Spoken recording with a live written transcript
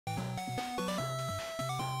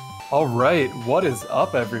All right, what is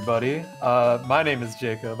up, everybody? My name is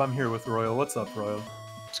Jacob. I'm here with Royal. What's up, Royal?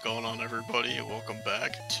 What's going on, everybody? Welcome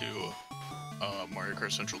back to Mario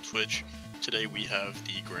Kart Central Twitch. Today we have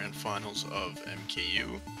the grand finals of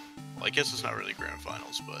MKU. Well, I guess it's not really grand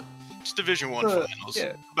finals, but it's Division 1 finals.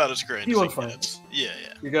 Yeah. About as grand as P1 it finals. gets. Yeah.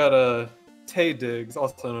 You got Taye Diggs,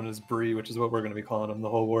 also known as Bree, which is what we're going to be calling him the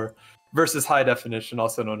whole war, versus High Definition,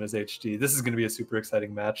 also known as HD. This is going to be a super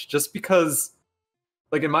exciting match, just because,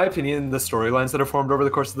 like, in my opinion, the storylines that are formed over the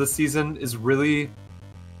course of this season is really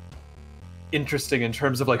interesting in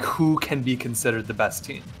terms of like who can be considered the best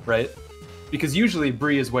team, right? Because usually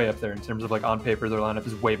Bree is way up there in terms of like on paper their lineup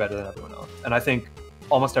is way better than everyone else, and I think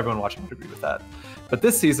almost everyone watching would agree with that. But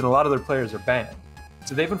this season, a lot of their players are banned,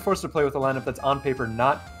 so they've been forced to play with a lineup that's on paper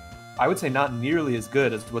not, I would say, not nearly as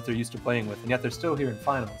good as what they're used to playing with, and yet they're still here in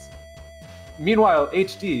finals. Meanwhile,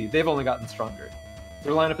 HD, they've only gotten stronger.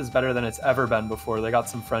 Their lineup is better than it's ever been before. They got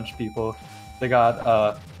some French people. They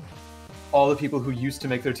got all the people who used to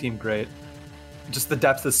make their team great. Just the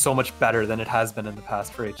depth is so much better than it has been in the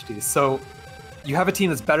past for HD. So you have a team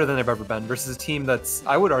that's better than they've ever been versus a team that's,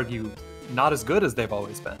 I would argue, not as good as they've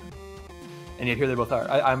always been. And yet here they both are.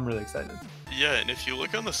 I'm really excited. Yeah, and if you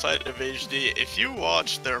look on the side of HD, if you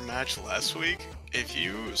watched their match last week, if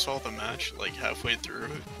you saw the match like halfway through,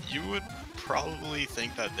 you would probably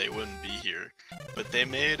think that they wouldn't be here. But they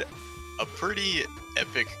made a pretty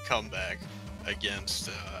epic comeback against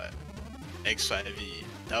XIV.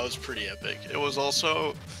 That was pretty epic. It was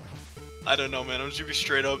also, I don't know, man, I'm just gonna be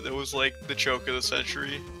straight up, it was like the choke of the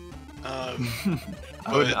century. I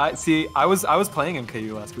was playing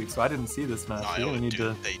MKU last week, so I didn't see this match. You need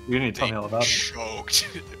to tell me all about it. Choked.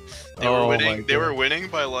 They were winning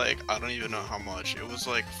by like, I don't even know how much. It was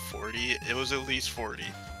like 40. It was at least 40.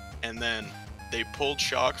 And then they pulled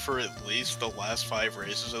shock for at least the last 5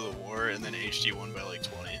 races of the war, and then HD won by like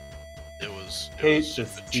 20. It was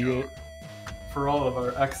a joke. For all of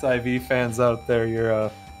our XIV fans out there, you're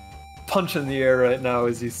punching the air right now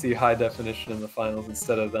as you see High Definition in the finals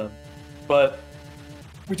instead of them. But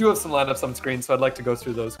we do have some lineups on screen, so I'd like to go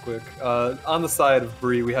through those quick. On the side of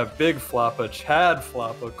Bree, we have Big Floppa, Chad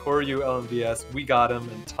Floppa, Koryu LMVS, We Got Him,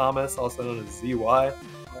 and Thomas, also known as ZY.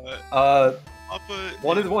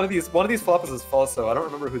 One of these Floppas is Falso. I don't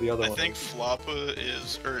remember who the other one is. I think Floppa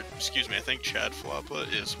is, I think Chad Floppa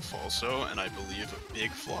is Falso, and I believe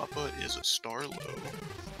Big Floppa is a Starlow.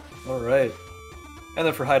 Alright. And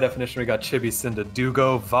then for High Definition, we got Chibi, Cinda,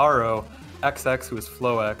 Dugo, Varo, XX, who is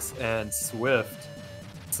Flowx, and Swift.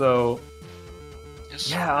 So,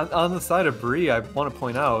 yeah, on the side of Bree, I want to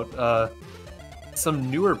point out some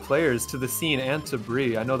newer players to the scene and to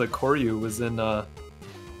Bree. I know that Koryu was in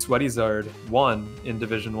Sweatyzard 1 in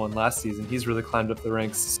Division 1 last season. He's really climbed up the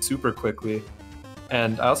ranks super quickly.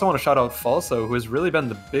 And I also want to shout out Falso, who has really been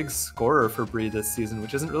the big scorer for Bree this season,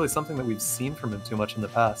 which isn't really something that we've seen from him too much in the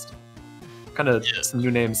past. Kind of some new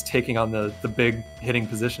names taking on the big hitting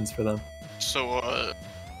positions for them. So,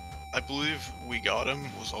 I believe We Got Him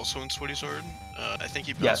was also in Sweatyzard. I think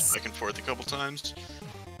he bounced back and forth a couple times.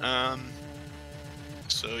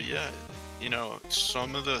 So yeah, you know,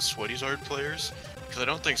 some of the Sweatyzard players, because I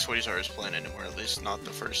don't think Sweatyzard is playing anymore, at least not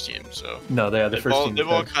the first team. So no, they are the first team. They've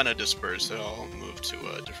all kind of dispersed. They all moved to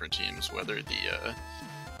different teams, whether you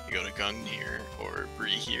go to Gungnir or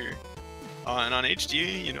Bree here. And on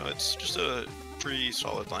HD, you know, it's just a pretty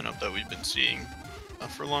solid lineup that we've been seeing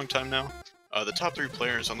for a long time now. The top 3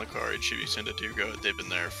 players on the card, Chibi, Cinda, Dugo, they've been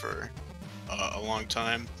there for a long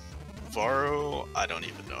time. Varo, I don't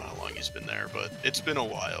even know how long he's been there, but it's been a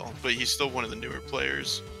while. But he's still one of the newer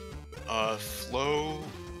players. Flo,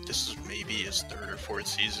 this is maybe his 3rd or 4th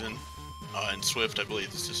season. And Swift, I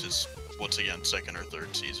believe this is his, once again, 2nd or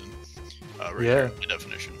 3rd season. By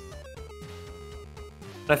definition.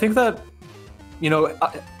 I think that, you know,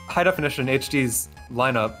 High Definition HD's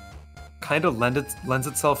lineup kind of lends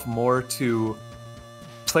itself more to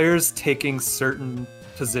players taking certain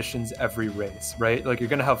positions every race, right? Like, you're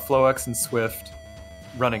going to have Flowx and Swift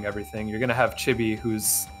running everything. You're going to have Chibi,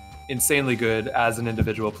 who's insanely good as an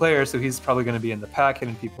individual player, so he's probably going to be in the pack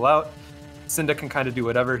hitting people out. Cinda can kind of do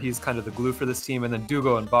whatever. He's kind of the glue for this team. And then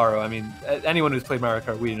Dugo and Varo. I mean, anyone who's played Mario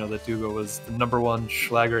Kart Wii, you know that Dugo was the #1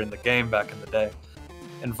 Schlager in the game back in the day.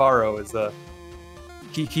 And Varo is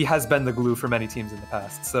he has been the glue for many teams in the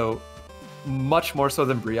past. So much more so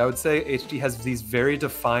than Bree, I would say, HD has these very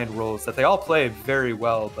defined roles that they all play very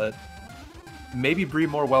well, but maybe Bree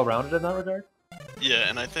more well-rounded in that regard? Yeah,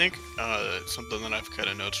 and I think something that I've kind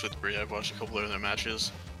of noticed with Bree, I've watched a couple of their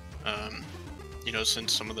matches, you know,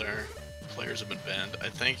 since some of their players have been banned, I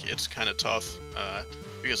think it's kind of tough,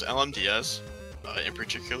 because LMDS, in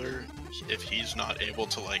particular, if he's not able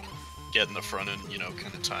to like get in the front and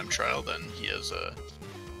kind of time trial, then he has a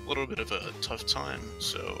little bit of a tough time.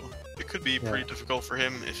 So it could be pretty difficult for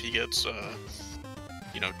him if he gets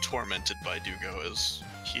tormented by Dugo as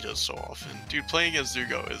he does so often. Dude, playing against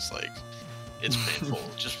Dugo is like, it's painful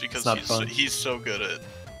just because he's so good at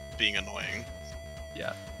being annoying.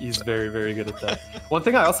 Yeah, he's very, very good at that. One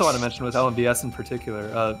thing I also want to mention with LMDS in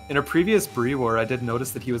particular, in a previous Bree war, I did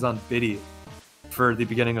notice that he was on Biddy for the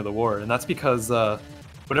beginning of the war, and that's because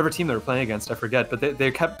whatever team they were playing against, I forget, but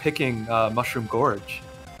they kept picking Mushroom Gorge,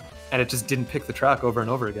 and it just didn't pick the track over and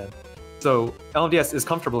over again. So LMDS is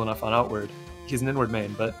comfortable enough on Outward. He's an inward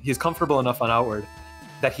main, but he's comfortable enough on Outward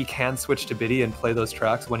that he can switch to Biddy and play those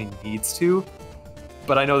tracks when he needs to,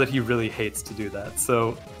 but I know that he really hates to do that.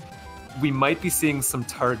 So we might be seeing some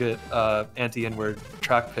target anti-inward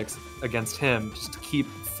track picks against him just to keep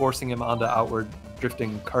forcing him onto outward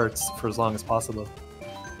drifting carts for as long as possible.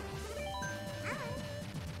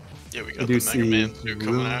 Yeah, we got the Mega Man 2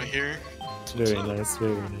 coming out here. Very nice,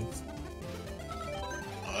 very nice.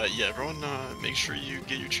 Yeah, everyone, make sure you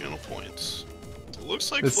get your channel points. It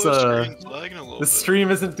looks like Flow's lagging a little bit. The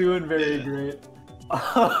stream isn't doing very great.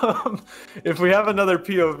 If we have another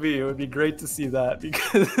POV, it would be great to see that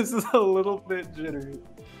because this is a little bit jittery.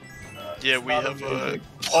 Yeah, we have.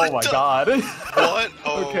 Oh my god! What?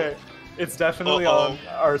 Oh. Okay, it's definitely on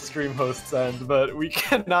our stream host's end, but we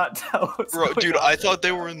cannot tell what's going dude, on. I thought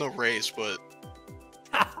they were in the race, but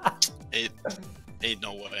ain't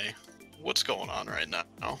no way. What's going on right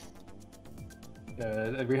now?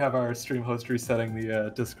 We have our stream host resetting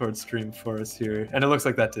the Discord stream for us here, and it looks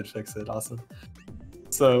like that did fix it. Awesome.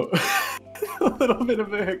 So, a little bit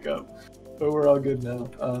of a hiccup, but we're all good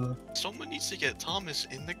now. Someone needs to get Thomas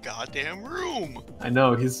in the goddamn room. I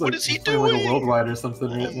know, he's like, what is he doing? Like a worldwide or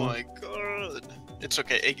something. Oh my god. It's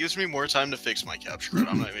okay. It gives me more time to fix my capture card.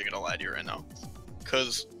 I'm not even gonna lie to you right now.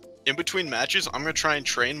 Because in between matches, I'm gonna try and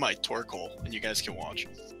train my Torkoal, and you guys can watch.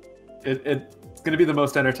 It's gonna be the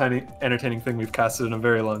most entertaining thing we've casted in a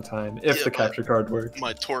very long time, if the capture card works.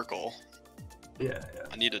 My Torkoal. Yeah.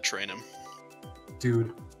 I need to train him.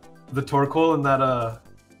 Dude, the Torkoal and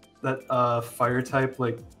that fire type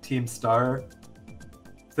like Team Star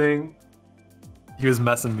thing, he was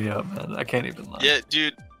messing me up, man. I can't even lie. Yeah,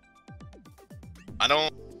 dude. I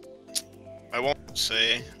won't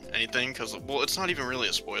say anything because, well, it's not even really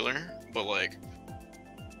a spoiler, but like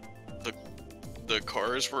the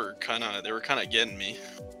cars were kind of getting me.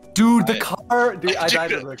 Dude, the car! Dude, I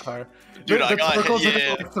died in the car. Dude, I got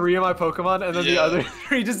like 3 of my Pokemon, and then the other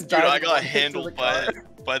 3 just died. Dude, I got handled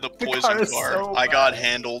by the poison car. So I got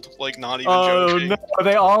handled, like, not even joking. Oh no,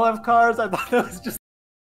 they all have cars? I thought it was just...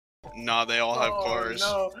 Nah, they all have cars.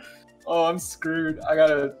 No. Oh, I'm screwed. I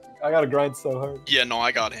gotta grind so hard. Yeah, no,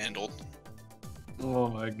 I got handled. Oh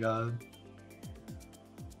my god.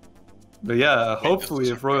 But yeah,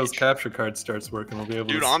 hopefully if Royal's capture card starts working, we'll be able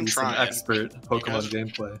to see some expert Pokemon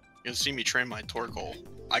gameplay. You can see me train my Torkoal.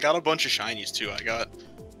 I got a bunch of shinies too. I got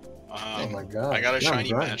oh my god. I got a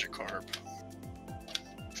shiny Magikarp,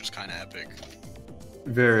 which is kind of epic.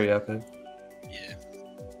 Very epic. Yeah.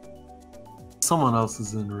 Someone else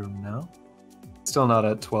is in the room now. Still not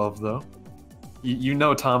at 12 though. You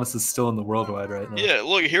know Thomas is still in the worldwide right now. Yeah,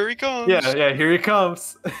 look, here he comes. Yeah, here he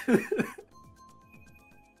comes.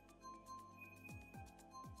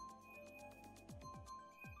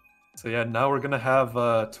 So yeah, now we're gonna have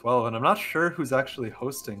 12, and I'm not sure who's actually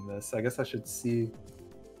hosting this. I guess I should see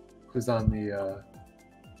who's on the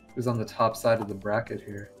top side of the bracket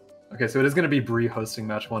here. Okay, so it is gonna be Bree hosting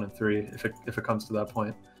match 1 and 3 if it comes to that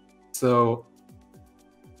point. So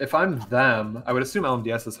if I'm them, I would assume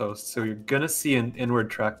LMDS is host. So you're gonna see an inward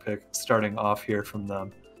track pick starting off here from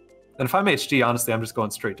them. And if I'm HD, honestly, I'm just going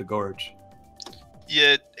straight to Gorge.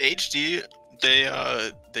 Yeah, HD.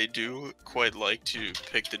 They do quite like to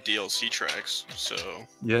pick the DLC tracks, so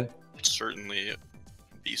yeah, certainly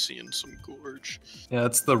be seeing some Gorge. Yeah,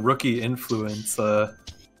 it's the rookie influence.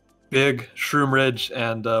 Big Shroom Ridge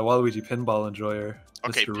and Waluigi Pinball enjoyer.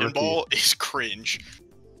 Okay, Mr. Pinball Rookie. is cringe.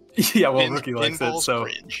 Yeah, well, Rookie likes it, so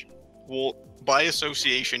cringe. Well, by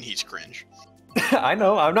association, he's cringe. I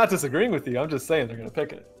know. I'm not disagreeing with you. I'm just saying they're gonna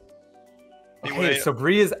pick it. Okay, anyway, so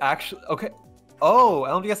Bree is actually okay. Oh,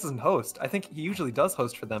 LMDS isn't host. I think he usually does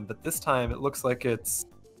host for them, but this time it looks like it's...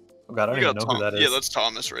 Oh god, I don't even know who that is. Yeah, that's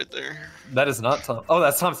Thomas right there. That is not Tom. Oh,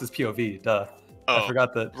 that's Thomas's POV, duh. Oh, I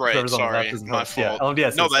forgot that whoever's on the left isn't my host. fault. Yeah,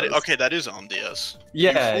 LMDS no, is host. that is LMDS.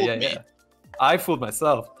 Yeah. I fooled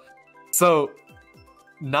myself. So,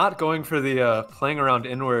 not going for the playing around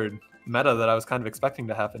inward meta that I was kind of expecting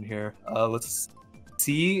to happen here. Let's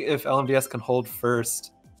see if LMDS can hold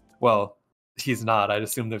first. Well, He's not. I'd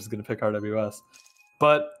assume they're just going to pick RWS.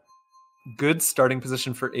 But good starting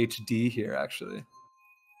position for HD here, actually.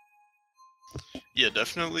 Yeah,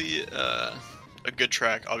 definitely a good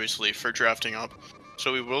track, obviously, for drafting up.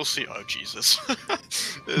 So we will see. Oh, Jesus.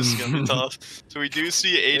 This is going to be tough. So we do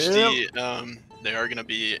see HD. Yep. They are going to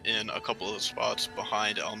be in a couple of spots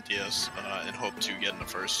behind LMDS and hope to get in the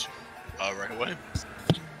first right away.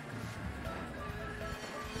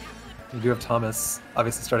 You do have Thomas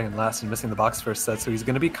obviously starting in last and missing the box first set, so he's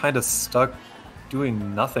going to be kind of stuck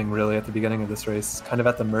doing nothing really at the beginning of this race, kind of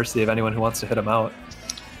at the mercy of anyone who wants to hit him out.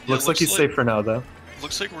 Yeah, looks like he's safe for now, though.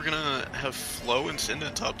 Looks like we're going to have Flo and Cinda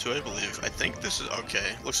in top 2, I believe. I think this is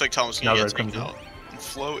okay. Looks like Thomas is going to get taken out. And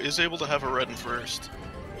Flo is able to have a red in first.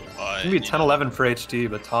 It's going to be 10-11 for HD,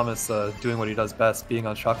 but Thomas doing what he does best, being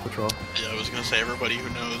on shock patrol. Yeah, I was going to say everybody who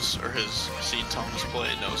knows or has seen Thomas play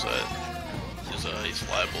knows that he's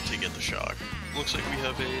liable to get the shock. Looks like we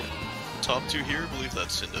have a top 2 here. I believe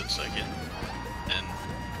that's Cinda in second. And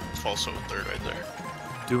Falso in third right there.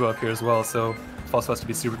 Dugo up here as well, so Falso has to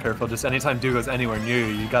be super careful. Just anytime Dugo's anywhere near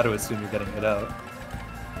you, you got to assume you're getting hit out.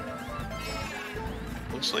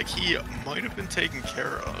 Looks like he might have been taken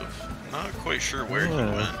care of. Not quite sure where he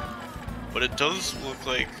went. But it does look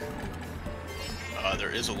like there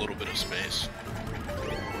is a little bit of space.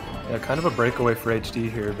 Yeah, kind of a breakaway for HD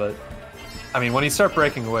here, but I mean, when you start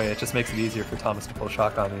breaking away, it just makes it easier for Thomas to pull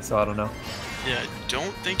shock on me, so I don't know. Yeah, I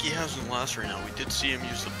don't think he has in last right now. We did see him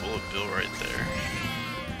use the bullet bill right there.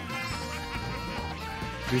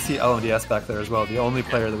 We see LMDS back there as well, the only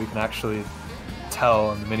player that we can actually tell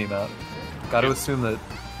on the minimap. Got to assume that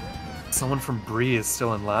someone from Bree is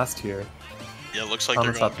still in last here. Yeah, looks like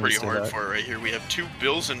they're going pretty hard for it right here. We have 2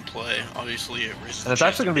 bills in play. Obviously, it raises and it's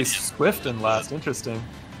actually going to be Swift in last. Interesting.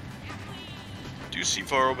 Do see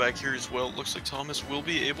Varo back here as well. Looks like Thomas will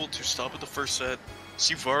be able to stop at the first set.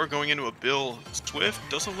 See Varo going into a bill. Swift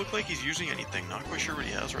doesn't look like he's using anything. Not quite sure what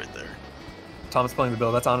he has right there. Thomas playing the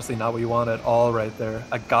bill. That's honestly not what you want at all right there.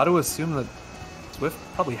 I got to assume that Swift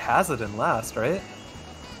probably has it in last, right?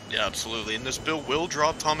 Yeah, absolutely. And this bill will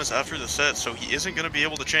drop Thomas after the set, so he isn't going to be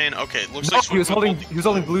able to chain. Okay, looks like Swift he was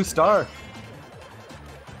holding blue star.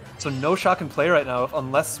 So no shock in play right now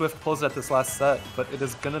unless Swift pulls it at this last set, but it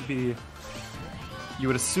is going to be, you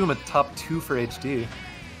would assume, a top 2 for HD.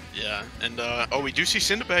 Yeah, and oh, we do see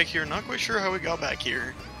Cinda back here. Not quite sure how he got back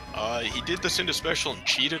here. He did the Cinda special and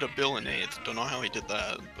cheated a bill in 8th. Don't know how he did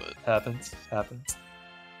that, but happens.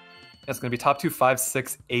 It's going to be top 2, 5,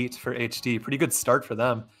 6, 8 for HD. Pretty good start for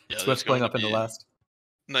them. Yeah, Swift playing up in the last.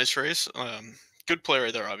 Nice race. Good play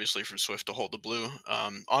right there, obviously, for Swift to hold the blue.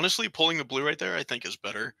 Honestly, pulling the blue right there, I think, is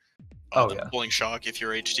better than pulling shock if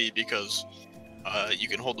you're HD, because you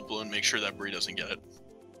can hold the blue and make sure that Bree doesn't get it.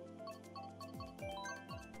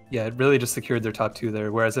 Yeah, it really just secured their top 2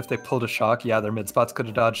 there. Whereas if they pulled a shock, yeah, their mid spots could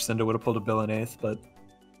have dodged. Cinda would have pulled a bill in 8th, but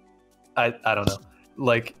I don't know.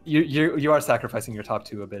 Like, you are sacrificing your top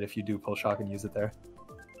 2 a bit if you do pull shock and use it there.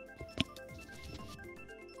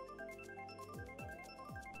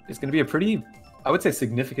 It's going to be a pretty, I would say,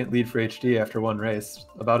 significant lead for HD after one race.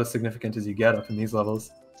 About as significant as you get up in these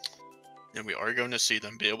levels. And we are going to see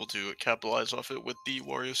them be able to capitalize off it with the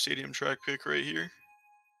Wario Stadium track pick right here.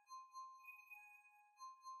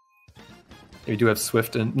 We do have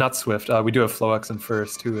Swift and not Swift. We do have Flowx in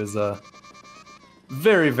first, who is a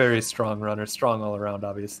very, very strong runner, strong all around,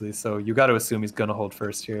 obviously. So you got to assume he's gonna hold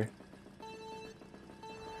first here.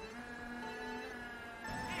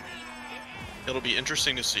 It'll be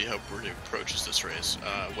interesting to see how Bree approaches this race,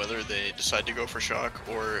 whether they decide to go for shock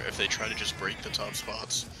or if they try to just break the top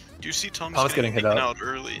spots. Do you see Thomas getting hit out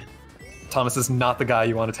early? Thomas is not the guy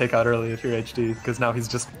you want to take out early if you're HD, because now he's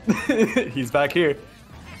just he's back here.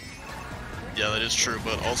 Yeah, that is true,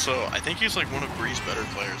 but also I think he's like one of Bree's better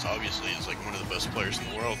players. Obviously, he's like one of the best players in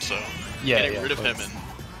the world. So getting rid of him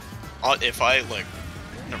and if I like,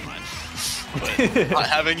 never mind. But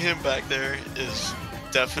having him back there is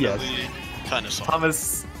definitely kind of solid.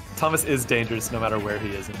 Thomas is dangerous no matter where he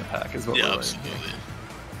is in the pack, is what we're absolutely.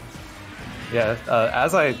 Yeah,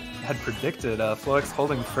 as I had predicted, Flowx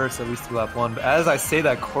holding first at least through lap 1. But as I say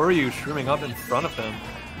that, Koryu shrooming up in front of him.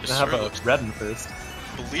 Gonna have a red in first.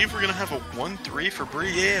 I believe we're gonna have a 1-3 for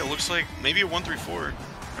Bree. Yeah, it looks like maybe a 1-3-4.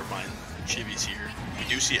 Never mind, Chibi's here. We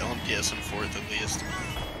do see LMDS in 4th at least.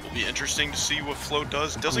 Will be interesting to see what Flo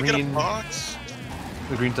does. Doesn't get a box.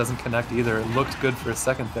 The green doesn't connect either. It looked good for a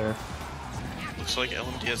second there. Looks like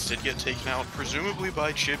LMDS did get taken out, presumably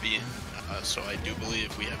by Chibi. So I do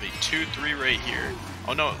believe we have a 2-3 right here.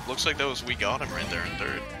 Oh no, it looks like that was we got him right there in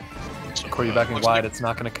 3rd. So, Koryu backing wide, it's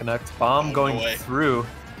not going to connect. Bomb going through.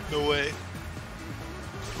 No way.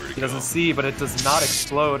 He doesn't see, but it does not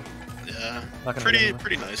explode. Yeah, Yeah, Not gonna get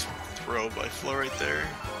pretty nice throw by Flo right there.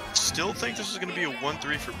 Still think this is gonna be a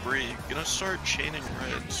 1-3 for Bree. Gonna start chaining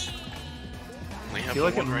reds. I feel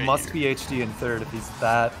like it must be HD in third if he's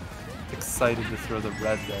that excited to throw the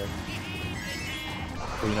red there.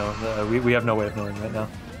 But, you know, we have no way of knowing right now.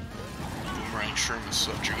 Boomerang Shroom is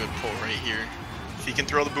such a good pull right here. If he can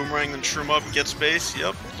throw the boomerang, then Shroom up, get space.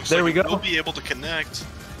 Yep. Looks there like we go. We'll be able to connect.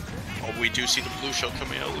 Oh, we do see the blue shell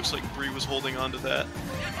coming out. Looks like Bree was holding on to that.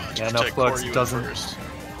 Yeah, now Flowx doesn't.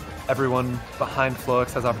 Everyone behind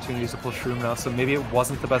Flowx has opportunities to pull Shroom now, so maybe it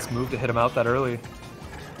wasn't the best move to hit him out that early.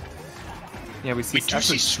 Yeah, we see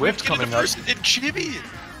actually Swift coming up. Chibi!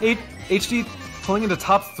 HD pulling into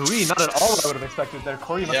top 3, not at all what I would have expected there.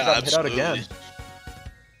 Corey must have gotten hit out again.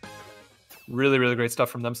 Really, really great stuff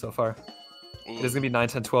from them so far. Ooh. It is going to be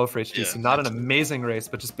 9-10-12 for HD, so not an amazing race,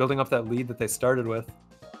 but just building up that lead that they started with.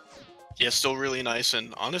 Yeah, still really nice,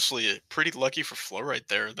 and honestly, pretty lucky for Flo right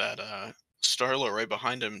there that Starlo right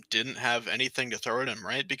behind him didn't have anything to throw at him,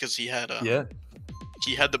 right? Because he had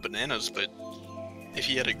he had the bananas, but if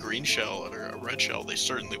he had a green shell or a red shell, they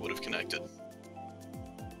certainly would have connected.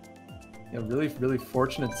 Yeah, really, really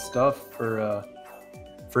fortunate stuff for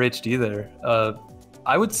HD there.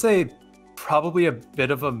 I would say probably a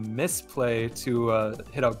bit of a misplay to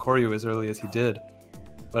hit out Koryu as early as he did,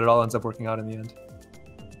 but it all ends up working out in the end.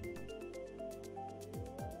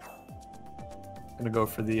 Gonna go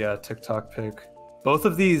for the TikTok pick. Both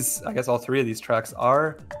of these, I guess all three of these tracks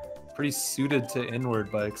are pretty suited to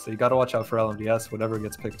inward bikes, so you gotta watch out for LMDS, whatever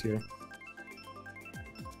gets picked here.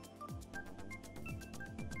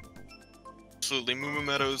 Absolutely, Moo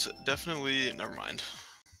Meadows definitely. Never mind.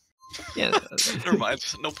 Yeah, never mind.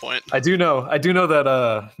 No point. I do know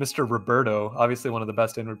that Mr. Roberto, obviously one of the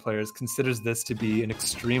best inward players, considers this to be an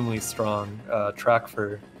extremely strong track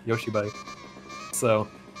for Yoshi Bike. So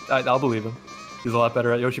I'll believe him. He's a lot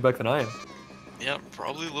better at Yoshi Bike than I am. Yeah,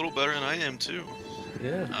 probably a little better than I am too.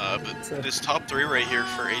 Yeah. But this top 3 right here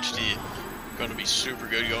for HD going to be super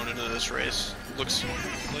good going into this race. Looks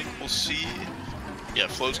like we'll see. Yeah,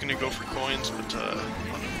 Flo's going to go for coins, but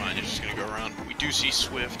never mind, he's just going to go around. We do see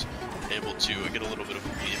Swift able to get a little bit of a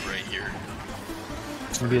lead right here.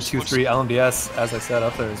 It's going to be a 2-3 LMDS, as I said,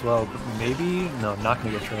 up there as well, but maybe, no, not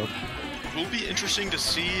going to get trailed. It will be interesting to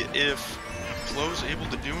see if Flo's able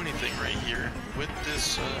to do anything right here with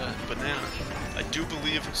this banana. I do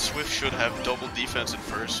believe Swift should have double defense at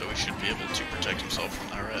first, so he should be able to protect himself from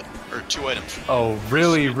that red. Or 2 items. Oh,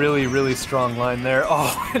 really, really, really strong line there.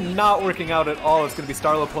 Oh, not working out at all. It's going to be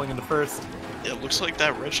Starlo pulling into first. It looks like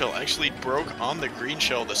that red shell actually broke on the green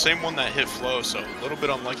shell, the same one that hit Flo, so a little bit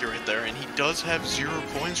unlucky right there. And he does have 0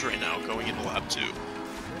 points right now going into lap 2. I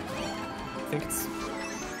think it's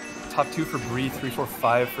top 2 for Bree, 3, 4,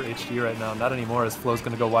 5 for HD right now. Not anymore, as Flo's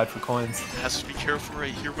going to go wide for coins. Has to be careful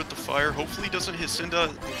right here with the fire. Hopefully he doesn't hit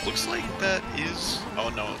Cinda. Looks like that is... Oh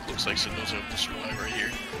no, it looks like Cinda's able to survive right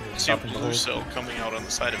here. See a blue cell coming out on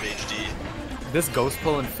the side of HD. This ghost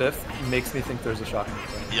pull in 5th makes me think there's a shotgun.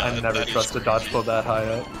 Yeah, I never trust a dodge pull that high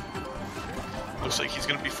up. Looks like he's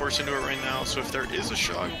going to be forced into it right now, so if there is a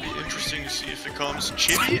shock, it'd be interesting to see if it comes.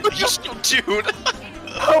 Chibi? Dude!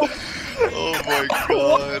 Oh my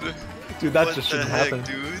god. Dude, that just shouldn't happen.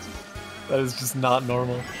 Dude? That is just not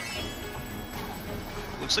normal.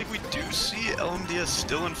 Looks like we do see LMDS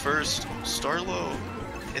still in first, Starlo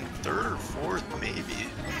in 3rd or 4th, maybe.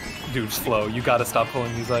 Dude, Flo, you gotta stop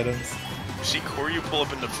pulling these items. You see Koryu pull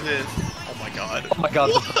up into 5th. Oh my god. Oh my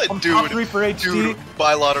god. What? Dude, top 3 for HD. Dude,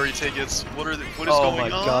 buy lottery tickets. What is going on? Oh my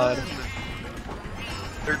god.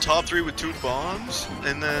 They're top 3 with 2 bombs,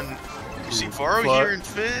 and then you see Varo here in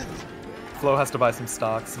 5th. Flo has to buy some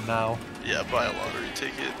stocks now. Yeah, buy a lottery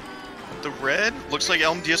ticket. The red looks like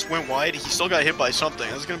LMDS went wide. He still got hit by something.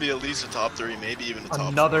 That's gonna be at least a top 3, maybe even a top 4.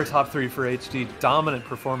 Another top 3 for HD. Dominant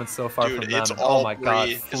performance so far Dude, from them. It's all oh my god.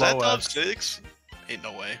 Is that top 6? Ain't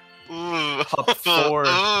no way. Top 4.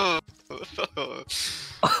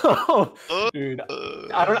 Dude,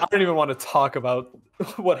 I don't even want to talk about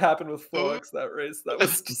what happened with Flowx that race. That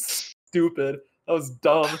was just stupid. That was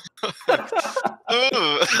dumb.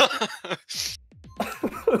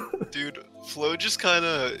 Dude, Flo just kind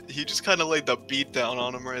of laid the beat down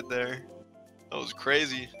on him right there. That was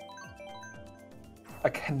crazy. I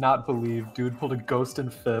cannot believe dude pulled a ghost in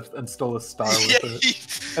 5th and stole a star with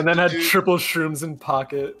it. And then had triple shrooms in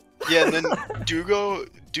pocket. Yeah, and then Dugo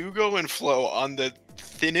and Flo on the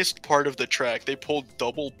thinnest part of the track, they pulled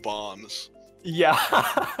double bombs. Yeah.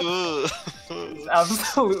 It's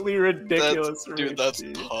absolutely ridiculous. Dude, that's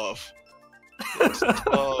tough. That's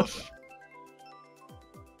tough.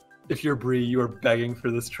 If you're Bree, you are begging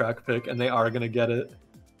for this track pick, and they are gonna get it.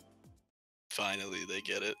 Finally, they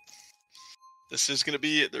get it. This is going to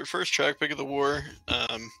be their first track pick of the war.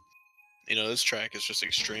 You know, this track is just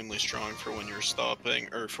extremely strong for when you're stopping,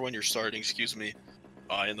 or for when you're starting, excuse me,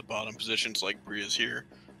 in the bottom positions like Bree is here.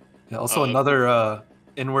 Yeah, also another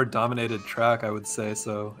inward dominated track, I would say.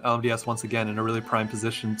 So LMDS once again in a really prime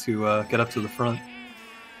position to get up to the front.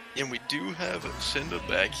 And we do have Cinda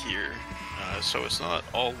back here, so it's not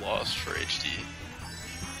all lost for HD.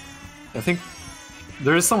 I think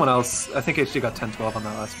there is someone else. I think HD got 10-12 on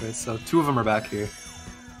that last race, so 2 of them are back here.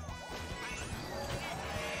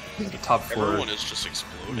 The top 4. Everyone is just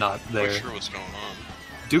exploding. Not there. I'm not sure what's going on.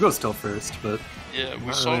 Dugo's still first, but yeah, we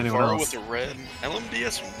not saw really Varo with the red.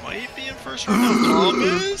 LMDS might be in first right now.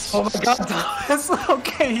 Thomas. Oh my God, Thomas!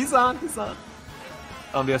 Okay, he's on.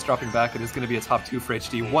 LMDS dropping back. It is going to be a top 2 for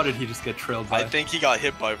HD. What did he just get trailed by? I think he got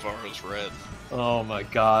hit by Varo's red. Oh my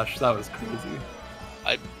gosh, that was crazy.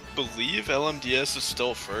 I believe LMDS is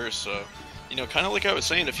still first, so you know, kind of like I was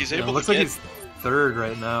saying, if he's able it looks to like get, he's 3rd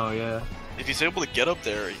right now. Yeah. if he's able to get up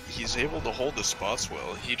there, he's able to hold the spots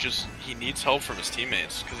well. He needs help from his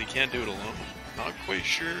teammates because he can't do it alone. Not quite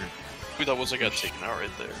sure who that was that got taken out right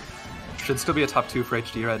there. Should still be a top 2 for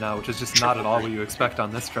HD right now, which is just not at all what you expect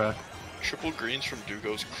on this track. Triple greens from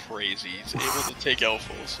Dugo's crazy. He's able to take out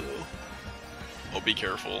full, so I'll be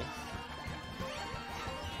careful.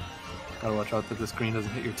 Gotta watch out that this green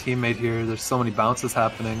doesn't hit your teammate here. There's so many bounces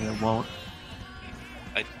happening and it won't.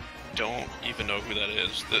 I don't even know who that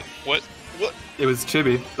is. What? It was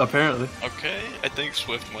Chibi, apparently. Okay, I think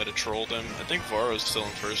Swift might have trolled him. I think Varo's still in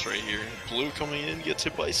first right here. Blue coming in, gets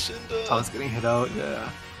hit by Cinda. Thomas getting hit out, yeah.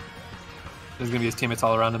 There's gonna be his teammates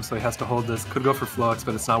all around him, so he has to hold this. Could go for Flowx,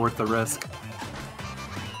 but it's not worth the risk.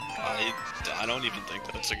 I don't even think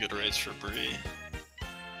that's a good race for Bree.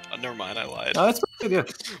 Never mind, I lied. No, that's pretty good,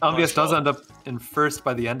 yeah. LMDS does end up in first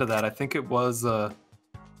by the end of that. I think it was,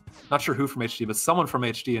 not sure who from HD, but someone from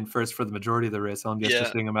HD in first for the majority of the race. LMDS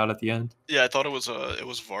just getting him out at the end. Yeah, I thought it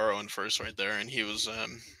was Varo in first right there, and he was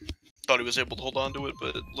thought he was able to hold on to it,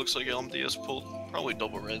 but it looks like LMDS pulled probably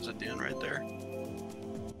double reds at the end right there.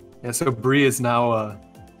 Yeah, so Bree is now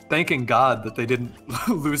thanking God that they didn't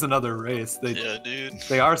lose another race. Yeah, dude.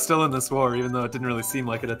 They are still in this war, even though it didn't really seem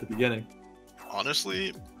like it at the beginning.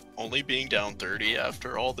 Honestly, only being down 30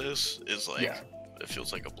 after all this is like, it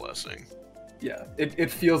feels like a blessing. Yeah,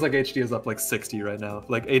 it feels like HD is up like 60 right now.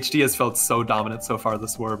 Like, HD has felt so dominant so far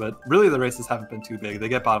this war, but really the races haven't been too big. They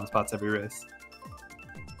get bottom spots every race.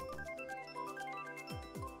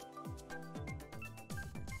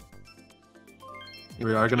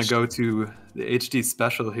 We are going to go to the HD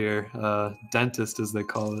special here, Dentist as they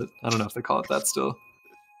call it. I don't know if they call it that still.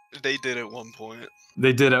 They did at one point.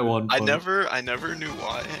 They did at one point. I never knew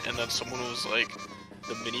why, and then someone was like,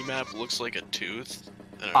 the mini-map looks like a tooth.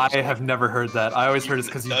 I have never heard that. I always heard it's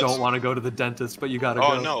because you don't want to go to the dentist, but you gotta go.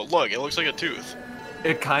 Oh no, look, it looks like a tooth.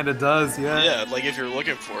 It kind of does, yeah. Yeah, like if you're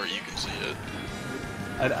looking for it, you can see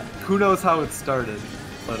it. Who knows how it started,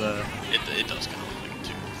 but it does kind of look like a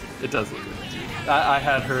tooth. It does look like a tooth. I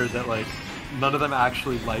had heard that like none of them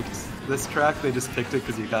actually liked this track. They just picked it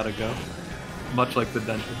because you gotta go, much like the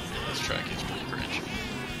dentist. Yeah, this track is pretty cringe.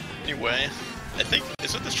 Anyway, I think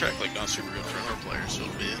isn't this track like not super good for our players? So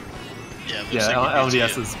it'll be. Yeah,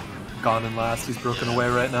 LMDS is gone in last. He's broken away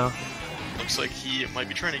right now. Looks like he might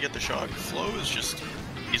be trying to get the shock. Flow is just,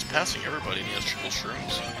 he's passing everybody and he has triple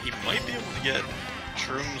shrooms. He might be able to get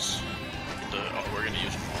shrooms into, oh, we're going to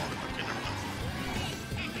use them all. Okay, never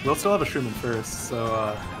mind. We'll still have a shroom in first,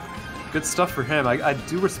 so good stuff for him. I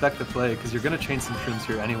do respect the play because you're going to chain some shrooms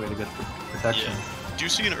here anyway to get protection. Yeah. Do you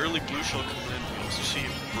see an early blue shell coming in? We also see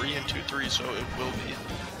Bree in 2-3, so it will be.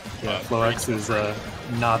 Yeah, Flowx is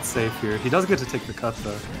not safe here. He does get to take the cut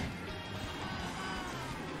though.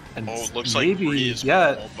 And looks maybe, like Bree is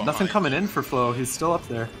nothing coming in for Flow. He's still up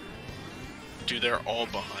there. Dude, they're all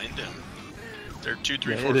behind him. They're 2,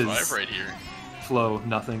 3, 4, 5 right here. Flow,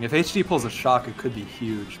 nothing. If HD pulls a shock, it could be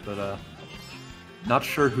huge, but not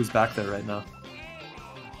sure who's back there right now.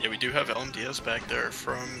 Yeah, we do have LMDS back there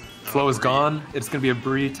from Flow is gone. It's gonna be a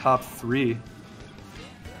Bree top 3.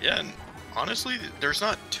 Yeah, and honestly, there's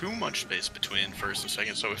not too much space between first and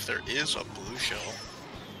second, so if there is a blue shell,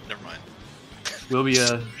 never mind. Will be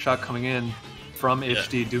a shot coming in from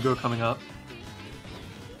HD. Dugo coming up.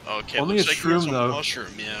 Okay, only a shroom though.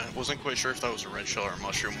 Mushroom, yeah. Wasn't quite sure if that was a red shell or a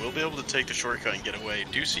mushroom. We'll be able to take the shortcut and get away.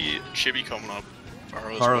 Do see Chibi coming up.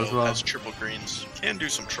 Varo as well. Has triple greens. Can do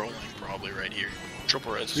some trolling probably right here.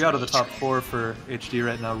 Triple reds. 3 out of the top 4 for HD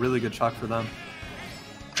right now. Really good chalk for them.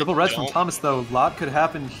 Triple reds from Thomas though. A lot could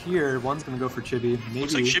happen here. One's gonna go for Chibi. Maybe.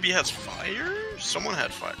 Looks like Chibi has fire. Someone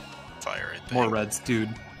had fire. I think. More reds, dude.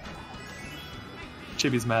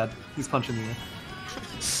 Chibi's mad. He's punching the air.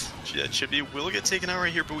 Yeah, Chibi will get taken out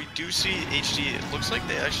right here, but we do see HD. It looks like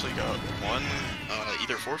they actually got one,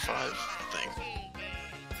 either 4 or 5, I think.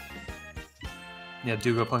 Yeah,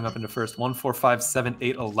 Dugo pulling up into first. 1, 4, 5, 7,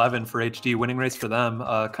 8, 11 for HD. Winning race for them.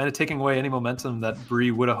 Kind of taking away any momentum that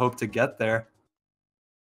Bree would have hoped to get there.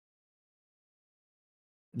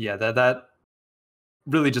 Yeah, that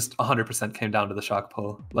really just 100% came down to the shock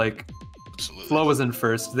pull. Like, Absolutely. Flo was in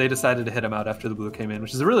first. They decided to hit him out after the blue came in,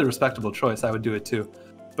 which is a really respectable choice. I would do it too.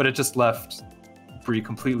 But it just left Bree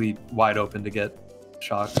completely wide open to get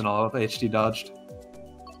shocked, and all of HD dodged.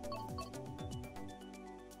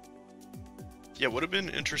 Yeah, would have been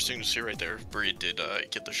interesting to see right there if Bree did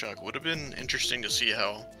get the shock. Would have been interesting to see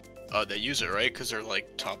how they use it, right? Because they're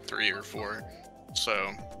like top 3 or 4. So,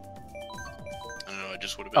 I don't know, it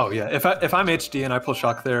just would have been... Oh yeah, if I'm HD and I pull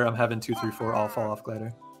shock there, I'm having 2, 3, 4 all fall off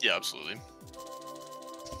glider. Yeah, absolutely.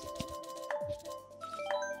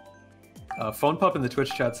 Phone Pup in the Twitch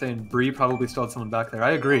chat saying Bree probably still had someone back there.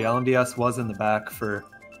 I agree. LMDS was in the back for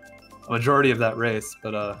a majority of that race,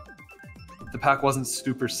 but the pack wasn't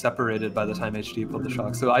super separated by the time HD pulled the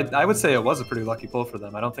shock. So I would say it was a pretty lucky pull for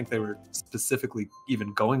them. I don't think they were specifically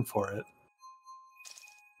even going for it.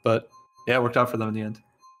 But yeah, it worked out for them in the end.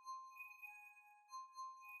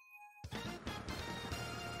 I'm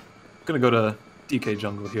gonna go to DK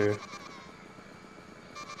jungle here.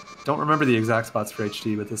 Don't remember the exact spots for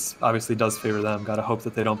HD, but this obviously does favor them. Gotta hope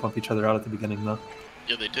that they don't bump each other out at the beginning, though.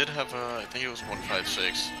 Yeah, they did have, I think it was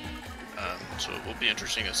 156. So it will be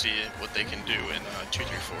interesting to see what they can do in 2,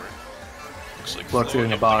 3, 4. Looks like Flowx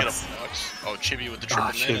getting a box. Oh, Chibi with the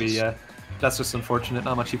triple Chibi, yeah. That's just unfortunate.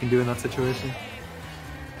 Not much you can do in that situation.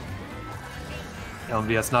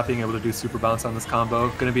 LMVS not being able to do super bounce on this combo.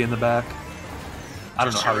 Gonna be in the back. I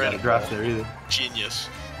don't know how he got a draft there either. Genius.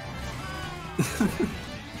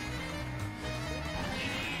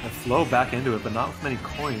 I flow back into it, but not with many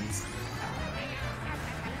coins.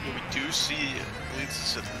 Yeah, we do see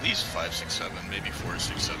at least 5, 6, 7, maybe 4,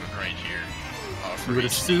 6, 7 right here. You would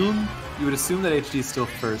assume that HD is still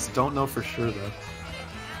first. Don't know for sure though.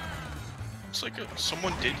 Looks like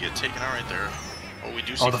someone did get taken out right there. Oh, we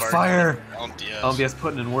do see the fire! LMDS. LMDS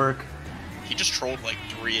putting in work. He just trolled like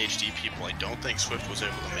 3 HD people. I don't think Swift was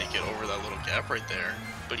able to make it over that little gap right there.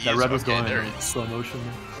 But he that is red was okay going there. in slow motion.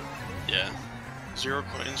 Yeah. 0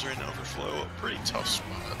 coins right now for Flow. A pretty tough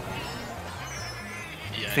spot.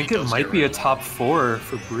 Yeah, I think it might be a top 4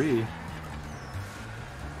 for Bree.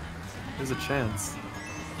 There's a chance.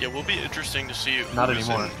 Yeah, will be interesting to see Not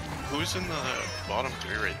anymore. Who's in the bottom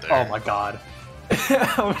 3 right there. Oh my god.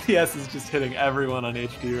 LMDS is just hitting everyone on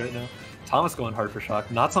HD right now. Thomas going hard for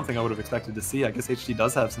shock. Not something I would have expected to see. I guess HD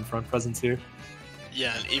does have some front presence here.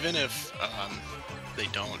 Yeah, and even if they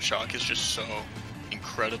don't, shock is just so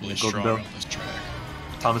incredibly strong on this track.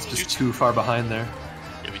 Thomas just too far behind there.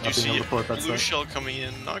 Yeah, we do see a blue shell coming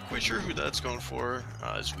in. Not quite sure who that's going for,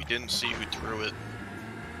 as we didn't see who threw it.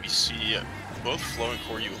 We see both Flo and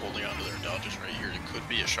Koryu holding onto their dodges right here. It could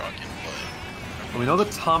be a shock in play. Well, we know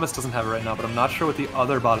that Thomas doesn't have it right now, but I'm not sure what the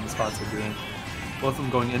other bottom spots are doing. Both of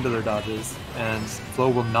them going into their dodges, and Flo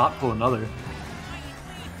will not pull another.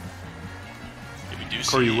 Yeah, we do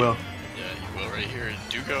Koryu will. Yeah, he will right here. And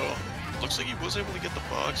Dugo looks like he was able to get the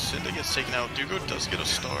box. Cinda gets taken out. Dugo does get a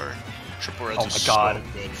star. Triple Reds is so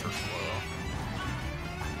good for Flo.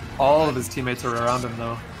 All of his teammates are around him,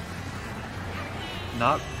 though.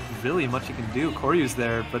 Not really much he can do. Koryu's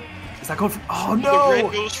there, but is that going for... Oh, no! The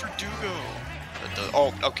red goes for Dugo.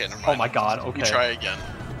 Oh, okay, never mind. Oh my god, okay. We try again.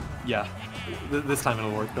 Yeah. This time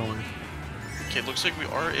it'll work, don't worry. Okay, looks like we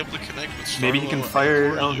are able to connect with Star. Maybe he can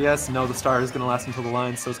fire LMDS. No, the star is going to last until the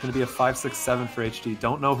line, so it's going to be a 5, 6, 7 for HD.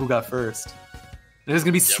 Don't know who got first. It is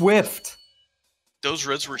going to be Swift. Those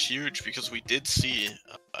reds were huge because we did see,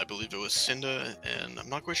 I believe it was Cinda, and I'm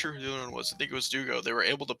not quite sure who the other one was. I think it was Dugo. They were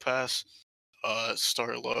able to pass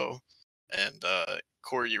Star low and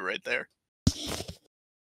Koryu right there.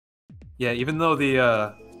 Yeah, even though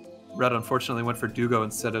the red unfortunately went for Dugo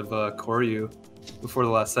instead of Koryu before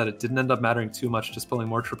the last set, it didn't end up mattering too much, just pulling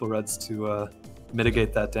more triple reds to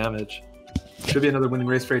mitigate that damage. Should be another winning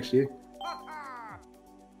race for HD.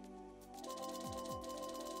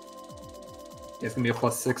 Yeah, it's going to be a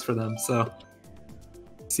 +6 for them, so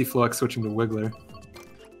see Flowx switching to Wiggler.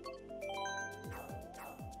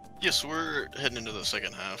 Yes, we're heading into the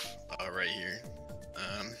second half right here.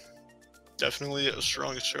 Definitely a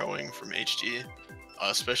strong showing from HD,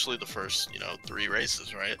 especially the first, 3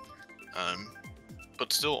 races, right?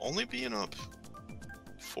 But still, only being up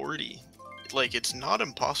 40. Like, it's not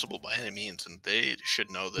impossible by any means, and they should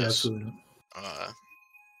know this. Yeah, absolutely.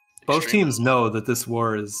 Both teams know that this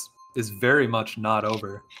war is very much not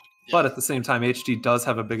over. But at the same time, HD does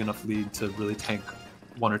have a big enough lead to really tank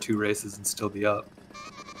 1 or 2 races and still be up.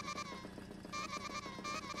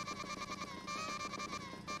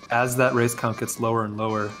 As that race count gets lower and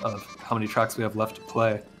lower of how many tracks we have left to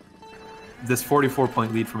play, this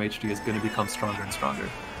 44-point lead from HD is going to become stronger and stronger.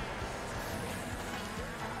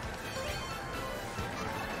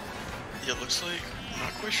 Yeah, looks like I'm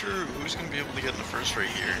not quite sure who's going to be able to get in the first right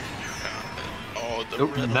here. The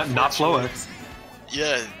Nope, red, not Flowx.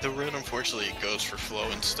 Yeah, the red unfortunately goes for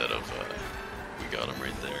Flow instead of we got him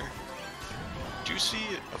right there. Do you see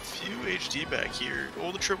a few HD back here?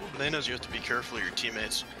 All the triple bananas, you have to be careful of your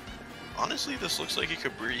teammates. Honestly, this looks like it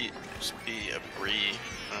could be a Bree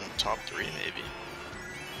top 3 maybe.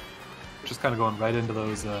 Just kind of going right into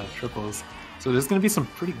those triples. So there's going to be some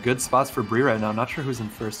pretty good spots for Bree right now. I'm not sure who's in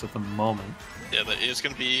first at the moment. Yeah, that is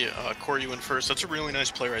going to be Koryu in first. That's a really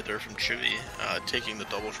nice play right there from Chibi, taking the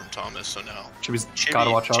double from Thomas. So now Chibi's got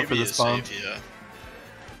to watch out for this bomb. Safe, yeah,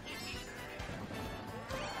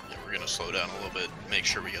 we're going to slow down a little bit, make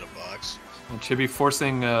sure we get a box. And Chibi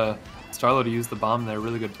forcing Starlo to use the bomb there.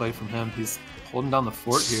 Really good play from him. He's holding down the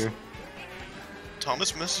fort here.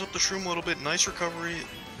 Thomas messes up the shroom a little bit. Nice recovery.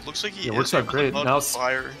 Looks like he works out great. Now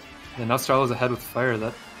fire. Yeah, now Starlo's ahead with fire.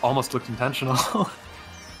 That almost looked intentional.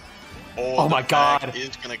 Oh my god!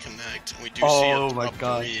 Is gonna connect. We do see a top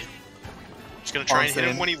 3. Just gonna try and hit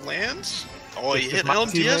him when he lands. Oh, he hit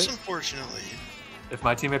LMDS unfortunately. If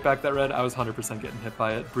my teammate backed that red, I was 100% getting hit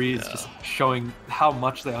by it. Bree is just showing how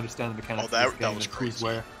much they understand the mechanics of this game. That was crazy.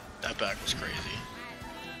 That back was crazy.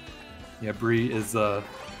 Yeah, Bree is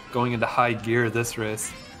going into high gear this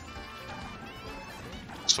race.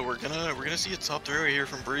 So we're gonna see a top 3 right here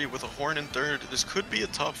from Bree with a horn in third. This could be a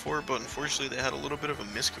top 4, but unfortunately they had a little bit of a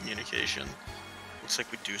miscommunication. Looks like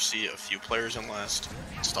we do see a few players in last,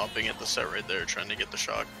 stopping at the set right there, trying to get the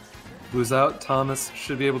shock. Blue's out. Thomas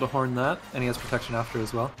should be able to horn that, and he has protection after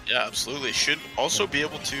as well. Yeah, absolutely. Should also be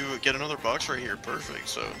able to get another box right here. Perfect.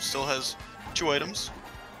 So still has 2 items.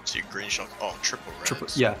 See green shock. Oh, triple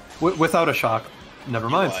red. Yeah, without a shock. Never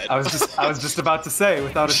mind. I was just about to say,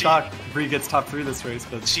 without a shock, Bree gets top 3 this race.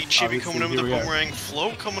 But see Chibi coming in with the boomerang,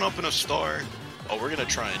 Flow coming up in a star. Oh, we're gonna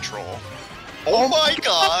try and troll. Oh my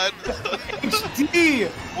god!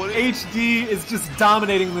 HD! HD is just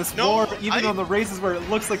dominating this war, even on the races where it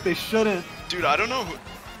looks like they shouldn't. Dude, I don't know.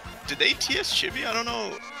 Did they TS Chibi? I don't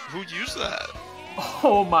know who used that.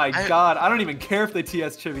 Oh my god, I don't even care if they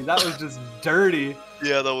TS Chibi. That was just dirty.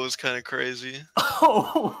 Yeah, that was kind of crazy.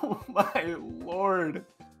 Oh my lord.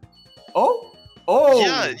 Oh!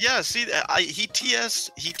 Yeah, see, he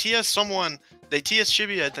TS someone, they TS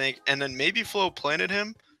Chibi, I think, and then maybe Flow planted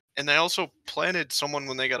him, and they also planted someone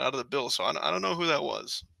when they got out of the bill, so I don't know who that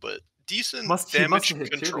was, but decent damage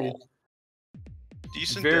control.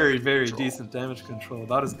 Very decent damage control.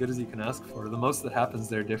 About as good as you can ask for. The most that happens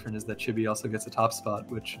there different is that Chibi also gets a top spot,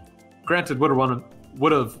 which, granted, would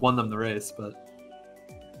have won them the race, but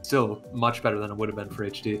still much better than it would have been for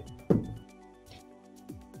HD.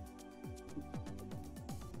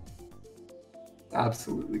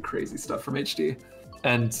 Absolutely crazy stuff from HD.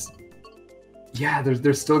 And yeah,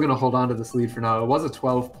 they're still going to hold on to this lead for now. It was a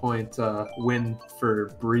 12-point win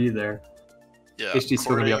for Bree there. Yeah, HD's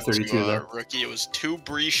still going to be up 32 there. Rookie, it was 2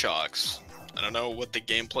 Bree shocks. I don't know what the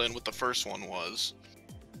game plan with the first one was,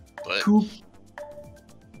 but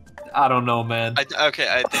I don't know, man. I think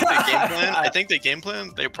the game plan. I think the game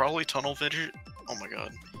plan. They probably tunnel vision. Oh my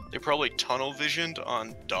god, they probably tunnel visioned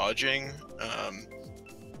on dodging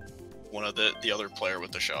one of the other player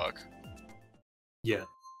with the shock. Yeah,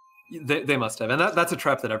 they must have, and that's a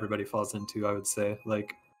trap that everybody falls into. I would say,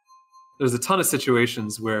 like, there's a ton of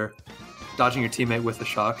situations where dodging your teammate with a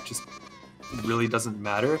shock just really doesn't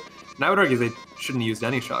matter. And I would argue they shouldn't have used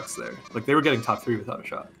any shocks there. Like, they were getting top 3 without a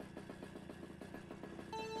shock.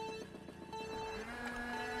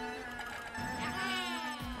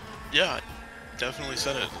 Yeah, definitely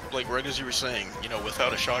said it. Like, right as you were saying, you know,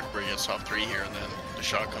 without a shock, Bree gets top 3 here, and then the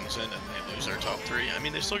shock comes in and they lose their top 3. I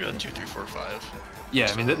mean, they still got 2, 3, 4, 5. Yeah,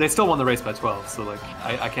 I mean, they still won the race by 12, so, like,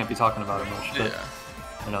 I can't be talking about it much. But, yeah.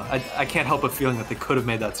 You know, I can't help but feeling that they could have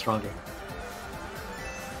made that stronger.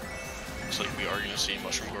 Looks like we are going to see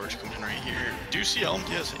Mushroom Gorge come in right here. Do see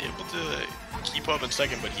LMDS able to keep up in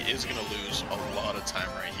second, but he is going to lose a lot of time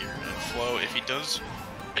right here. And Flow, if he does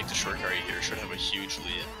make the shortcut right here, should have a huge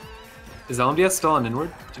lead. Is LMDS still on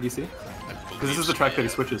Inward? Did you see? Because this is the track that he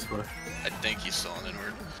switches for. I think he's still on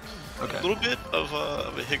Inward. Okay. A little bit of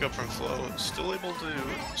a hiccup from Flow. Still able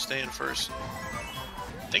to stay in first.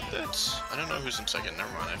 I think that's... I don't know who's in second. Never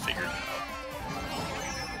mind, I figured it out.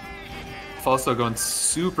 Falso going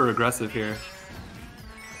super aggressive here.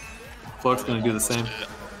 Flowx going to do the same.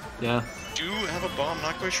 Yeah. Do have a bomb.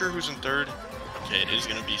 Not quite sure who's in third. Okay, it is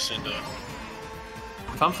gonna be Cinda.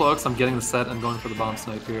 If I'm Flowx, I'm getting the set and going for the bomb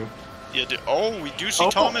snipe here. Yeah. Oh, we do see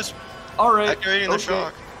Thomas. All right. Activating the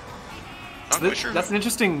shock. Not quite sure. That's an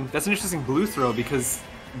interesting blue throw because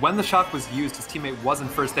when the shock was used, his teammate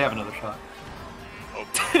wasn't first. They have another shot.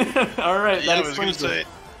 Oh. All right. Yeah, I was gonna say.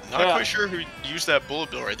 Not quite sure who used that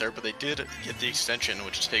bullet bill right there, but they did get the extension,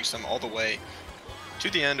 which takes them all the way to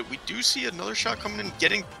the end. We do see another shot coming in,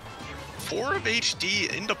 getting 4 of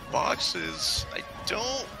HD into boxes. I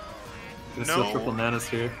don't This is a triple nanas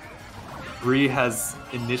here. Bree has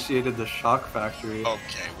initiated the shock factory.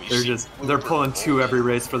 Okay, they're pulling 2 every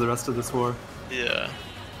race for the rest of this war. Yeah.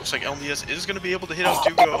 Looks like LMDS is gonna be able to hit out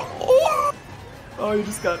Dugo. Oh, you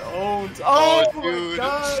just got owned. Oh, dude. My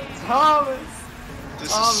god, Thomas! This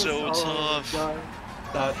is so tough.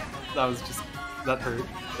 That hurt.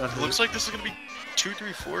 That hurt. Looks like this is gonna be 2,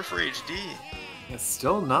 3, 4 for HD. It's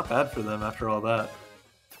still not bad for them after all that.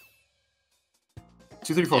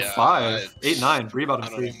 2, 3, 4, Yeah, 5, 8, 9. Bree bottom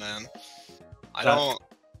 3. I don't know, man. I don't.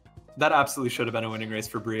 That absolutely should have been a winning race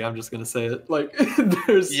for Bree. I'm just gonna say it. Like,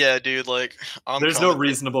 there's. Yeah, dude. Like, there's no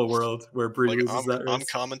reasonable world where Bree loses that race. I'm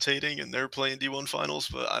commentating and they're playing D1 finals,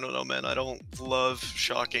 but I don't know, man. I don't love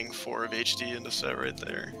shocking 4 of HD in the set right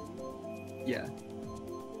there. Yeah.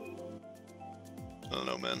 I don't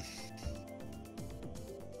know, man.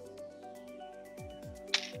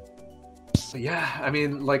 But yeah, I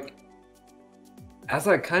mean, like, as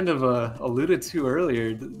I kind of alluded to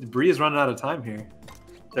earlier, Bree is running out of time here.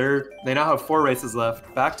 They now have 4 races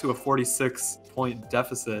left, back to a 46-point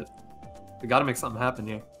deficit. We got to make something happen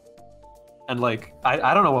here. And like,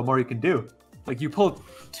 I don't know what more you can do. Like, you pulled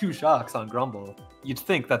 2 shocks on Grumble. You'd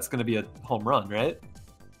think that's going to be a home run, right?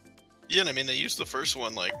 Yeah, and I mean, they used the first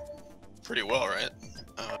one like pretty well, right?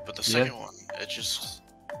 But the second one, it just,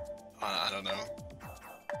 I don't know.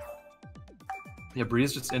 Yeah,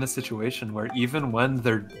 Bree's just in a situation where even when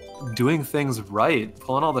they're doing things right,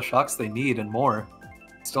 pulling all the shocks they need and more,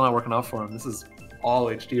 still not working out for him. This is all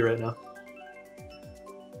HD right now.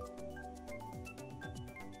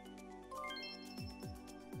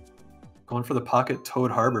 Going for the pocket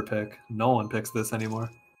Toad Harbor pick. No one picks this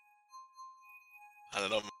anymore. I don't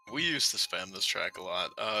know. We used to spam this track a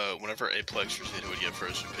lot. Whenever Aplexers would get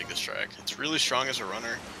first, we pick this track. It's really strong as a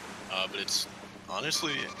runner, but it's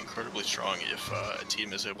honestly incredibly strong if a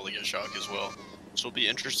team is able to get shock as well. So it'll be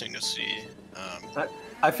interesting to see.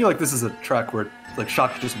 I feel like this is a track where like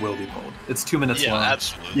shock just will be pulled. It's 2 minutes long. Yeah,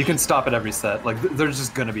 absolutely. You can stop at every set. Like there's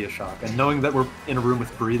just gonna be a shock, and knowing that we're in a room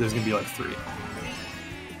with Bree, there's gonna be like 3.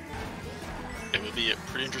 It will be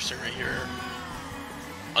pretty interesting right here.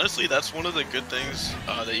 Honestly, that's one of the good things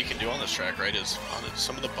that you can do on this track, right? Is on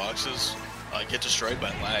some of the boxes get destroyed by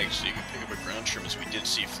lag, so you can pick up a ground trim, as we did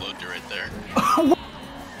see Flo do right there. Oh,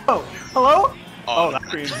 hello? Oh, that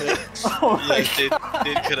green hit. Oh my God.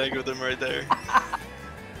 Did connect with him right there.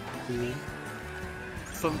 Dude.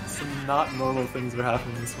 Some not normal things are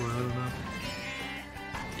happening this one. I don't know.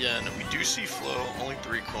 Yeah, and we do see Flo, only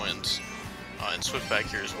 3 coins. And Swift back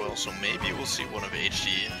here as well, so maybe we'll see one of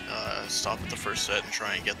HD stop at the first set and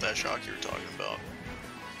try and get that shock you were talking about.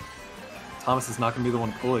 Thomas is not going to be the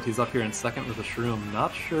one to pull it. He's up here in second with a Shroom.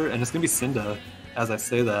 Not sure, and it's going to be Cinda, as I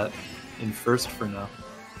say that, in first for now.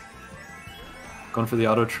 Going for the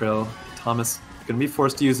auto trail. Thomas going to be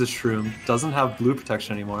forced to use his Shroom. Doesn't have blue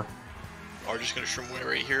protection anymore. Are just going to Shroom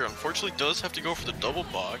away right here. Unfortunately, does have to go for the double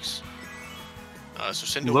box. So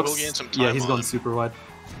Cinda will gain some time. Yeah, he's going super wide.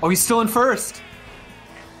 Oh, he's still in first!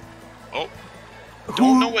 Oh.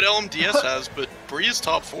 Don't know what LMDS has, but Bree is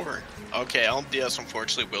top 4. Okay, LMDS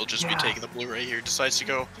unfortunately will just be taking the blue right here. Decides to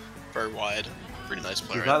go very wide. Pretty nice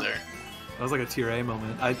play right there. That was like a tier A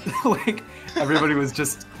moment. Like, everybody was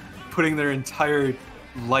just putting their entire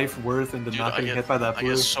life worth into not getting hit by that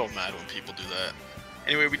blue. I get so mad when people do that.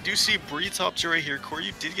 Anyway, we do see Bree top 2 right here.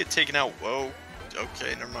 Koryu did get taken out. Whoa.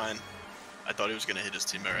 Okay, never mind. I thought he was going to hit his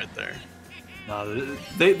teammate right there. No,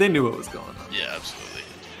 they knew what was going on. Yeah, absolutely.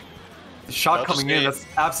 The shot coming in, that's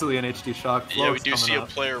absolutely an HD shock. Flowx, yeah, we do see a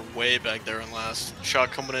player way back there in last.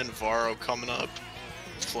 Shot coming in, Varo coming up,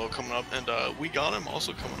 Flo coming up, and we got him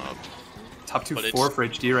also coming up. Top 2-4 for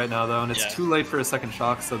HD right now, though, and it's too late for a second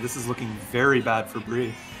shock, so this is looking very bad for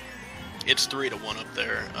Bree. It's 3-1 up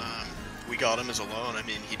there. We got him as alone. I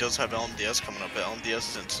mean, he does have LMDS coming up, but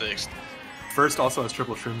LMDS is in 6th. First also has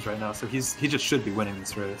triple shrooms right now, so he just should be winning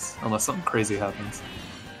this race, unless something crazy happens.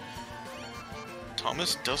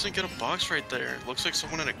 Thomas doesn't get a box right there. Looks like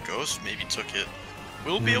someone in a ghost maybe took it.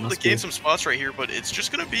 We'll be able to gain some spots right here, but it's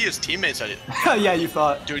just going to be his teammates. Yeah, you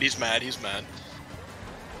thought. Dude, he's mad. He's mad.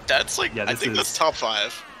 That's like, I think that's top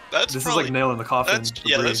 5. That's this probably, is like nail in the coffin. that's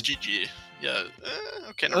GG. Yeah.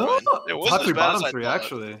 Okay, never mind. It wasn't top as three, bad as bottom I three, thought.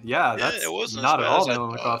 actually. Yeah, that's it wasn't not as at bad all as I nail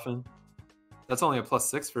in the thought. coffin. That's only a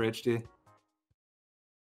 +6 for HD.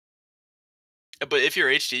 But if you're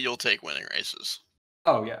HD, you'll take winning races.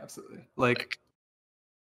 Oh yeah, absolutely. Like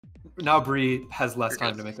now Bree has less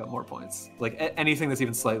time to make up more points. Like anything that's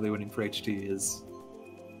even slightly winning for HD is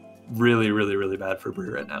really, really, really bad for Bree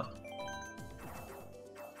right now.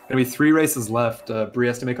 Gonna be 3 races left. Bree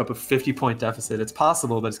has to make up a 50-point deficit. It's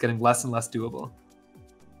possible, but it's getting less and less doable.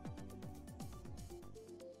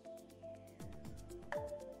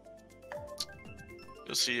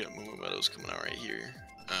 You'll see Moo Meadows coming out right here.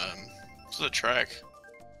 This is a track.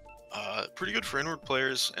 Pretty good for inward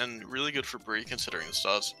players and really good for Bree considering the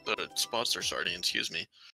spots they're starting, excuse me.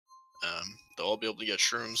 They'll all be able to get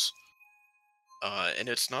shrooms. And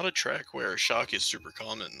it's not a track where shock is super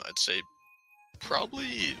common. I'd say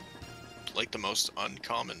probably like the most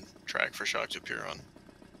uncommon track for shock to appear on.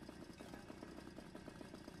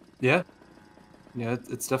 Yeah. Yeah,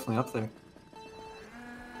 it's definitely up there.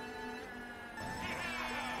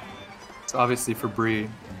 So obviously for Bree,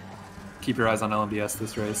 keep your eyes on LMDS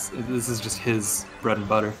this race. This is just his bread and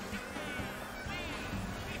butter.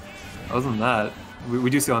 Other than that, we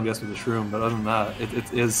do see LMDS with a shroom, but other than that,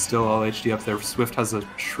 it is still all HD up there. Swift has a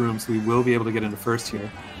shroom, so we will be able to get into first here.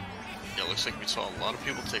 Yeah, looks like we saw a lot of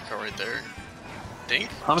people take car right there.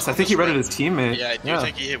 Thomas, I think he read his teammate. Yeah, I do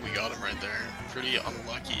think he hit. We got him right there. Pretty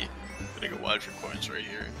unlucky. Gonna go wide for coins right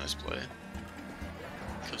here. Nice play.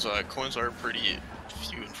 Because coins are pretty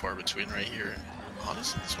few and far between right here.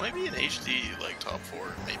 Honestly, this might be an HD like top 4,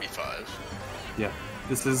 maybe 5. Yeah,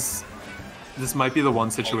 this might be the one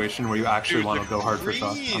situation where you actually want to go hard for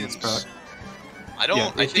shock on this track. I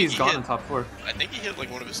think HD's gone in top 4. I think he hit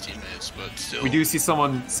like one of his teammates, but still. We do see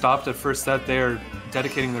someone stopped at first set. They are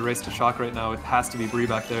dedicating the race to shock right now. It has to be Bree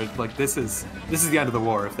back there. Like this is the end of the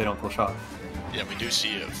war if they don't pull shock. Yeah, we do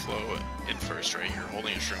see a Flow in first right here,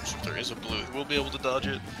 holding a shroom. So if there is a blue, we'll be able to dodge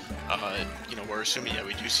it. You know, we're assuming, yeah,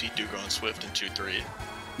 we do see Dugo and Swift in 2-3.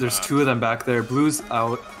 There's 2 of them back there. Blue's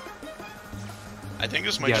out. I think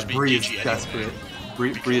this might just be Bree DG is desperate.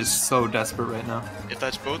 Bree is so desperate right now. If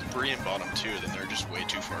that's both Bree and bottom 2, then they're just way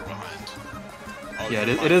too far behind. Oh, yeah,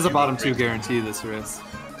 it is a bottom 2 guarantee this race.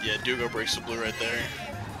 Yeah, Dugo breaks the blue right there.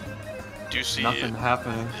 Do see nothing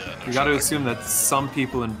happening. Yeah, no you got to assume that some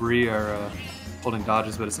people in Bree are holding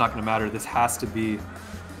dodges, but it's not going to matter. This has to be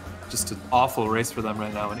just an awful race for them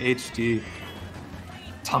right now. In HD,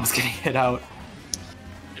 Tom's getting hit out.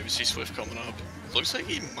 Yeah, we see Swift coming up. Looks like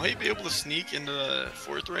he might be able to sneak into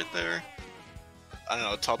 4th right there. I don't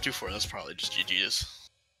know, top 2-4, that's probably just GG's.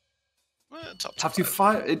 Well, top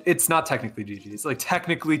 2-5. It's not technically GG's. Like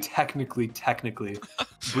technically,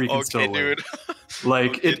 Bree can still win. Dude.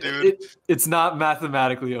 Like it's not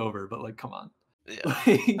mathematically over, but like, come on. Yeah.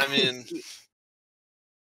 I mean,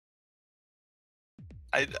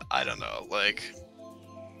 I don't know. Like,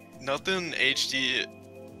 nothing HD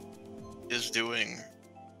is doing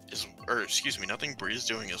nothing Bree's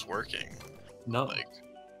doing is working. No. Like,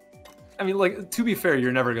 I mean, like, to be fair,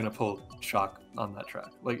 you're never gonna pull shock on that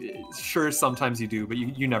track. Like, sure, sometimes you do, but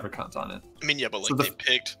you never count on it. I mean, yeah, but like so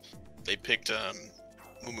they picked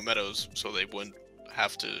Moo Meadows, so they wouldn't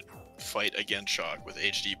have to fight against shock with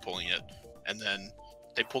HD pulling it, and then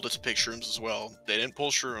they pulled it to pick shrooms as well. They didn't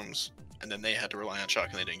pull shrooms, and then they had to rely on shock,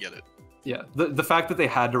 and they didn't get it. Yeah, the fact that they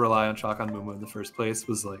had to rely on shock on Moo in the first place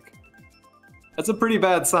was like, that's a pretty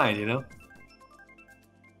bad sign, you know?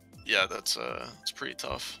 Yeah, it's pretty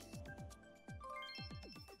tough.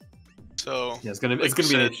 So yeah, it's gonna be an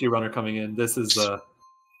HD runner coming in. This is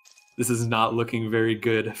not looking very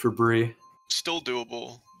good for Bree. Still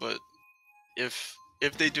doable, but if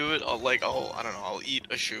they do it, I'll eat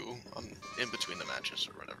a shoe in between the matches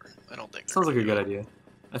or whatever. I don't think sounds like a good idea.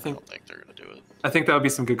 I don't think they're gonna do it. I think that would be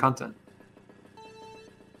some good content.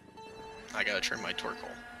 I gotta turn my torque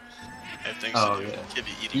hole. I have things to do. Yeah. Can't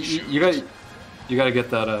be eating shoes. You gotta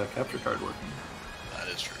get that capture card working. That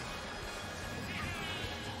is true.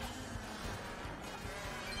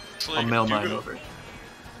 I'll mail mine over.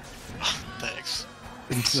 Thanks.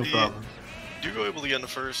 No problem. Dugo able to get in the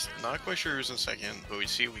first. Not quite sure who's in second, but we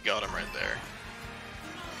got him right there.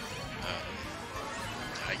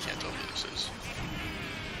 I can't tell who this is.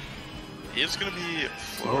 He is gonna be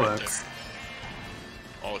Flowx. Right there.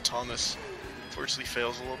 Oh, Thomas unfortunately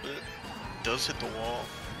fails a little bit. Does hit the wall.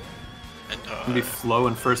 And gonna be Flow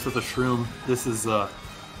in first with a shroom. This is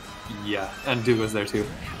yeah, and Dugo's there too.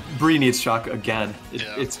 Bree needs shock again.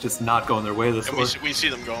 It's just not going their way this time. We see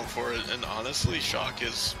them going for it, and honestly, shock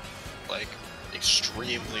is like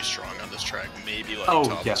extremely strong on this track. Maybe like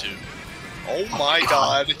top 2. Oh my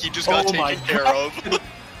god, he just got taken care of.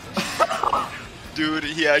 Dude,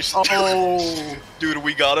 he actually... Oh! Dude,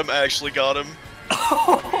 we got him, actually got him.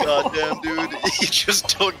 Goddamn, dude, he just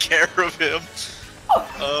took care of him.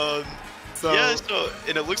 Yeah, so,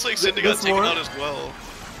 and it looks like Cindy got taken out as well.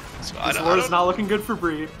 So this war is not looking good for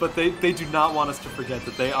Bree, but they do not want us to forget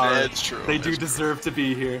that they are. That's true. They do deserve to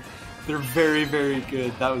be here. They're very, very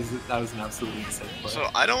good. That was an absolutely insane play. So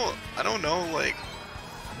I don't know like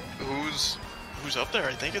who's up there.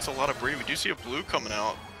 I think it's a lot of Bree. We do see a blue coming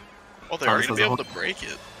out. Oh, they're already gonna be able to break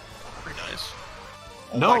it. Pretty nice.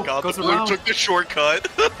 Oh no, my god, goes the blue around. took the shortcut.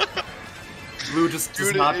 Blue just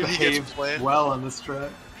does not behave well on this track.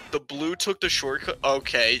 The blue took the shortcut.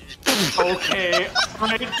 Okay. Okay.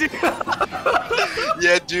 Right.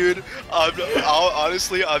 Yeah, dude.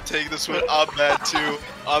 Honestly, I'm taking this one. I'm mad too.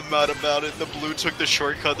 I'm mad about it. The blue took the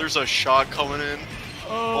shortcut. There's a shot coming in.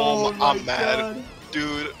 Oh my I'm mad, God.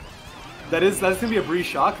 dude. That's gonna be a Bree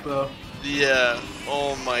shock though. Yeah.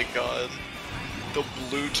 Oh my god. The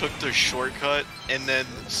blue took the shortcut, and then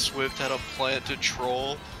Swift had a plant to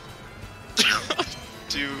troll.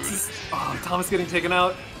 Dude. Oh, Thomas getting taken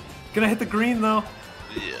out. Gonna hit the green though.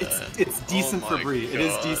 Yeah. It's decent for Bree. God. It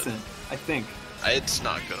is decent, I think. It's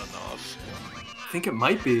not good enough. I think it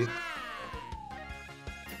might be.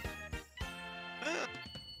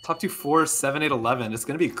 Top 2, 4, 7, 8, 11. It's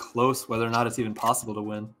gonna be close whether or not it's even possible to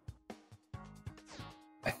win.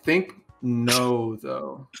 I think no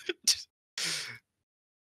though.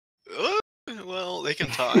 Well, they can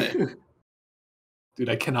tie. Dude,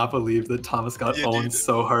 I cannot believe that Thomas got owned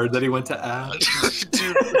so hard that he went to ad.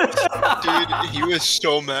 dude, he was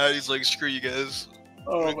so mad. He's like, "Screw you guys!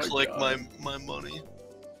 Oh I'm gonna collect my money."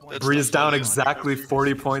 Bree is down exactly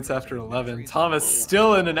 40 points after 11. Thomas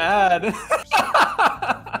still in an ad.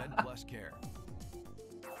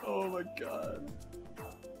 Oh my god.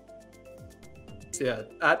 So yeah,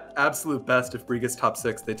 at absolute best, if Bree gets top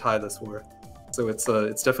 6, they tie this war. So it's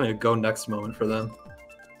definitely a go next moment for them.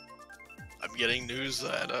 I'm getting news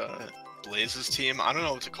that Blaze's team, I don't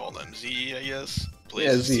know what to call them, Z, I guess.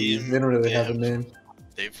 Blaze's team, they don't really have a name.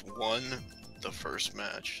 They've won the first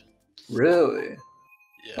match. Really?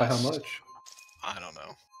 Yes. By how much? I don't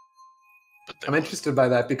know. But I'm interested by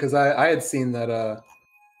that because I had seen that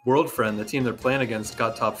World Friend, the team they're playing against,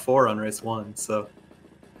 got top 4 on race 1. So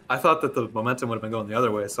I thought that the momentum would have been going the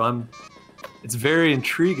other way. So it's very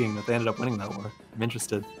intriguing that they ended up winning that war. I'm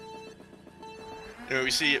interested. You know,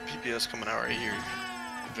 we see PPS coming out right here.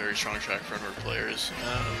 Very strong track front row players.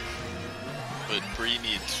 But Bree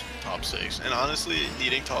needs top 6. And honestly,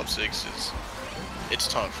 needing top 6 it's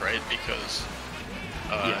tough, right? Because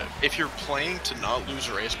if you're playing to not lose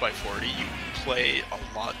a race by 40, you play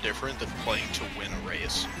a lot different than playing to win a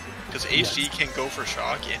race. Because HD can go for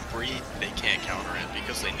shock, and Bree, they can't counter it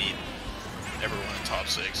because they need everyone in top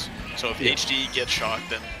 6. So if HD gets shocked,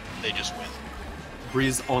 then they just win.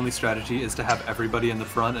 Bree's only strategy is to have everybody in the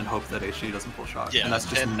front and hope that HD doesn't pull shock. Yeah, and that's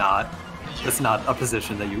just not a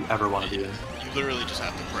position that you ever want to be in. You literally just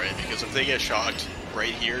have to pray, because if they get shocked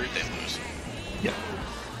right here, they lose. Yeah.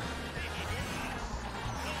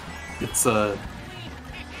 It's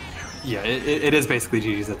it is basically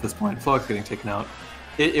GG's at this point. Flowx getting taken out.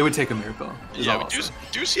 It would take a miracle. Yeah, we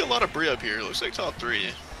do see a lot of Bree up here. It looks like top 3.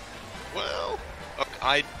 Well,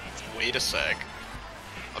 wait a sec.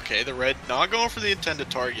 Okay, the red not going for the intended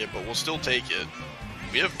target, but we'll still take it.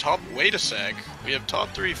 We have wait a sec. We have top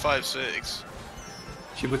 3, 5, 6.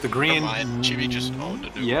 Chibi with the green. Never mind. Chibi just owned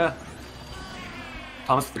it. Yeah.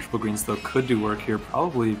 Thomas with the triple greens though could do work here.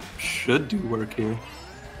 Probably should do work here.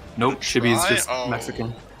 Nope, Chibi's just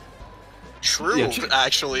Mexican. True, yeah,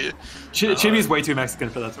 actually. Chibi's way too Mexican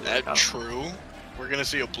for that to work out. True. We're gonna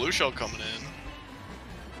see a blue shell coming in.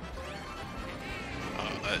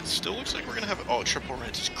 It still looks like we're gonna have triple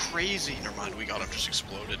reds is crazy. Never mind, we got him just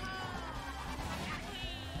exploded.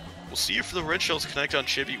 We'll see if the red shells connect on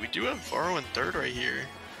Chibi. We do have Varro in 3rd right here.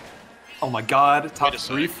 Oh my god, top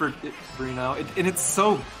 3 for Bree now. And it's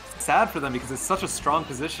so sad for them because it's such a strong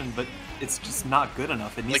position, but it's just not good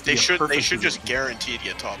enough. It needs to be a perfect should position. just guaranteed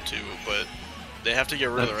get top 2, but they have to get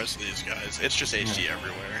rid of the rest of these guys. It's just HD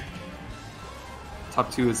everywhere. Top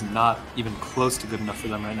 2 is not even close to good enough for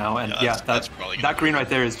them right now, and that's probably that green right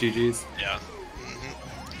there is GG's. Yeah.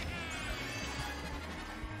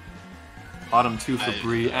 Bottom 2 for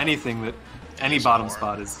Bree. Any bottom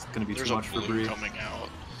spot is going to be too much for Bree. Coming out.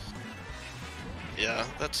 Yeah,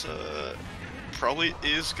 that's probably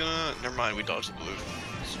is gonna. Never mind, we dodged the blue.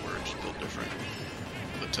 This word is built different.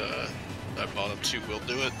 But that bottom 2 will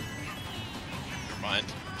do it. Never mind.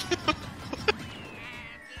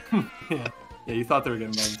 Yeah, you thought they were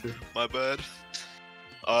getting bottom 2. My bad.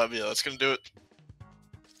 Yeah, that's gonna do it.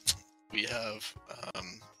 We have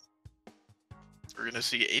we're gonna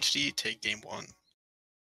see HD take game 1.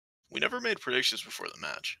 We never made predictions before the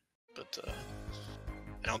match, but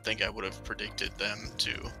I don't think I would have predicted them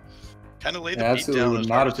to kind of lay the I beat absolutely down would as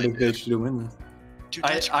not hard have as they predicted did. HD to win this. Dude,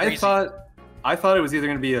 that's I crazy. thought it was either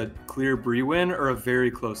going to be a clear Bree win or a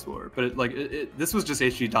very close war, but this was just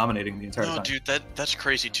HD dominating the entire No, time. dude, that's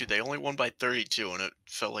crazy too. They only won by 32, and it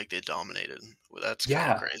felt like they dominated. Well, that's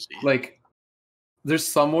kind of crazy. Like there's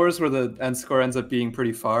some wars where the end score ends up being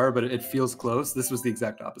pretty far, but it feels close. This was the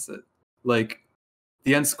exact opposite. Like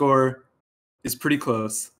the end score is pretty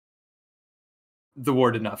close. The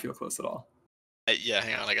war did not feel close at all. Yeah,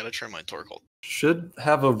 hang on, I gotta turn my torque hold. Should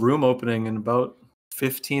have a room opening in about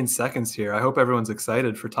 15 seconds here. I hope everyone's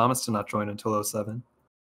excited for Thomas to not join until 07.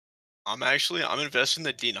 I'm invested in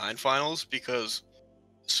the D9 finals because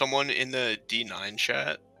someone in the D9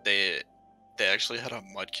 chat, they actually had a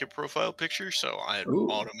Mudkip profile picture, so I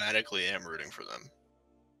automatically am rooting for them.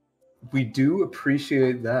 We do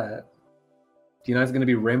appreciate that. D9 is going to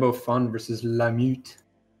be Rainbow Fun versus La Mute.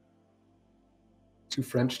 2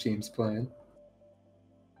 French teams playing.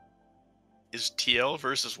 Is TL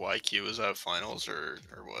versus YQ, is that finals or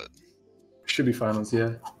what? Should be finals,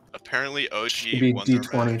 yeah. Apparently OG Should be won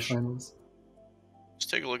D20 their match. finals. Let's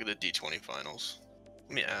take a look at the D20 finals.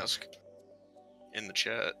 Let me ask in the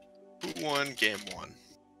chat, who won game 1?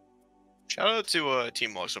 Shout out to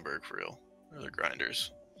Team Luxembourg for real. They're the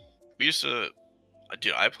grinders. We used to,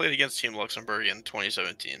 dude, I played against Team Luxembourg in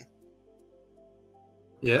 2017.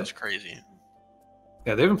 Yeah? That's crazy.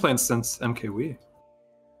 Yeah, they've been playing since MKU.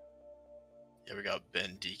 Yeah, we got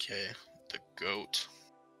Ben DK, the GOAT.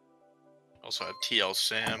 Also have TL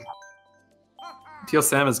Sam. TL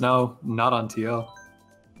Sam is now not on TL.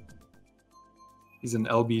 He's an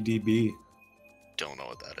LBDB. Don't know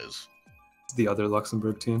what that is. It's the other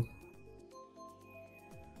Luxembourg team.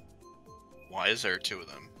 Why is there 2 of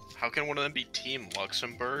them? How can one of them be Team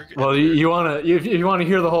Luxembourg? Well, you wanna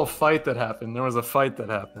hear the whole fight that happened. There was a fight that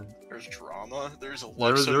happened. There's drama. There's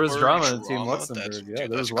Luxembourg. There was drama in Team Luxembourg. Yeah,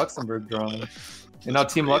 there was Luxembourg drama. And now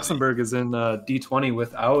Team Luxembourg is in D20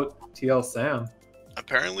 without TL Sam.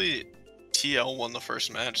 Apparently, TL won the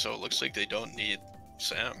first match, so it looks like they don't need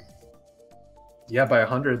Sam. Yeah, by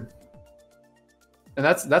 100. And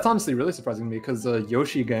that's honestly really surprising to me because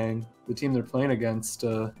Yoshi Gang, the team they're playing against,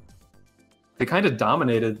 they kind of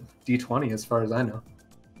dominated D20 as far as I know.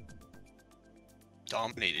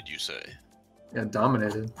 Dominated, you say? Yeah,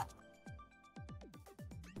 dominated.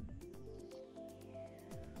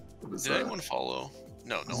 Did anyone follow?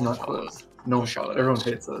 No, no one not followed. close. No one followed. Everyone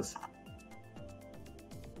hates us.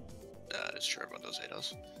 It's true, everyone does hate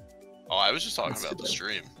us. Oh, I was just talking about the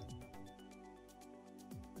stream.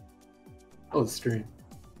 Oh, the stream.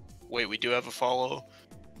 Wait, we do have a follow.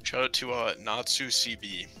 Shout out to Natsu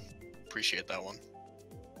CB. Appreciate that one.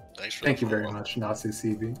 Thanks for Thank you very much, Natsu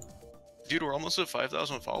CB. Dude, we're almost at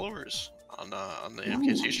 5,000 followers on the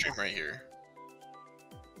MKC stream right here.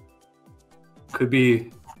 Could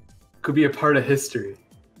be a part of history.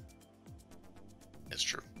 It's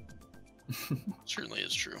true. Certainly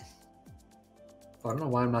is true. I don't know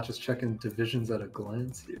why I'm not just checking divisions at a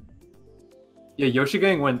glance here. Yeah, Yoshi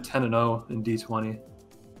Gang went 10-0 in D20,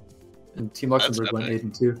 and Team Luxembourg went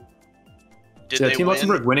 8-2. Team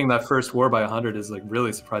Luxembourg winning that first war by 100 is like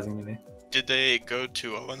really surprising to me. Did they go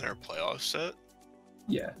 2-0 in their playoff set?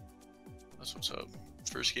 Yeah. That's what's up.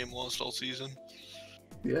 First game lost all season.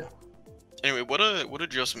 Yeah. Anyway, what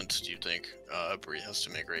adjustments do you think Bree has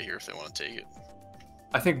to make right here if they want to take it?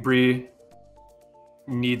 I think Bree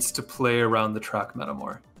needs to play around the track meta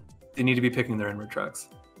more. They need to be picking their inward tracks.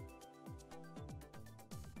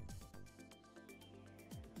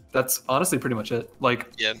 That's honestly pretty much it.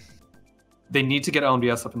 Like, yeah, they need to get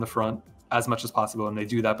LMDS up in the front as much as possible, and they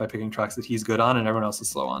do that by picking tracks that he's good on and everyone else is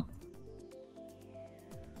slow on.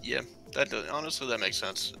 Yeah, honestly that makes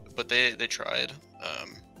sense. But they tried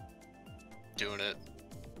doing it,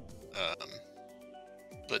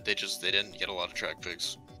 but they didn't get a lot of track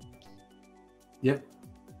picks. Yeah.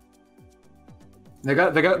 They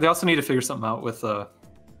also need to figure something out with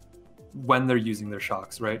when they're using their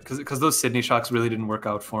shocks, right? Because those Sydney shocks really didn't work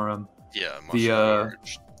out for him. Yeah,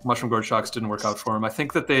 Mushroom Gorge shocks didn't work out for him. I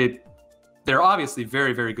think that they're obviously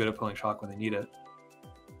very, very good at pulling shock when they need it.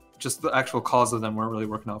 Just the actual calls of them weren't really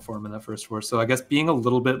working out for him in that first war. So I guess being a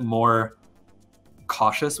little bit more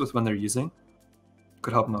cautious with when they're using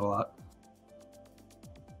could help them out a lot.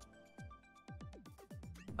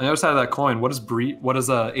 On the other side of that coin, what does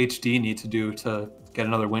HD need to do to get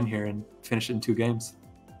another win here and finish it in 2 games?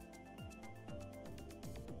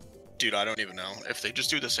 Dude, I don't even know. If they just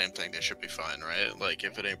do the same thing, they should be fine, right? Like,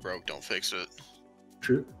 if it ain't broke, don't fix it.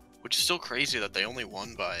 True. Which is still crazy that they only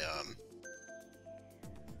won by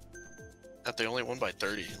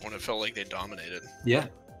 30 when it felt like they dominated. Yeah,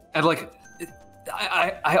 and like,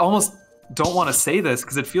 I almost don't want to say this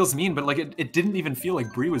because it feels mean, but like it didn't even feel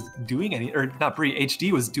like Bree was doing any, or not Bree,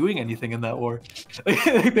 HD was doing anything in that war.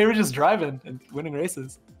 They were just driving and winning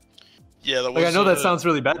races. Yeah, that was, like, I know that sounds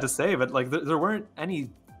really bad to say, but like there weren't any,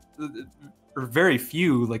 or very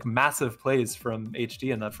few, like massive plays from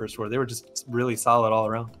HD in that first war. They were just really solid all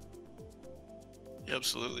around. Yeah,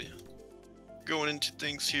 absolutely. Going into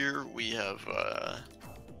things here, we have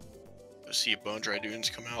see Bone Dry Dunes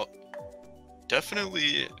come out.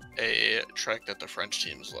 Definitely a track that the French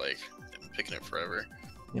teams like. They've been picking it forever.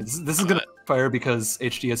 Yeah, this is gonna fire because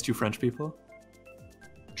HD has 2 French people.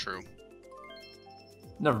 True.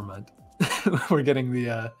 Never mind. We're getting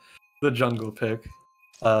the jungle pick.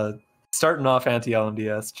 Starting off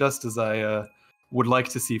anti-LMDS, just as I would like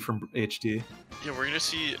to see from HD. Yeah, we're gonna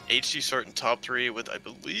see HD start in top 3 with, I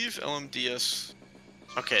believe, LMDS.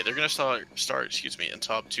 Okay, they're gonna start in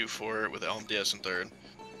top 2-4 with LMDS in 3rd.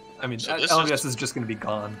 I mean, so LMDS is just gonna be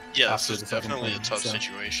gone. Yeah, after this is the second definitely plane, a tough so.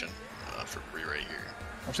 situation for Bree right here.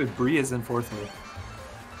 Actually, Bree is in 4th here.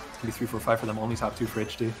 It's gonna be 3, 4, 5 for them. Only top 2 for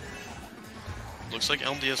HD. Looks like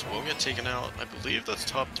LMDS will get taken out. I believe that's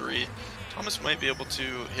top 3. Thomas might be able to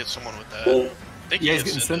hit someone with that. I think Yeah, he's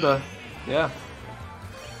getting Simba. Yeah.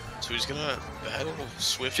 So he's gonna battle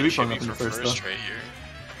Swift Should and be pulling Chibi up for in the first, first though. right here.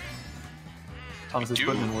 Thomas is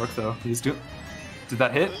putting in work though. He's doing. Did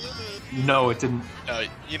that hit? No, it didn't.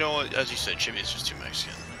 You know what? As you said, Chibi is just too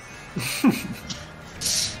Mexican.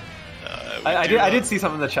 I did see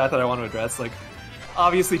something in the chat that I want to address. Like,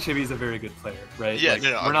 obviously, Chibi's a very good player, right? Yeah, like,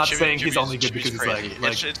 no, we're not saying Chibi's he's only good because he's crazy.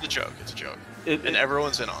 like It's a joke. It's a joke. And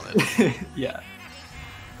everyone's in on it. Yeah.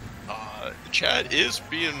 The chat is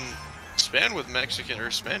being spammed with Mexican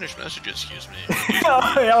or Spanish messages. Excuse me.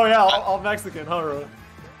 Oh yeah, all Mexican, huh? Bro?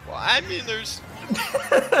 Well, I mean, there's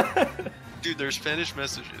dude, there's Spanish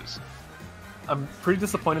messages. I'm pretty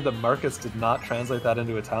disappointed that Marcus did not translate that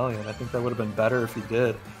into Italian. I think that would have been better if he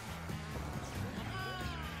did.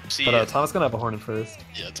 See, but Thomas gonna have a horn in first.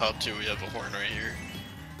 Yeah, top 2. We have a horn right here.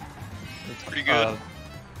 It's pretty good.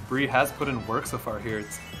 Bree has put in work so far here.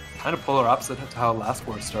 It's kind of polar opposite to how last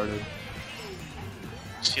war started.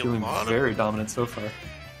 See, feeling very dominant so far.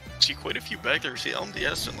 See quite a few back there. See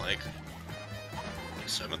LMDS in like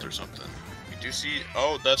 7th or something. We do see.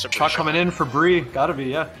 Oh, that's a shot coming in for Bree. Gotta be,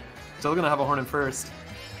 yeah. Still gonna have a horn in first.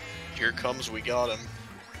 Here comes, we got him.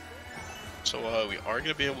 So we are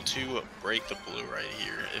gonna be able to break the blue right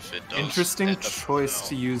here if it does. Interesting choice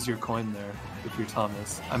to use your coin there if you're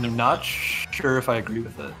Thomas. I'm not sure if I agree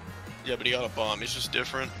with it. Yeah, but he got a bomb. He's just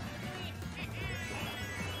different.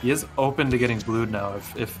 He is open to getting blued now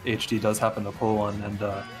if HD does happen to pull one and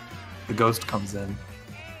the ghost comes in.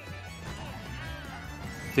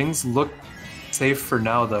 Things look safe for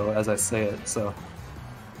now though, as I say it, so.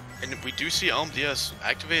 And we do see LMDS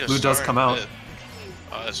activate a blue does come out.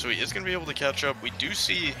 So he is going to be able to catch up. We do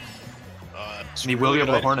see... and he will be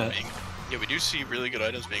able to horn it. Yeah, we do see really good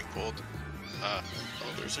items being pulled. Oh,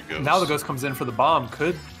 there's a ghost. Now the ghost comes in for the bomb.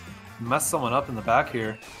 Could mess someone up in the back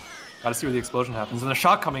here. Gotta see where the explosion happens. And the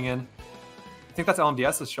shock coming in. I think that's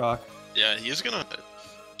LMDS's shock. Yeah, he is going to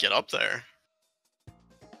get up there.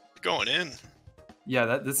 Going in.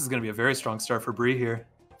 Yeah, this is going to be a very strong start for Bree here.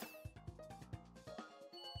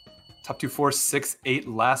 Top 2, 4, 6, 8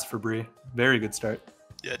 last for Bree. Very good start.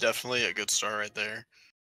 Yeah, definitely a good start right there.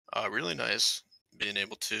 Really nice being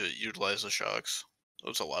able to utilize the shocks. It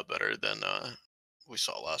was a lot better than we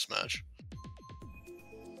saw last match.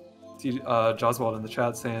 See Joswald in the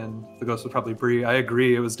chat saying the ghost was probably Bree. I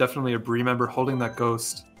agree. It was definitely a Bree member holding that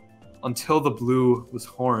ghost until the blue was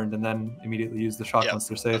horned and then immediately used the shock once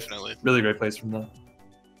they're safe. Definitely. Really great plays from that.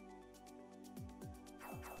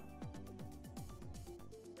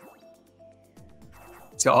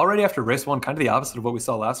 So already after race 1, kind of the opposite of what we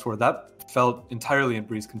saw last war. That felt entirely in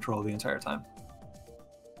Bree's control the entire time.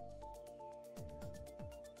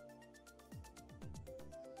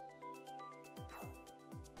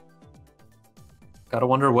 Gotta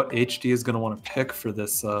wonder what HD is going to want to pick for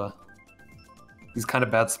this, these kind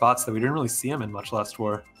of bad spots that we didn't really see him in much last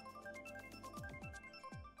war.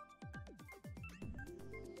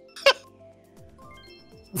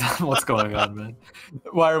 What's going on, man?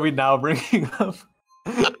 Why are we now bringing up?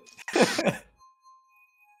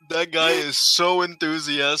 That guy is so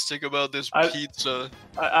enthusiastic about this pizza.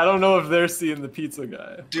 I don't know if they're seeing the pizza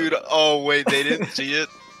guy. Dude, oh wait, they didn't see it?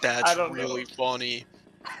 That's really funny.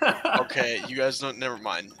 Okay, Okay, you guys don't, never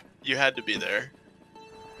mind. You had to be there.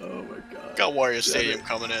 Oh my god. Got Warrior Stadium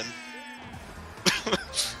coming in.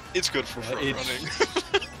 It's good for front running.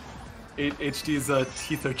 HD's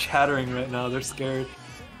teeth are chattering right now. They're scared.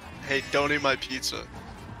 Hey, don't eat my pizza.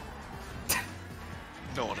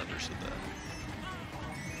 No one understood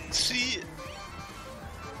that. See,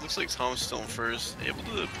 looks like Thomas still in first. Able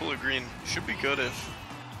to pull a green. Should be good if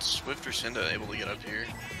Swift or Cinda able to get up here.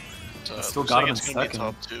 But, still got him in it's gonna be second.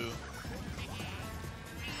 top 2.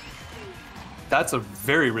 That's a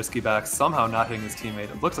very risky back. Somehow not hitting his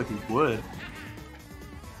teammate. It looks like he would.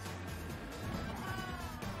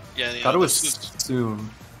 Yeah, Thought it was soon.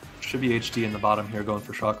 Should be HD in the bottom here going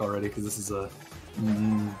for shock already because this is a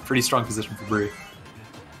pretty strong position for Bree.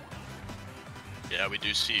 Yeah, we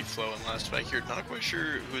do see Flo in last back here. Not quite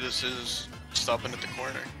sure who this is stopping at the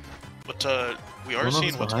corner. But we are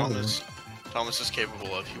seeing what Thomas is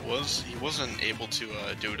capable of. He wasn't able to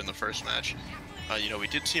do it in the first match. You know, we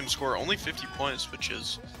did see him score only 50 points, which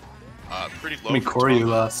is pretty low. Let me core you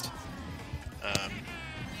last.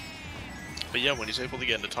 But yeah, when he's able to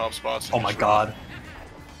get into top spots, oh my god,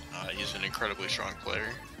 he's an incredibly strong player.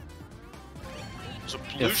 So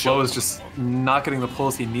yeah, Flo is just not getting the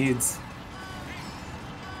pulls he needs.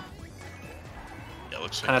 Yeah,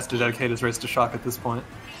 looks like kind of has to dedicate his race to shock at this point.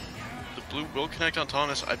 The blue will connect on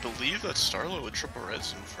Thomas. I believe that's Starlo with triple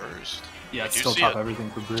reds in first. Yeah, it's still top everything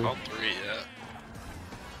for Bree. Top 3, yeah.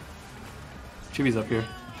 Chibi's up here.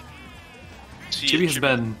 Chibi has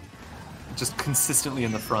been just consistently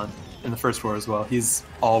in the front in the first war as well. He's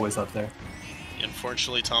always up there.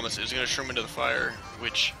 Unfortunately, Thomas is going to shroom into the fire,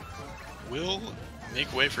 which will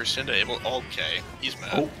make way for Cinda. Okay, he's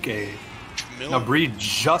mad. Okay. Now Bree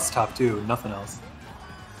just top 2, nothing else.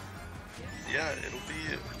 Yeah, it'll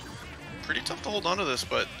be pretty tough to hold on to this,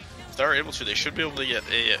 but if they're able to, they should be able to get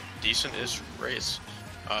a decent-ish race.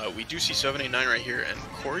 We do see 789 right here, and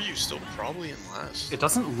Koryu still probably in last. It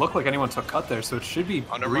doesn't look like anyone took cut there, so it should be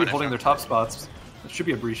Bree holding their top spots. It should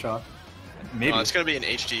be a Bree shock. Maybe. It's going to be an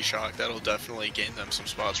HD shock. That'll definitely gain them some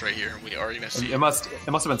spots right here, and we are going to see... It must have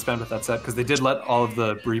been spammed with that set, because they did let all of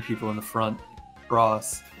the Bree people in the front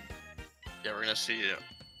cross. Yeah, we're going to see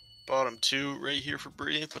bottom 2 right here for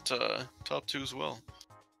Bree, but top 2 as well.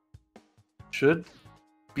 Should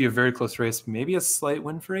be a very close race. Maybe a slight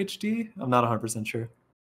win for HD? I'm not 100% sure.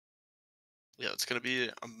 Yeah, it's going to be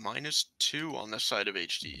a -2 on this side of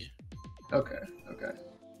HD. Okay.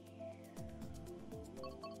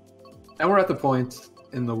 And we're at the point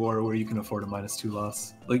in the war where you can afford a -2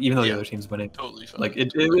 loss. Like, even though the other team's winning. Totally fine. Like,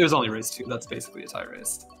 it was only race 2. That's basically a tie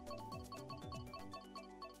race.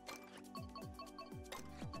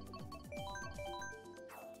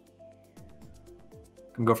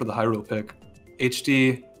 Can go for the Hyrule pick.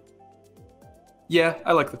 HD. Yeah,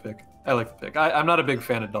 I like the pick. I'm not a big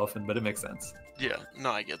fan of Dolphin, but it makes sense. Yeah, no,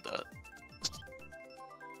 I get that.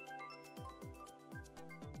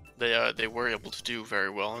 They were able to do very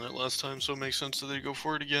well on it last time, so it makes sense that they go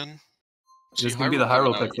for it again. It's gonna be the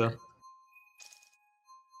Hyrule pick, though.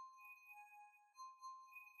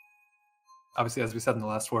 Obviously, as we said in the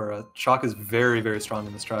last war, Shock is very, very strong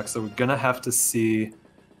in this track, so we're gonna have to see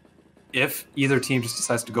if either team just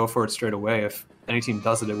decides to go for it straight away. If any team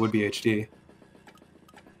does it, it would be HD.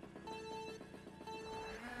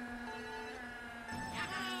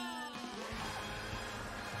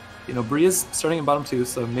 You know, Bree is starting in bottom 2,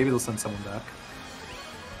 so maybe they'll send someone back.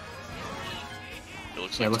 It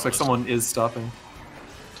looks like someone is stopping.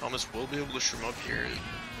 Thomas will be able to shroom up here.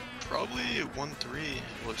 Probably 1-3,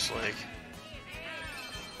 looks like,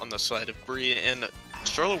 on the side of Bree. And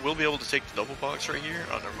Starlo will be able to take the double box right here.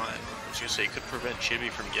 Oh, never mind. I was going to say, it could prevent Chibi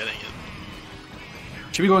from getting it.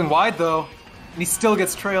 Chibi going wide, though, and he still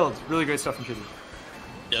gets trailed. Really great stuff from Chibi.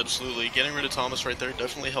 Yeah, absolutely. Getting rid of Thomas right there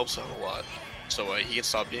definitely helps out a lot. So he can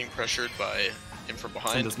stop being pressured by him from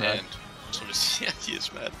behind, and some of his, yeah, he is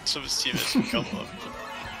mad. Some of his teammates can come up.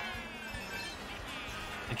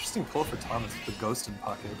 Interesting pull for Thomas with the ghost in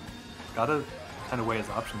pocket. Gotta kind of weigh his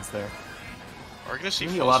options there. We're gonna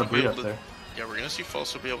see a lot of Bree up there. Yeah, we're gonna see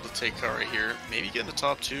Falso be able to take Kart right here. Maybe get in the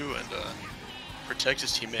top 2 and protect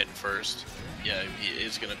his teammate in first. Yeah, he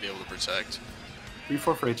is gonna be able to protect.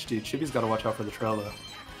 3-4 for HD. Chibi's gotta watch out for the trail though.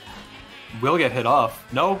 Will get hit off.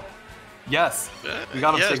 No. Yes, we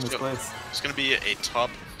got him taking his place. It's going to be a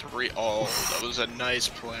top 3. Oh, that was a nice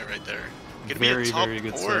play right there. Going to be a top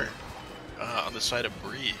 4 on the side of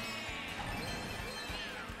Bree.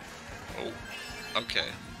 Oh, okay.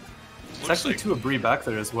 It's actually 2 of Bree back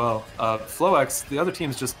there as well. Flowx, the other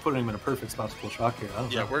team's just putting him in a perfect spot to pull shock here. I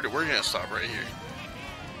don't know. We're going to stop right here.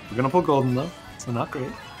 We're going to pull Golden though, so not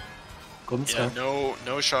great. Golden Sky.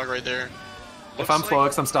 No shock right there. If I'm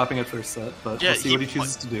Flowx, I'm stopping at first set, but Yeah, we'll see what he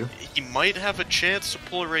chooses to do. He might have a chance to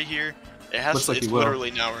pull it right here. It has. Looks like it's he will. literally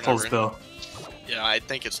now or Pulls never. Bill. Yeah, I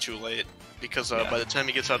think it's too late because by the time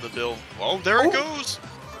he gets out of the bill, well, there it goes.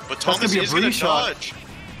 But Thomas is gonna dodge.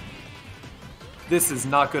 This is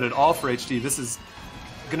not good at all for HD. This is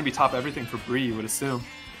gonna be top everything for Bree, you would assume.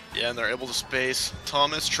 Yeah, and they're able to space.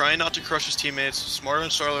 Thomas trying not to crush his teammates. Smarter than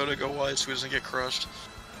Starlo to go wide so he doesn't get crushed.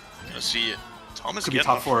 Gonna see it. Thomas could be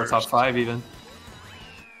top 4 or top 5 even.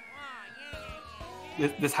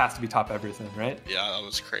 This has to be top everything, right? Yeah, that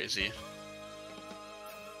was crazy.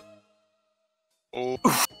 Oh.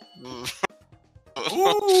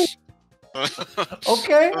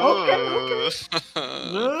 Okay.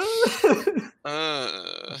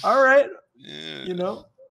 All right. Yeah. You know,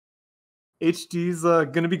 HD's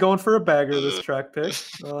gonna be going for a bagger this track pick.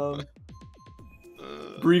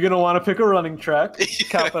 Bree gonna want to pick a running track.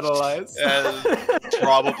 Capitalize.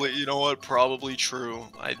 Probably, you know what? Probably true.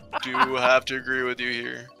 I do have to agree with you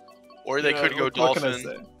here. Or they could go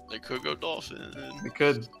Dolphin. They could go Dolphin. They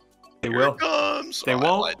could. They Here will. It comes. They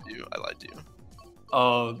won't. I lied to you.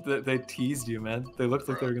 Oh, they teased you, man. They looked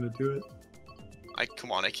like they were gonna do it.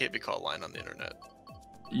 Come on, I can't be caught lying on the internet.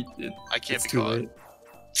 I can't it's be too caught. late.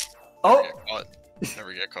 Oh!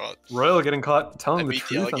 Never get caught. Royal getting caught telling the beat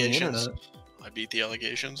truth on the internet. I beat the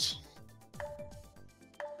allegations.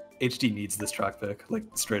 HD needs this track pick, like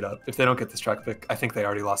straight up. If they don't get this track pick, I think they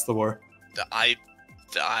already lost the war. I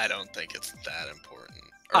don't think it's that important.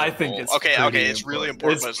 I think it's okay. It's really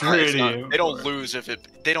important, it's but it's not. important. They don't lose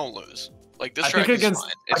they don't lose. Like this I track think is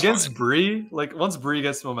fine. against Bree, like once Bree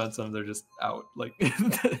gets momentum, they're just out. Like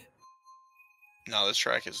no, this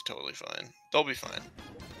track is totally fine. They'll be fine.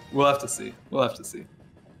 We'll have to see. We'll have to see.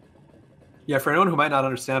 Yeah, for anyone who might not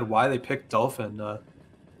understand why they picked Dolphin,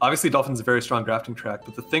 obviously Dolphin's a very strong drafting track,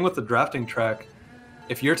 but the thing with the drafting track,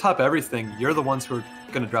 if you're top everything, you're the ones who are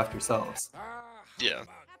going to draft yourselves. Yeah.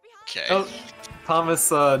 Okay. Oh, Thomas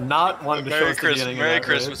not wanting to show us the beginning Merry of that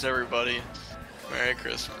Christmas, everybody. Merry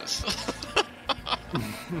Christmas.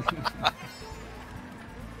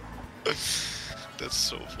 That's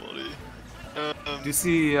so funny. Do you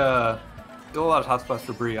see still a lot of top spots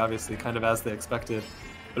for Bree, obviously, kind of as they expected.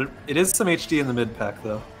 But it is some HD in the mid pack,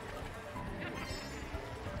 though.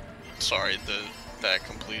 Sorry, that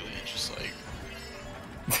completely just like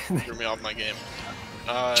threw me off my game.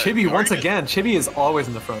 Chibi once again. Chibi is always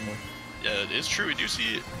in the front line. Yeah, it is true. We do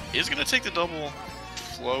see it. He's gonna take the double.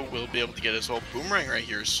 Flow will be able to get his whole boomerang right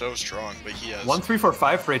here is so strong, but he has 1, 3, 4,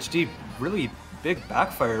 5 for HD. Really big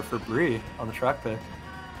backfire for Bree on the track pick.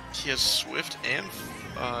 He has Swift and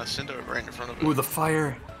Cinder right in front of him. Ooh, the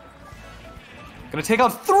fire. Gonna take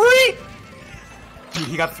out 3! Dude,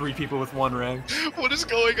 he got 3 people with 1 ring. What is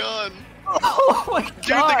going on? Oh my god! Dude,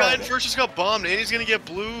 the guy in first just got bombed and he's gonna get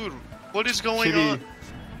blued. What is going on?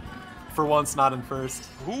 For once, not in first.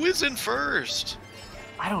 Who is in first?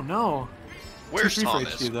 I don't know. Where's 2-3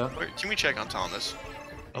 Thomas? for HD, though. Can we check on Thomas?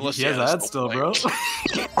 Unless he has ads still, bro.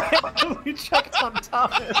 We checked on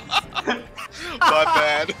Thomas. My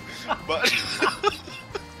bad. But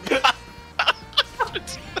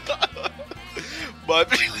my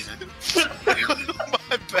bad.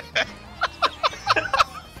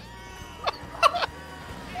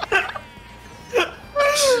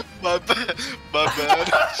 My bad. My bad.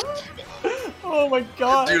 Oh my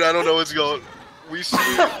god. Dude, I don't know what's going. We see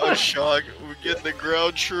a shock. We get the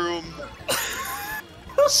ground shroom.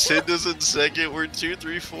 Sid is in second. We're 2,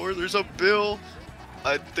 3, 4. There's a Bill.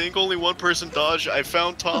 I think only one person dodged. I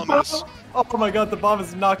found Thomas. Oh my god, the bomb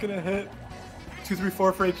is not gonna hit. 2, 3,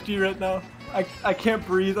 4 for HD right now. I can't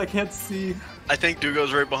breathe. I can't see. I think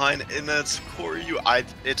Dugo's right behind, and that's Corey.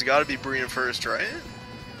 It's got to be Bree in first, right?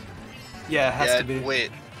 Yeah, it has to be.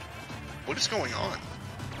 Wait, what is going on?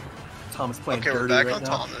 Thomas playing dirty. Okay, we're back right on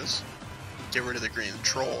now. Thomas. Get rid of the green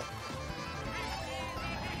troll.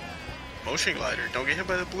 Motion glider. Don't get hit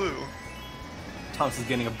by the blue. Thomas is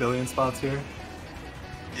getting a billion spots here.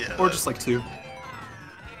 Yeah. Or just like 2.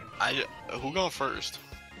 Who got first?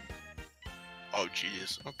 Oh,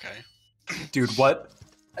 jeez. Okay. Dude, what?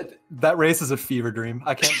 That race is a fever dream.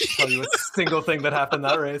 I can't tell you a single thing that happened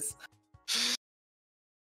that race.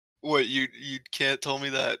 What, you can't tell me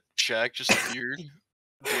that Shaq just appeared?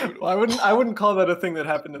 Well, I wouldn't call that a thing that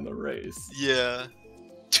happened in the race. Yeah.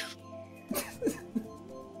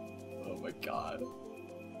 Oh my god.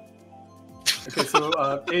 Okay, so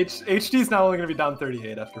HD's now only going to be down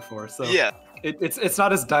 38 after 4, so yeah, it's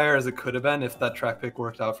not as dire as it could have been if that track pick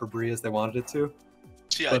worked out for Bree as they wanted it to.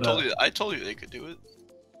 See, but, I told you they could do it.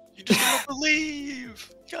 You just gotta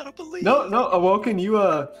believe. You gotta believe. No, Awoken, you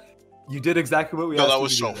did exactly what we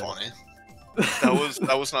asked you to do. No, that was so funny.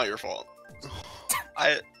 That was not your fault.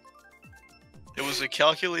 It was a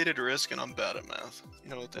calculated risk, and I'm bad at math. You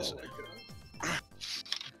know what they say.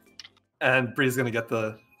 And Bree's gonna get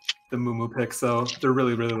the Moo pick, so they're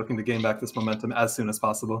really looking to gain back this momentum as soon as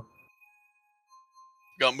possible.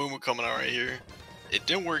 Got Moo coming out right here. It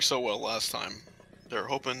didn't work so well last time. They're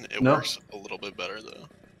hoping it No. works a little bit better though.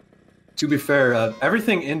 To be fair,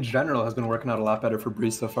 everything in general has been working out a lot better for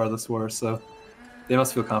Bree so far this war, so they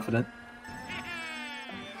must feel confident.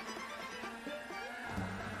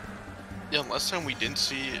 Yeah, last time we didn't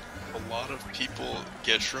see a lot of people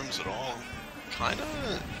get shrooms at all. Kinda.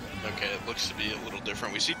 Okay, it looks to be a little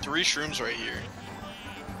different. We see 3 shrooms right here.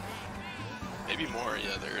 Maybe more.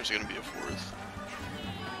 Yeah, there's gonna be a 4th.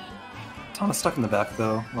 Thomas stuck in the back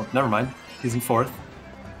though. Well, never mind. He's in 4th.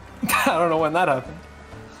 I don't know when that happened.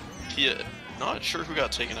 Yeah, not sure who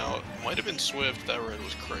got taken out. Might have been Swift. That red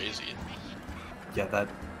was crazy. Yeah, that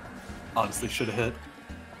honestly should have hit.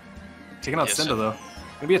 Taking out Yeah, Cinda though.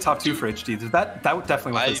 Gonna be a top 2 for HD. That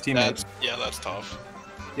definitely went for his teammate. Yeah, that's tough.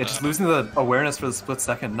 Yeah, just losing the awareness for the split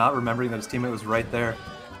second, not remembering that his teammate was right there.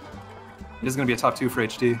 It is gonna be a top 2 for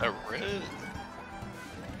HD. That red.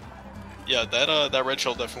 Yeah, that red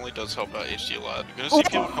shell definitely does help out HD a lot. You're gonna see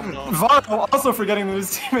people coming off. Varro also forgetting that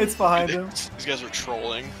his teammates behind him. These guys are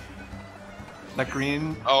trolling. That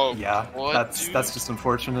green. Oh, yeah. what, that's dude? just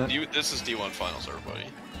unfortunate. This is D1 finals, everybody.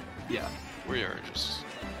 Yeah. We are just.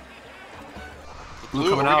 Blue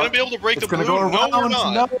Blue, are we coming out. gonna be able to break It's the blue? gonna go No, we're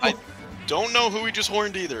around. not. No. I don't know who we just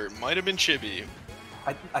horned either. Might have been Chibi.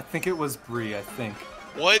 I think it was Bree. I think.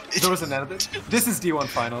 What? There was an edit. This is D1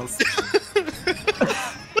 finals.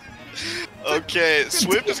 Okay,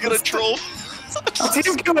 Swift is gonna troll.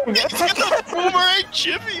 Team killing. Boomerang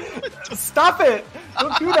Chibi. Stop it!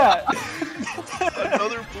 Don't do that.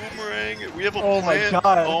 Another boomerang. We have a Oh my plan.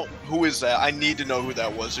 God. Oh, who is that? I need to know who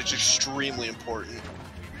that was. It's extremely important.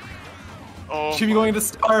 Oh, Chibi going into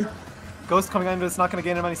star. Ghost coming into. It's not going to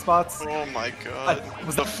gain him any spots. oh my god.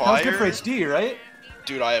 Was the that fire? was good for HD, right?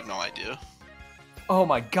 Dude, I have no idea. Oh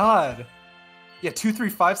my god. Yeah, 2, 3,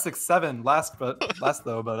 5, 6, 7. Last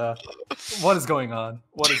though. But what is going on?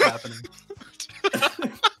 What is happening?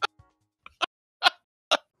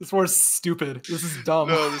 This war is stupid. This is dumb.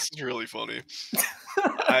 No, this is really funny.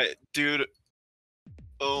 Dude.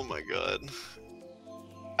 Oh my god.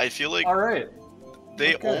 I feel like All right.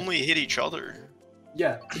 they Okay. only hit each other.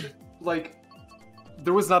 Yeah, like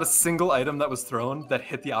there was not a single item that was thrown that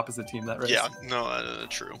hit the opposite team that race. Yeah, no,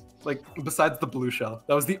 true. Like besides the blue shell,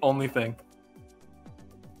 that was the only thing.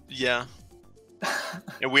 Yeah.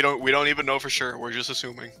 And we don't even know for sure. We're just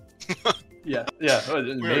assuming. Yeah,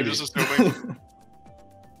 We're maybe. just assuming.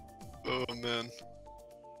 Oh man.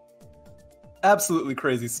 Absolutely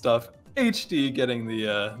crazy stuff. HD getting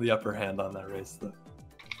the upper hand on that race though.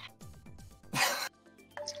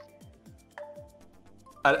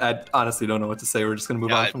 I honestly don't know what to say. We're just gonna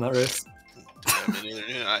move on from that race. Yeah, me neither.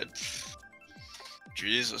 Yeah,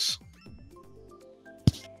 Jesus.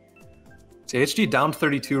 So HD down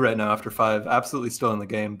 32 right now after 5. Absolutely still in the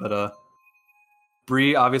game, but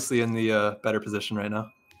Bree obviously in the better position right now.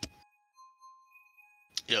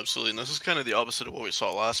 Yeah, absolutely. And this is kind of the opposite of what we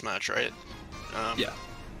saw last match, right? Yeah.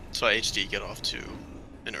 Saw HD get off to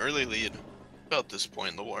an early lead about this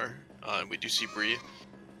point in the war. We do see Bree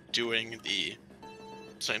doing the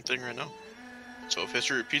same thing right now. So if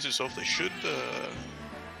history repeats itself, they should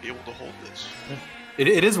be able to hold this.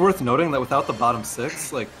 It is worth noting that without the bottom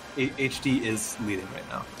 6, like HD is leading right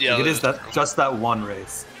now. Yeah, like, it is that is that true. just that one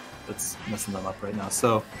race that's messing them up right now.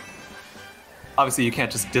 So obviously you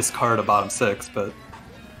can't just discard a bottom 6, but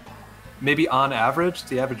maybe on average,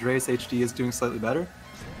 the average race HD is doing slightly better.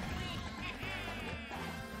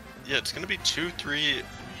 Yeah, it's gonna be 2-3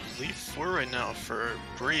 lead 4 right now for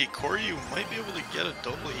Bree. Corey, you might be able to get a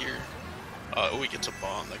double here. Oh, he gets a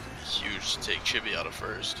bomb. That could be huge to take Chibi out of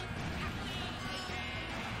first.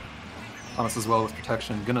 Thomas as well with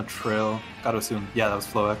protection. Gonna trail. Gotta assume. Yeah, that was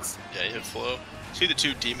Flowx. Yeah, he hit Flow. See the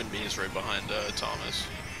 2 demon bees right behind Thomas.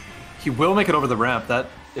 He will make it over the ramp.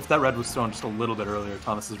 If that red was thrown just a little bit earlier,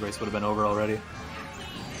 Thomas's race would have been over already.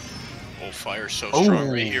 Oh, fire so strong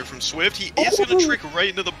right here from Swift. He is gonna trick right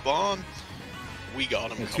into the bomb. We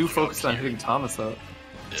got him. Yeah, coming 2 up focused on here. hitting Thomas up.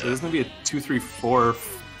 Yeah. So there's gonna be a 2, 3, 4,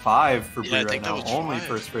 5 for Bree I right think that now. was Only 5.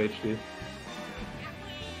 first for HD.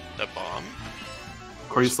 That bomb.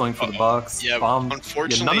 Corey's slowing for the box. Yeah, Bomb. Yeah,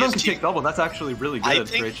 unfortunately, none of them his can team- take double. That's actually really good I for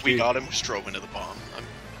think HD. we got him strove into the bomb.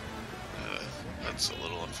 That's a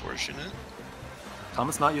little unfortunate.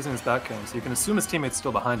 Thomas not using his back cam, so you can assume his teammate's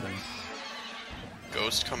still behind him.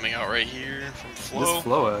 Ghost coming out right here from Flow. This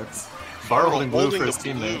Flowx. Varro holding blue for his the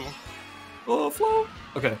teammate. blue. Oh, Flow.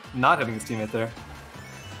 Okay, not hitting his teammate there.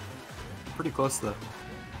 pretty close though.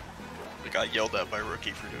 I got yelled at by Rookie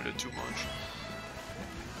for doing it too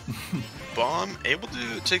much. Bomb able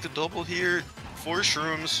to take the double here. 4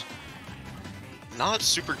 shrooms. Not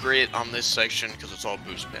super great on this section because it's all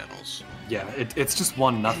boost panels. Yeah, it's just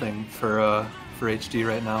 1-0 for HD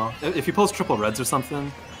right now. If he pulls triple reds or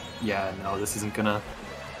something, yeah, no, this isn't gonna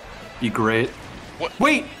be great. What?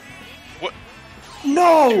 Wait! What?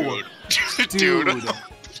 No! Dude.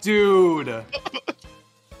 Dude!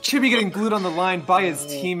 Chibi getting glued on the line by his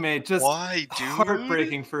teammate. Just why, dude?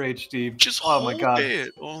 Heartbreaking for HD. Just oh my god.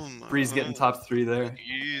 It. Oh my Bree's getting top 3 there.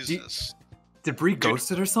 Jesus. Did Bree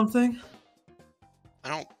ghost it or something? I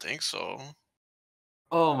don't think so.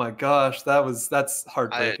 Oh my gosh, that's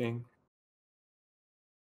heartbreaking.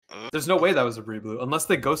 There's no way that was a Bree blue, unless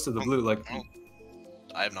they ghosted the blue. Like,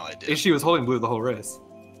 I have no idea. HD was holding blue the whole race.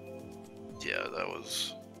 Yeah, that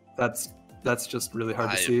was. That's just really hard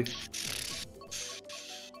to see.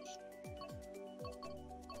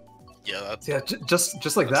 Yeah, that's. Yeah,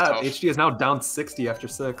 just like that. Tough. HD is now down 60 after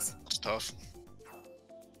 6. It's tough.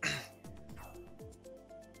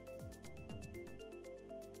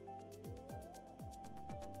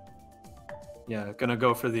 Yeah, gonna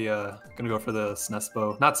go for the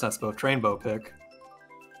SNESBO, not SNESBO, Trainbow pick.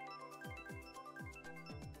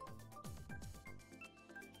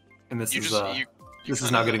 And this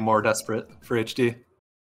is now getting more desperate for HD.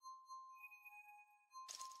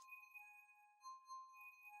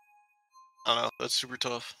 I don't know, that's super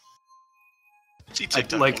tough. See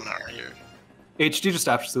TikTok coming out right here. HD just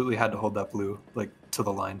absolutely had to hold that blue like to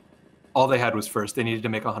the line. All they had was first. They needed to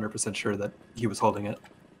make 100% sure that he was holding it.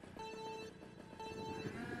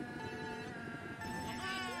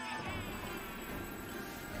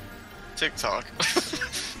 TikTok.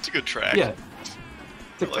 It's a good track. Yeah.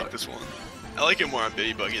 TikTok. I like this one. I like it more on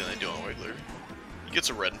Biddy Buggy than I do on Wiggler. He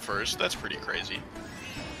gets a red in first. That's pretty crazy.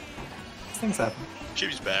 These things happen.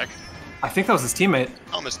 Chibi's back. I think that was his teammate.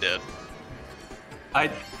 Thomas dead.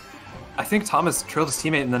 I think Thomas trailed his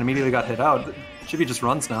teammate and then immediately got hit out. Chibi just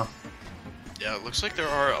runs now. Yeah, it looks like there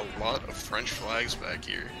are a lot of French flags back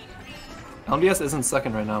here. LMDS isn't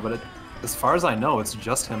second right now, but as far as I know, it's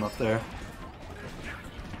just him up there.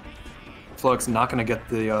 Flowx not going to get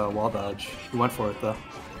the wall dodge. He went for it, though.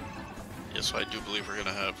 Yeah, so I do believe we're going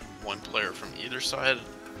to have one player from either side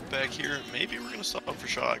back here. Maybe we're going to stop for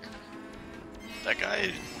shock. That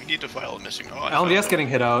guy, we need to file a missing. Oh, LMDS getting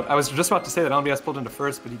hit out. I was just about to say that LMDS pulled into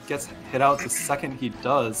first, but he gets hit out the second he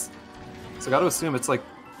does. So I got to assume it's like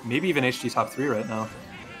maybe even HD top 3 right now.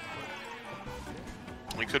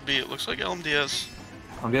 It could be. It looks like LMDS.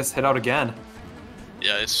 LMDS hit out again.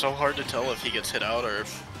 Yeah, it's so hard to tell if he gets hit out or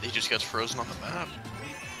if he just gets frozen on the map.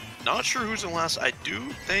 Not sure who's in last. I do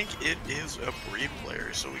think it is a Bree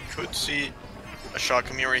player, so we could see a shot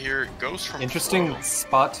coming right here. Ghost from Interesting Flo.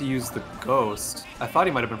 Spot to use the Ghost. I thought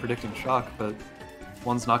he might have been predicting shock, but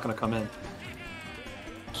one's not going to come in.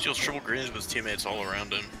 Steals triple greens with his teammates all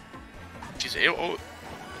around him. He's able. Oh,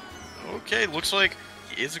 okay, looks like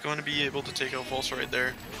he is going to be able to take out false right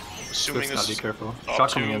there. Assuming this be careful. Top Shock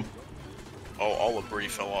 2. coming in. Oh, all of Bree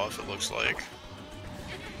fell off, it looks like.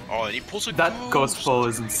 Oh, and he pulls a That ghost pull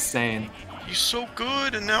is insane. He's so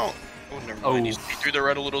good, and now... Oh, never mind. He threw the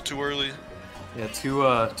red a little too early. Yeah,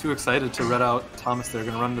 too excited to red out Thomas. They're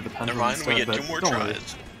going to run to the pendulum. Never mind, instead, we get 2 more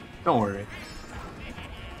tries. Don't worry.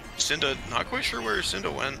 Cinda, not quite sure where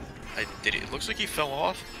Cinda went. It looks like he fell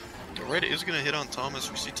off. The red is going to hit on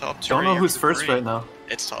Thomas. We see top 2. Don't know who's first right now.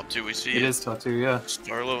 It's top 2, we see it. It is top 2, yeah.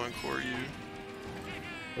 Starlo and Koryu.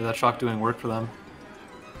 Yeah, that shock doing work for them.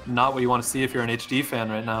 Not what you want to see if you're an HD fan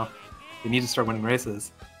right now. They need to start winning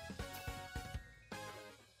races.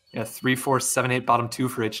 Yeah, 3, 4, 7, 8, bottom 2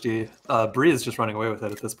 for HD. Bree is just running away with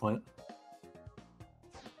it at this point.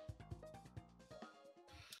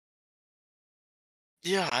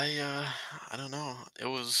 Yeah, I don't know. It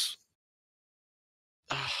was...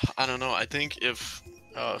 I don't know. I think if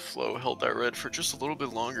Flo held that red for just a little bit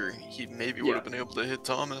longer, he maybe would have been able to hit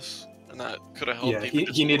Thomas, and that could have helped. Yeah,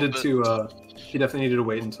 he needed to. He definitely needed to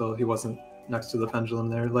wait until he wasn't next to the pendulum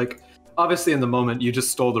there. Like, obviously, in the moment, you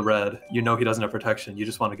just stole the red. You know he doesn't have protection. You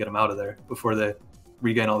just want to get him out of there before they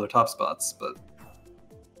regain all their top spots. But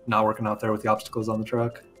not working out there with the obstacles on the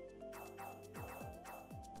track.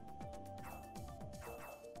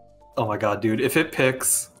 Oh my god, dude! If it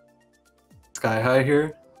picks Sky High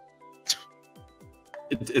here,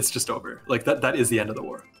 it's just over. Like that is the end of the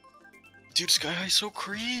war. Dude, Sky High's so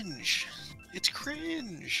cringe. It's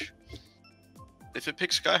cringe. If it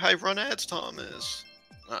picks Sky High, run ads, Thomas.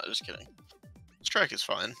 Nah, just kidding. This track is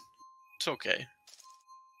fine. It's okay.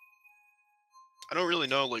 I don't really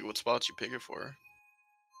know like what spots you pick it for.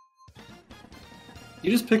 You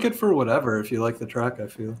just pick it for whatever if you like the track, I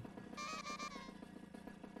feel.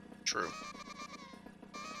 True.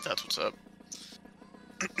 That's what's up.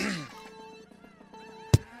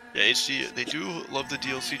 Yeah, HD, they do love the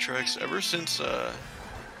DLC tracks. Ever since the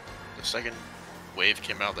second wave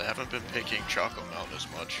came out, they haven't been picking Choco Mountain as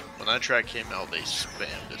much. When that track came out, they spammed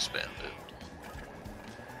it.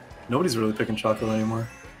 Nobody's really picking Choco anymore.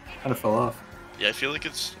 Kind of fell off. Yeah, I feel like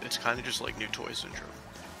it's kind of just like new toy syndrome.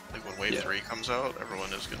 Like when Wave 3 comes out,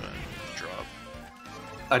 everyone is gonna drop.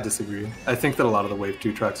 I disagree. I think that a lot of the Wave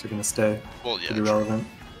 2 tracks are gonna stay. Well, yeah, pretty relevant.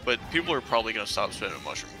 But people are probably gonna stop spamming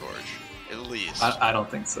Mushroom Gorge. At least. I don't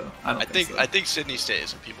think so. I think Sydney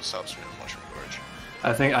stays and people stop spamming Mushroom Gorge.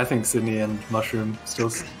 I think Sydney and Mushroom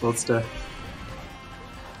still both stay.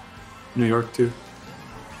 New York too.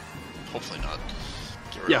 Hopefully not.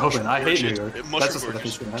 Yeah, hopefully not. I hate New York. That's just what I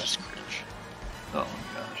think's gonna happen. Cringe. Oh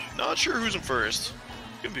my gosh. Not sure who's in first.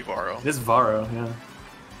 Could be Varo. It is Varo, yeah. We'll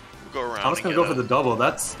go around. I'm just gonna go for the double.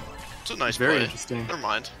 That's a nice very play. Interesting. Never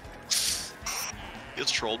mind. He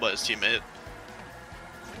gets trolled by his teammate.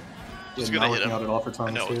 He's gonna hit him. Out at all for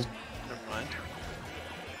Thomas, I know. Never mind.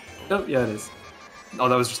 Oh yeah, it is. Oh,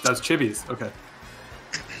 that was Chibi's. Okay.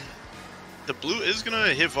 The blue is gonna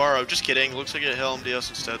hit Varo. Just kidding. Looks like it hit LMDS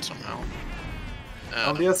instead somehow.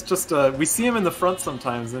 LMDS just we see him in the front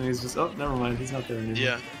sometimes, and he's just never mind. He's not there anymore.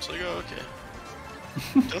 Yeah. It's like okay.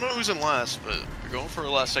 Don't know who's in last, but we're going for a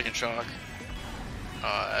last second shock.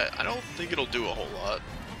 I don't think it'll do a whole lot.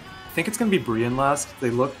 I think it's gonna be Bree in last. They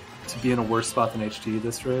look to be in a worse spot than HD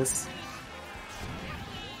this race.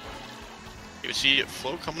 You see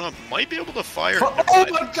Flo coming up, might be able to fire. Oh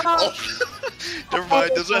my gosh! Never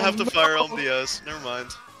mind, doesn't have to fire LMDS. Never mind.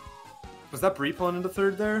 Was that Bree pulling into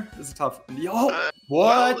third there? This is tough. Oh,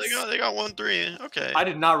 what? Well, they got 1-3. Okay. I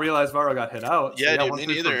did not realize Varo got hit out. Yeah, so me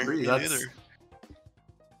neither. Me neither.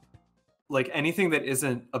 Like anything that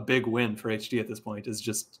isn't a big win for HD at this point is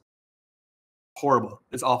just horrible.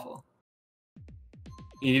 It's awful.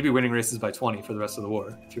 You need to be winning races by 20 for the rest of the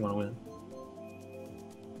war if you want to win.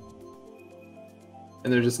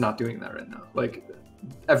 And they're just not doing that right now. Like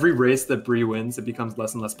every race that Bree wins, it becomes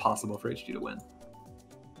less and less possible for HD to win.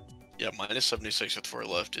 Yeah, minus 76 with 4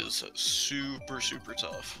 left is super, super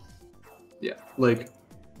tough. Yeah, like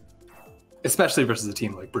especially versus a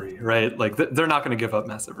team like Bree, right? Like they're not going to give up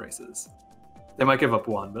massive races. They might give up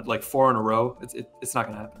one, but like 4 in a row, it's not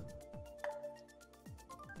going to happen.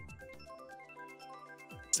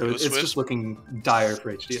 So it's just looking dire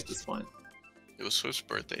for HD at this point. It was Swift's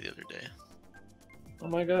birthday the other day. Oh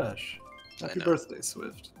my gosh. Happy birthday,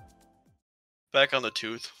 Swift. Back on the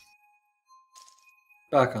tooth.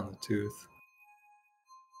 Back on the tooth.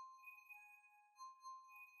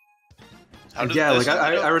 Yeah, like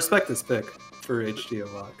I respect this pick for HD a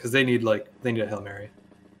lot because they need a Hail Mary.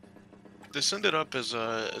 They send it up as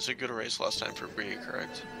a good race last time for Bree,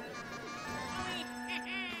 correct?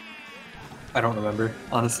 I don't remember,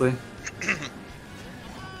 honestly.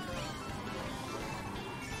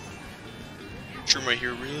 Trim right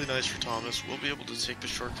here, really nice for Thomas. We'll be able to take the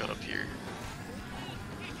shortcut up here.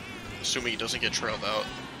 Assuming he doesn't get trailed out.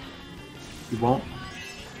 He won't.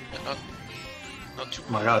 Yeah, not too.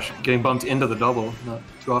 Oh my gosh, getting bumped into the double. Not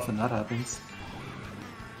too often that happens.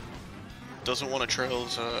 Doesn't want to trail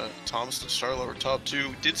Thomas and Starlo are top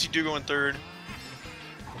 2. Did see Dugo in third.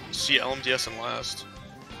 See LMDS in last.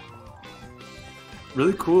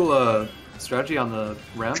 Really cool strategy on the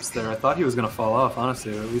ramps there. I thought he was going to fall off,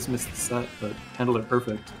 honestly, or at least miss the set, but handled it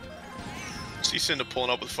perfect. See Cinda pulling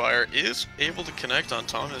up with fire, is able to connect on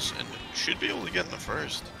Thomas, and should be able to get in the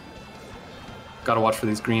first. Got to watch for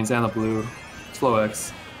these greens and the blue.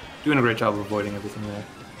 Flowx doing a great job of avoiding everything there.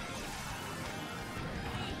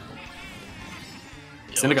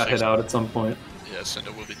 Yeah, Cinda got hit out at some point. Yeah,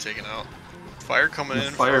 Cinda will be taken out. Fire coming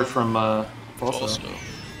in. Fire from Falso.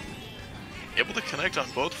 Able to connect on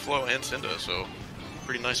both Flo and Cinda, so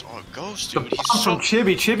pretty nice. Oh, Ghost, dude. He's from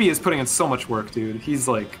Chibi. Chibi is putting in so much work, dude. He's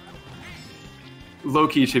like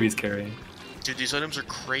low-key Chibi's carrying. Dude, these items are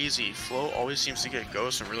crazy. Flo always seems to get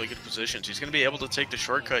Ghost in really good positions. He's going to be able to take the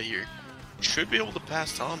shortcut here. Should be able to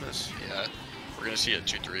pass Thomas. Yeah, we're going to see a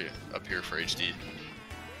 2-3 up here for HD.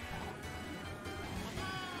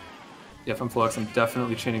 Yeah, from Flowx, I'm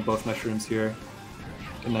definitely chaining both mushrooms here.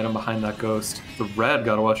 Getting item behind that Ghost. The red,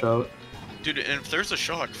 gotta watch out. Dude, and if there's a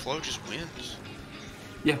shock, Flo just wins.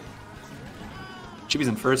 Yeah. Chibi's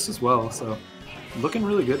in first as well, so looking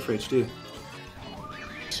really good for HD.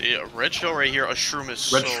 See, a red shell right here. A shroom is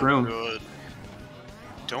so good.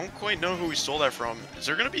 Don't quite know who we stole that from. Is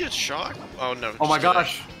there going to be a shock? Oh, no. Oh my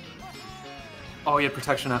gosh. Oh, he had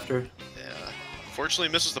protection after. Yeah.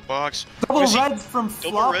 Fortunately, misses the box. Double reds from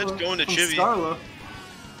Double reds going to Chibi. Starlo.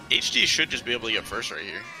 HD should just be able to get first right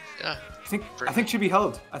here. Yeah. I think Chibi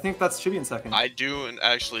held. I think that's Chibi in second. I do and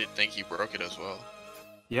actually think he broke it as well.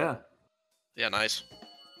 Yeah. Yeah, nice.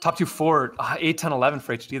 Top 2-4, 8, 10, 11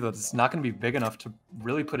 for HD though. It's not going to be big enough to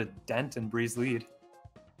really put a dent in Bree's lead.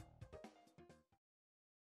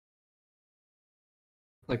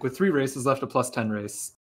 Like with 3 races left, a +10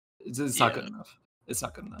 race, it's not good enough. It's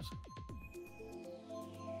not good enough.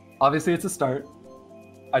 Obviously, it's a start.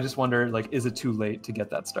 I just wonder, like, is it too late to get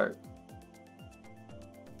that start?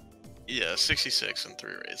 Yeah, 66 in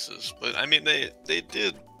 3 races, but I mean they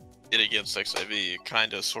did it against XIV,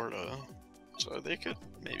 kinda, sorta, so they could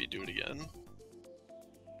maybe do it again.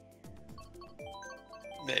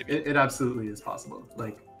 Maybe. It absolutely is possible.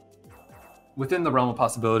 Like, within the realm of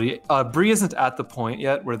possibility. Bree isn't at the point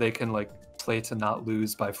yet where they can like play to not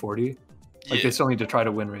lose by 40. Like they still need to try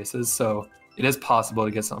to win races, so it is possible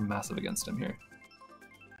to get something massive against him here.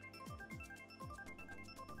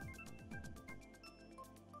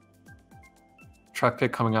 Track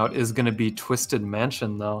pick coming out is going to be Twisted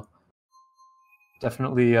Mansion though.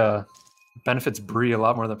 Definitely benefits Bree a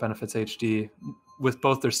lot more than benefits HD with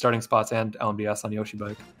both their starting spots and LMDS on Yoshi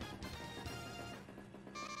Bike.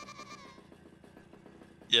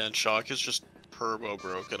 Yeah, and Shock is just turbo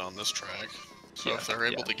broken on this track. So if they're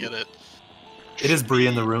able to get it... It is Bree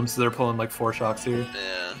in the room, so they're pulling like 4 shocks here.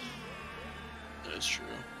 Yeah. That is true.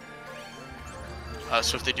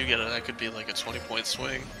 So if they do get it, that could be like a 20-point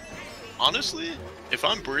swing. Honestly, if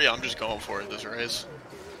I'm Bree, I'm just going for it this race.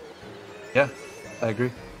 Yeah, I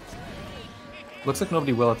agree. Looks like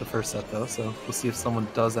nobody will at the first set though, so we'll see if someone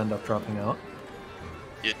does end up dropping out.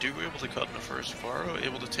 Yeah, Duke able to cut in the first. Varo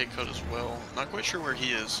able to take cut as well. Not quite sure where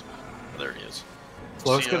he is. Oh, there he is.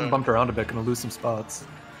 Flowx getting bumped around a bit, gonna lose some spots.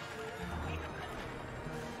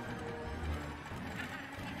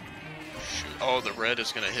 Shoot. Oh, the red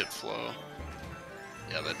is gonna hit Flow.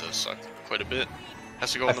 Yeah, that does suck quite a bit.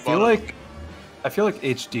 Has to go on the bottom. I feel like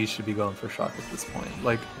HD should be going for Shock at this point.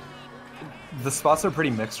 Like, the spots are pretty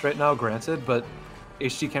mixed right now, granted, but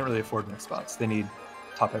HD can't really afford mixed spots. They need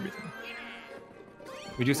top everything.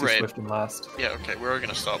 We do see Swift in last. Yeah, okay, we're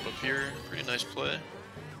gonna stop up here. Pretty nice play.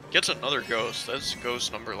 Gets another ghost. That's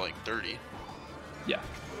ghost number like 30. Yeah.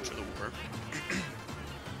 For the war.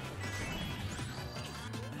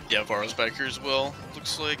 Yeah, Varo's back here as well.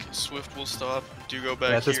 Looks like Swift will stop. Do go back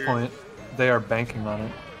here. At this point, they are banking on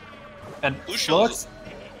it. And Flowx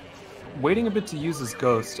waiting a bit to use his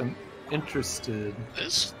ghost. I'm interested.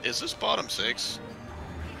 Is this bottom 6?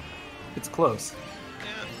 It's close.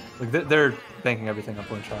 Yeah. Like they're banking everything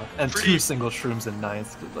up on Chalk. And 2 single shrooms in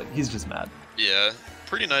 9th. Like he's just mad. Yeah.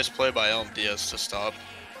 Pretty nice play by LMDS to stop.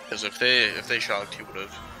 Because if they shocked, he would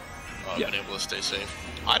have been able to stay safe.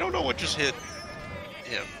 I don't know what just hit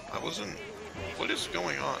him. I wasn't. What is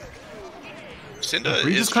going on? Cinda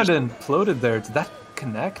Bree just kind of imploded there. Did that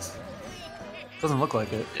connect? Doesn't look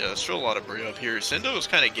like it. Yeah, there's still a lot of Bree up here. Cinda was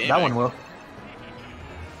kind of gaming. That one will.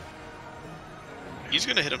 He's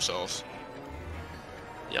gonna hit himself.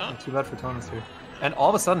 Yeah. Not too bad for Thomas here. And all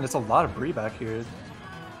of a sudden, it's a lot of Bree back here.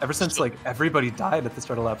 Ever since like everybody died at the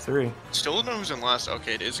start of lap 3. Still don't know who's in last.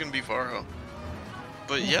 Okay, it is gonna be Varo.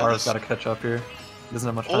 But yeah, Varo's got to catch up here. He doesn't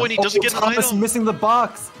have much time. Oh, and he doesn't get an Thomas item. Missing the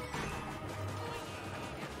box.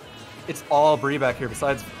 It's all Bree back here.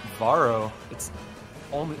 Besides Varo, it's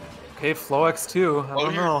only Flowx too. I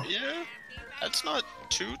don't know. Yeah, that's not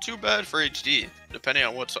too bad for HD. Depending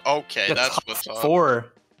on what's that's what's up.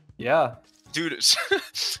 4. Yeah. Dude,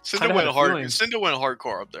 Cinda went hard. Cinda went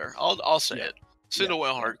hardcore up there. I'll say it. Cinda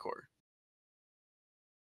went hardcore.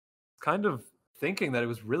 Kind of thinking that it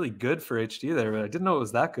was really good for HD there, but I didn't know it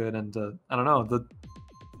was that good. And I don't know.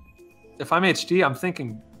 If I'm HD, I'm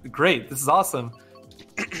thinking, great, this is awesome.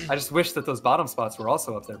 I just wish that those bottom spots were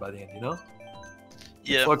also up there by the end, you know?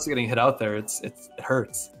 Yeah. Flowx getting hit out there, it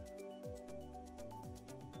hurts.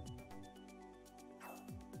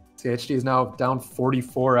 See, HD is now down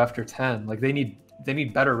 44 after 10. Like they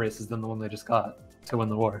need better races than the one they just got to win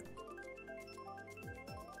the war.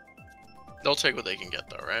 They'll take what they can get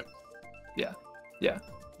though, right? Yeah. Yeah.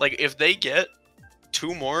 Like if they get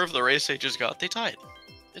 2 more of the race they just got, they tied.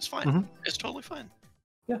 It's fine. Mm-hmm. It's totally fine.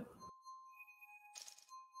 Yeah.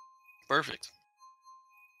 Perfect.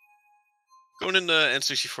 Going into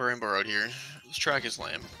N64 Rainbow Road here. This track is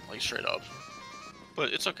lame, like straight up.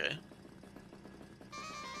 But it's okay.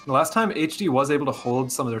 The last time HD was able to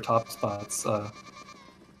hold some of their top spots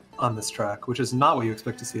on this track, which is not what you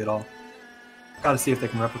expect to see at all. Gotta see if they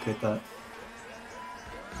can replicate that.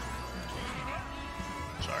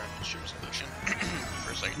 Sorry, stream solution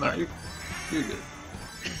for a second. No, you're good.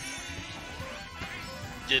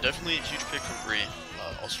 Yeah, definitely a huge pick from Bree.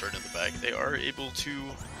 I'll start in the back. They are able to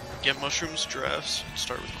get mushrooms drafts,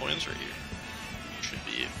 start with coins right here. Should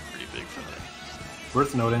be pretty big for them.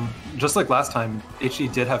 Worth noting, just like last time, HE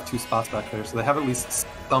did have 2 spots back there, so they have at least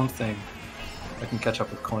something that can catch up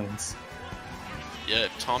with coins. Yeah,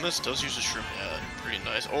 Thomas does use a shroom. Yeah, pretty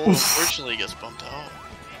nice. Oh, unfortunately, he gets bumped out.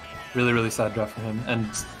 Really, really sad draft for him. And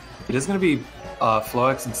it is going to be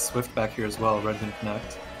Flowx and Swift back here as well, rather than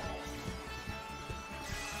Connect.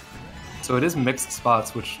 So it is mixed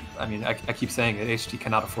spots, which, I mean, I keep saying it, HT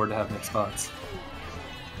cannot afford to have mixed spots.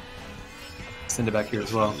 Cinda back here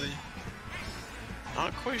as well.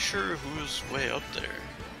 Not quite sure who's way up there.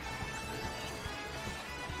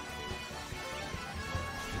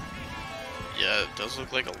 Yeah, it does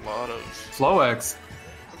look like a lot of... Flowx.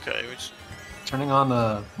 Okay, which... Turning on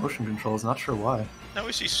the motion controls, not sure why. Now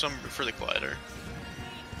we see some for the glider.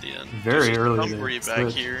 At the end. Very early. Somebody back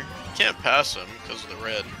here. You can't pass him because of the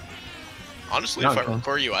red. Honestly, if I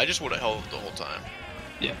record you, I just would have held the whole time.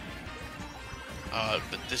 Yeah.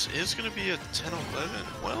 But this is going to be a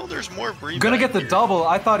 10-11. Well, there's more Bree. Gonna get the double.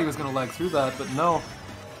 I thought he was gonna leg through that, but no.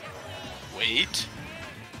 Wait.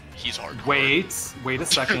 He's hardcore. Wait a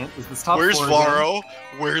second. Is this top Where's 4 Varro?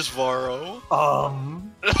 again? Where's Varro?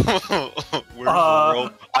 Where's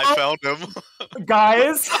Varro? I found him.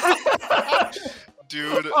 Guys.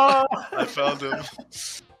 Dude, I found him.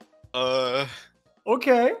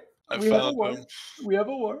 Okay. We found him. We have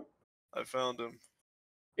a war. I found him.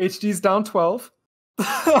 HD's down 12.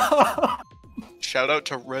 Shout out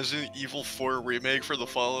to Resident Evil 4 Remake for the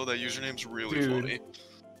follow. That username's really funny.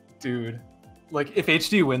 Dude. Like, if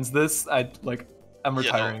HD wins this, I'm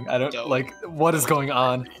retiring. Yeah, I don't, what is going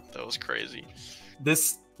on? That was crazy.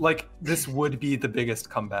 This would be the biggest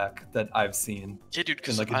comeback that I've seen. Yeah, dude,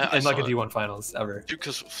 in a D1 finals ever. Dude,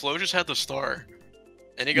 because Flo just had the star,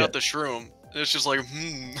 and he got the shroom. And it's just like,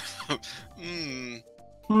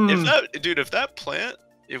 If that plant,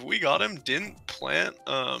 if we got him, didn't plant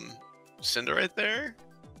Cinder right there,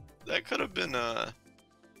 that could have been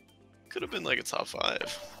like a top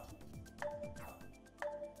 5.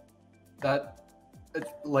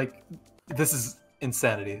 This is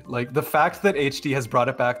insanity. Like, the fact that HD has brought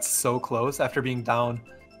it back so close after being down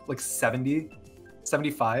like 70,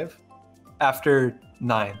 75 after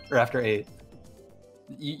 9 or after 8.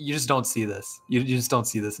 You just don't see this. You just don't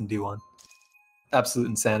see this in D1. Absolute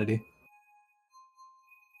insanity.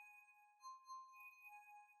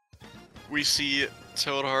 We see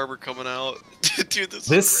Toad Harbor coming out. Dude,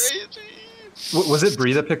 this is crazy. Was it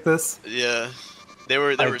Bree that picked this? Yeah. They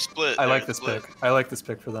were split. I like this pick. I like this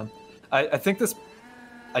pick for them. I think this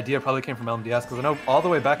idea probably came from LMDS, because I know all the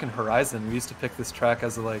way back in Horizon we used to pick this track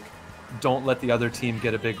as a don't let the other team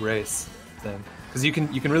get a big race thing, because you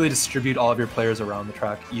can really distribute all of your players around the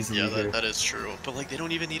track easily. Yeah, that is true. But they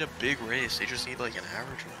don't even need a big race. They just need an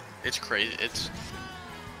average one. It's crazy.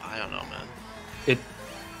 I don't know, man.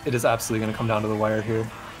 It is absolutely going to come down to the wire here.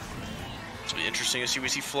 It's gonna be interesting to see. We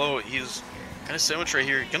see Flo. He's kind of sandwiched right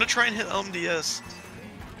here. Gonna try and hit LMDS.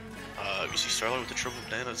 We see Starlight with the triple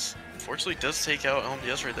bananas. Unfortunately, does take out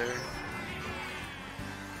LMDS right there.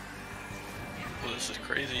 Oh, this is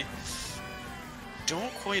crazy.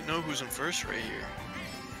 Don't quite know who's in first right here.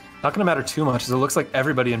 Not gonna matter too much, as it looks like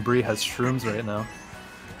everybody in Bree has shrooms right now.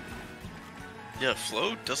 Yeah,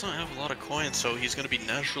 Flo doesn't have a lot of coins, so he's gonna be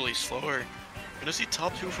naturally slower. Gonna see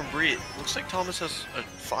top 2 from Bree. Looks like Thomas has a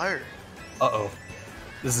fire. Uh-oh.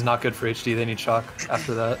 This is not good for HD. They need shock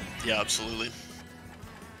after that. Yeah, absolutely.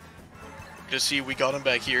 Gonna see we got him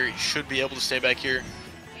back here. He should be able to stay back here.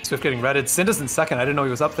 Swift getting redded. Cinda's in second. I didn't know he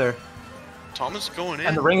was up there. Thomas going in.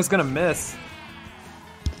 And the ring is gonna miss.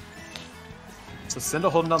 So Cinda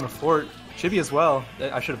holding down the fort. Chibi as well.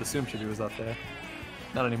 I should have assumed Chibi was up there.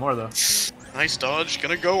 Not anymore though. Nice dodge.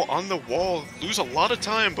 Gonna go on the wall. Lose a lot of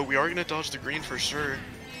time, but we are gonna dodge the green for sure.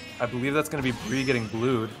 I believe that's gonna be Bree getting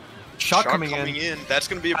blued. Shock coming in. That's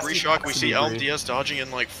gonna be a Bree shock. We see LMDS dodging in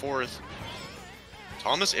 4th.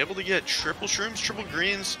 Thomas able to get triple shrooms, triple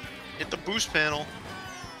greens, hit the boost panel.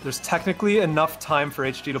 There's technically enough time for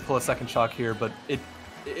HD to pull a second shock here, but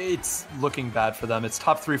it's looking bad for them. It's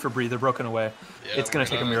top 3 for Bree. They're broken away. Yeah, it's gonna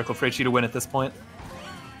take a miracle for HD to win at this point.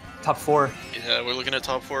 Top 4. Yeah, we're looking at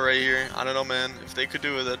top 4 right here. I don't know, man. If they could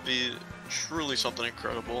do it, that'd be truly something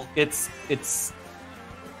incredible. It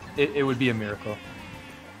would be a miracle.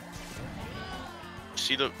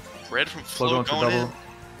 See the red from Flo going in.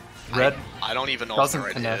 Red. I don't even know if the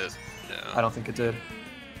red hit. Yeah. I don't think it did.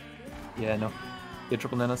 Yeah, no. They had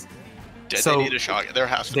triple nanas. They need a shock. There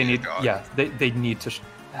has to be a shock. Yeah, they need to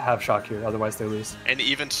have shock here, otherwise they lose. And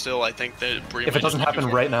even still, I think that Bree if it doesn't happen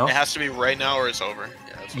right now, it has to be right now or it's over.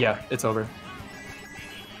 Yeah, it's over.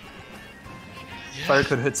 Fire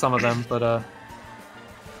could hit some of them, but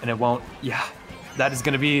and it won't. Yeah, that is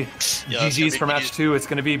going to be GG's for match 2. It's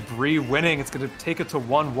going to be Bree winning. It's going to take it to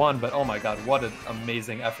 1-1, but oh my god, what an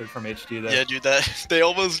amazing effort from HD there. Yeah, dude, they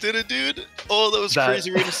almost did it, dude. Oh, that was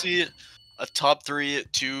crazy. We're going to see a top 3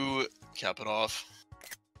 to cap it off.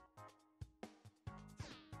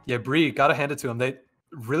 Yeah, Bree, gotta hand it to them. They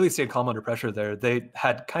really stayed calm under pressure there. They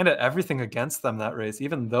had kind of everything against them that race,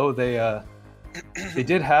 even though they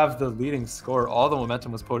did have the leading score. All the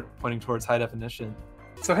momentum was pointing towards high definition.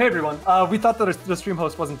 So hey everyone, we thought that the stream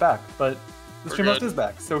host wasn't back, but the stream host is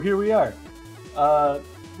back. So here we are.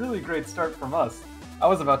 Really great start from us. I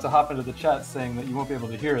was about to hop into the chat saying that you won't be able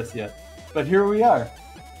to hear us yet, but here we are.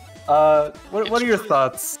 What are your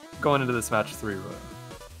thoughts going into this match 3, Roy?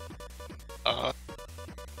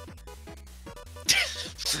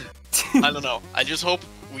 I don't know. I just hope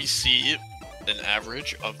we see an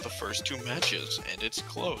average of the first 2 matches, and it's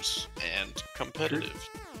close and competitive.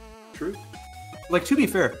 True. Like, to be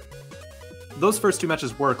fair, those first 2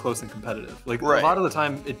 matches were close and competitive. Like, right. A lot of the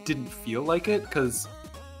time, it didn't feel like it, because,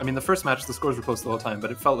 I mean, the first match, the scores were close the whole time,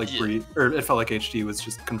 but it felt like it felt like HD was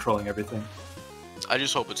just controlling everything. I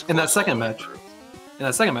just hope it's close. In that second match,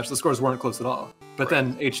 the scores weren't close at all. But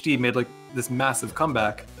then HD made, like, this massive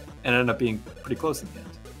comeback, and it ended up being pretty close in the end.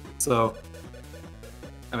 So,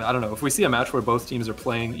 I mean, I don't know. If we see a match where both teams are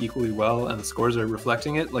playing equally well and the scores are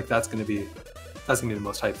reflecting it, like that's gonna be the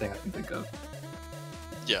most hype thing I can think of.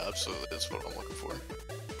 Yeah, absolutely. That's what I'm looking for.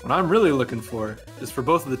 What I'm really looking for is for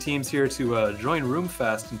both of the teams here to join Room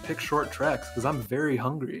Fast and pick short tracks, because I'm very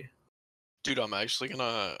hungry. Dude, I'm actually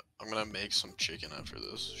gonna make some chicken after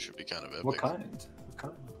this. Should be kind of epic. What kind?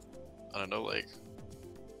 I don't know, like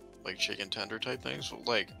chicken tender type things.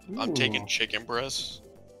 Like, ooh. I'm taking chicken breasts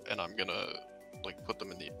and I'm gonna like put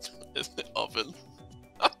them in the oven.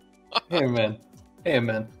 Hey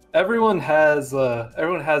man. Everyone has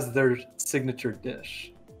their signature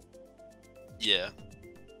dish. Yeah.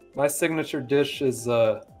 My signature dish is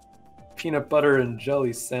peanut butter and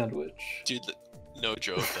jelly sandwich. Dude, no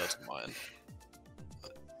joke, that's mine.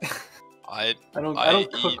 I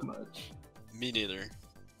don't cook much. Me neither.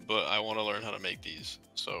 But I want to learn how to make these,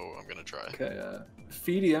 so I'm gonna try. Okay,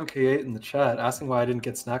 Feedy MK8 in the chat asking why I didn't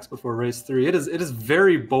get snacks before race 3. It is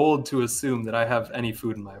very bold to assume that I have any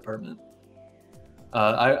food in my apartment.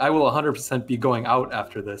 I will 100% be going out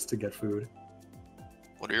after this to get food.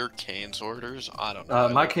 What are your Cane's orders? I don't know.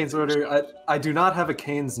 My Cane's order, I do not have a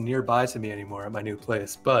Cane's nearby to me anymore at my new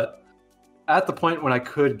place, but at the point when I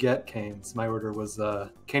could get Cane's, my order was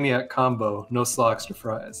Caniac combo, no slaw extra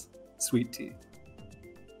fries, sweet tea.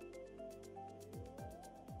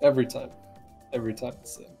 Every time the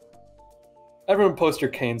same. Everyone post your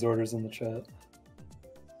Cane's orders in the chat.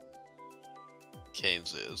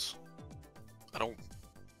 Cane's is. I don't.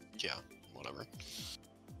 Yeah, whatever.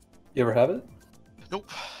 You ever have it? Nope.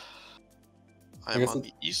 I'm on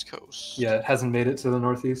the East Coast. Yeah, it hasn't made it to the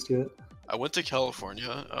Northeast yet. I went to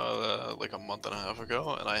California like a month and a half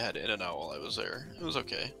ago, and I had In-N-Out while I was there. It was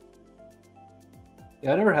okay.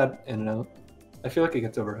 Yeah, I never had In-N-Out. I feel like it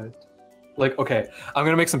gets overhyped. Like, okay, I'm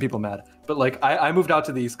gonna make some people mad, but like, I moved out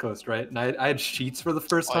to the East Coast, right? And I had Sheets for the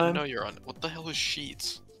first time. I didn't know you're on. What the hell is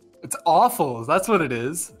Sheets? It's awful. That's what it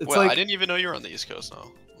is. It's well, like I didn't even know you're on the East Coast now.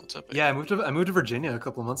 What's up? Yeah, I moved to Virginia a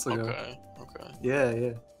couple months ago. Okay.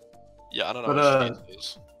 Yeah. Yeah, I don't know what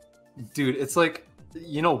Sheets is. Dude, it's like,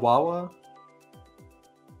 you know Wawa?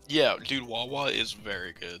 Yeah, dude, Wawa is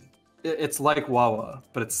very good. It's like Wawa,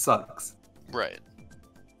 but it sucks. Right.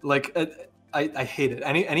 Like, I hate it.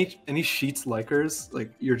 Any Sheets likers,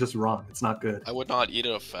 like, you're just wrong. It's not good. I would not eat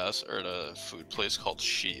at a fast or at a food place called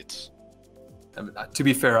Sheets. I mean, to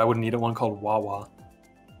be fair, I wouldn't eat at one called Wawa.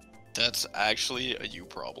 That's actually a you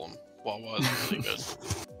problem. Wawa is really good.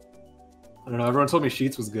 I don't know. Everyone told me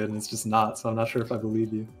Sheets was good, and it's just not. So I'm not sure if I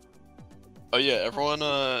believe you. Oh yeah, everyone,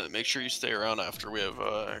 make sure you stay around after we have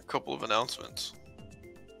a couple of announcements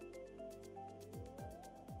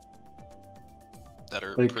that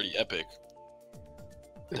are pretty epic.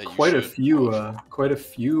 Quite a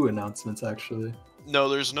few announcements actually. No,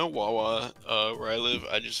 there's no Wawa where I live.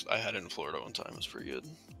 I had it in Florida one time. It was pretty good.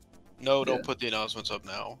 No, don't put the announcements up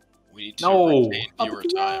now. We need to retain viewer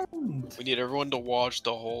time. We need everyone to watch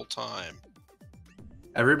the whole time.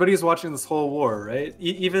 Everybody's watching this whole war, right?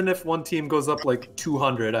 Even if one team goes up like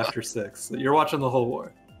 200 after 6, you're watching the whole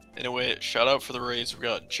war. Anyway, shout out for the raids. We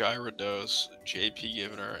got Gyrados, JP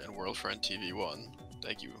Givener, and WorldFriend TV1.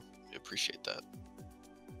 Thank you. I appreciate that.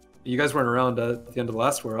 You guys weren't around at the end of the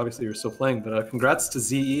last war. Obviously, you're still playing, but congrats to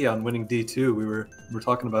ZE on winning D2. We were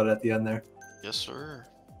talking about it at the end there. Yes, sir.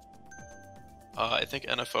 I think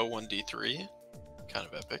NFO won D3. Kind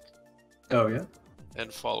of epic. Oh, yeah?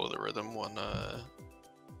 And Follow the Rhythm won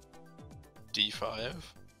D5.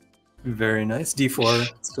 Very nice.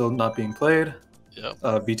 D4 still not being played. Yep.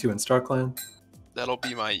 V2 in StarClan. That'll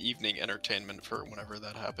be my evening entertainment for whenever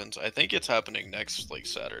that happens. I think it's happening next like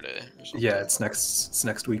Saturday or something. Yeah, it's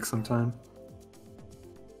next week sometime.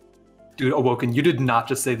 Dude, Awoken, you did not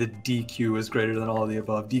just say that DQ is greater than all of the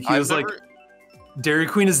above. DQ is like Dairy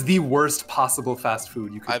Queen is the worst possible fast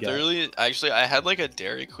food you could get. I had like a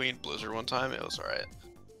Dairy Queen Blizzard one time. It was alright.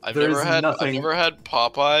 I've never had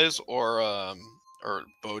Popeyes or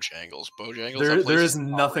Bojangles. There is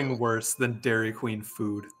nothing worse than Dairy Queen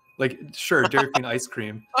food. Like, sure, Dairy Queen ice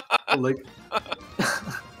cream. But like,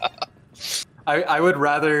 I would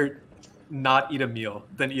rather not eat a meal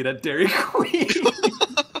than eat at Dairy Queen.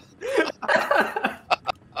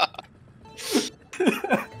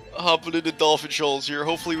 Hopping into Dolphin Shoals here.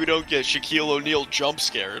 Hopefully we don't get Shaquille O'Neal jump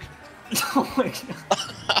scared. Oh my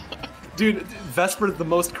god. Dude, Vesper is the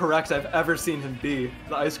most correct I've ever seen him be.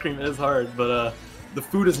 The ice cream is hard, but the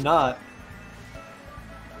food is not.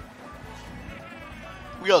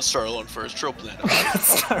 We got Starlone first, triple banana.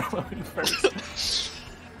 Starlone first.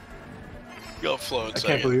 We got Flowx. I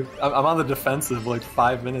can't believe I'm on the defensive like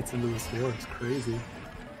 5 minutes into this deal. It's crazy.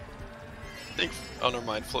 I think, oh never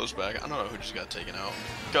mind, Flow's back. I don't know who just got taken out.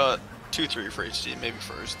 Got 2-3 for HD, maybe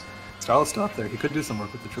first. Starlo's still up there. He could do some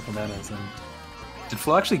work with the triple nanas. And did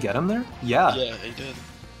Flow actually get him there? Yeah. Yeah, he did.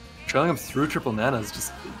 Trailing him through triple nanas,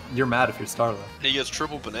 just you're mad if you're Starlo. He gets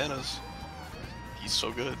triple bananas. He's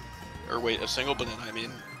so good. Or wait, a single banana, I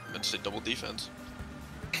mean. I meant to say double defense.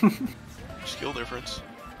 Skill difference.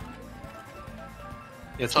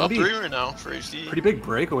 Yeah, it's top 3 right now for HD. Pretty big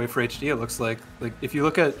breakaway for HD, it looks like. Like, if you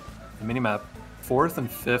look at the minimap, 4th and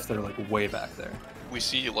 5th are like way back there. We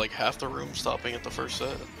see like half the room stopping at the first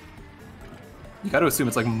set. You got to assume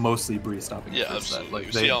it's like mostly Bree stopping. Yeah, the first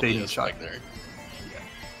absolutely. Set. Like they need shot back there. Yeah.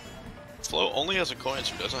 Flow only has a coin,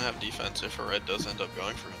 so doesn't have defense if a red does end up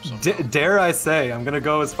going for him. Dare I say, I'm gonna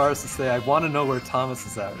go as far as to say I want to know where Thomas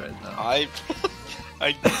is at right now.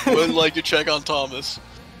 I would like to check on Thomas.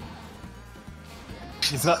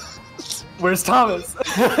 He's not. Where's Thomas?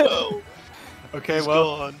 No. Okay, He's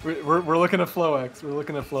well, gone. we're looking at Flowx. We're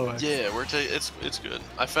looking at Flowx. Yeah, it's good.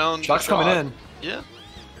 I found Shock's coming in. Yeah.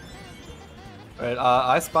 Alright,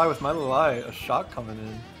 I spy with my little eye a shock coming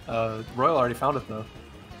in. Royal already found it though.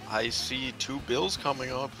 I see 2 bills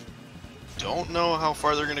coming up. Don't know how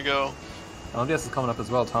far they're gonna go. LDS is coming up as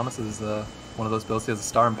well. Thomas is one of those bills. He has a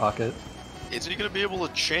star in pocket. Is he gonna be able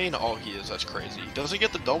to chain? Oh, he is. That's crazy. He doesn't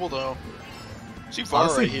get the double though. See Var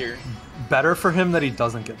Honestly, right here. Better for him that he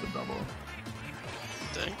doesn't get the double.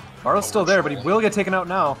 Dang. Var's still there, but he will get taken out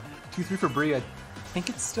now. 2-3 for Bree. I think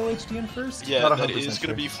it's still HD in first. Yeah, not that is sure.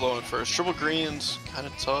 gonna be Flow in first. Triple greens, kind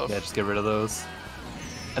of tough. Yeah, just get rid of those.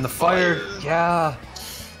 And the fire, yeah.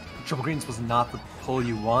 Triple greens was not the pull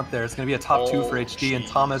you want there. It's gonna be a top 2 for HD, and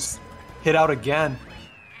Thomas hit out again.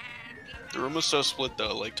 The room was so split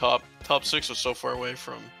though. Like top 6 was so far away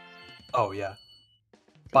from. Oh yeah.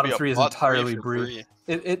 Bottom 3 is entirely Bree.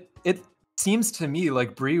 It seems to me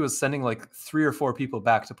like Bree was sending like 3 or 4 people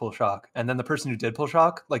back to pull shock, and then the person who did pull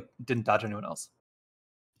shock like didn't dodge anyone else.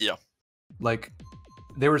 Yeah. Like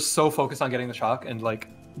they were so focused on getting the shock and like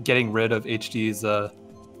getting rid of HD's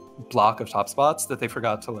block of top spots that they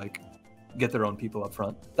forgot to like get their own people up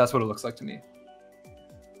front. That's what it looks like to me.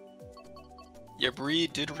 Yeah, Bree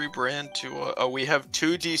did rebrand to we have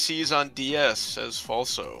 2 DCs on DS, says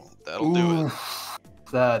Falso. That'll do it.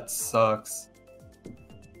 That sucks.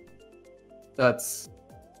 That's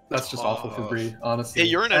just awful for Bree, honestly. Hey,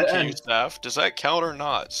 you're an MKU staff. Does that count or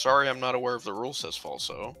not? Sorry, I'm not aware of the rule, says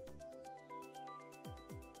Falso.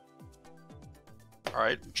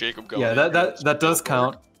 Alright, Jacob, go. Yeah, that does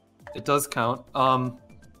count. It does count.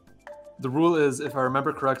 The rule is, if I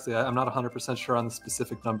remember correctly, I'm not 100% sure on the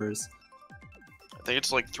specific numbers. I think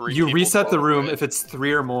it's like 3. You reset the room if it's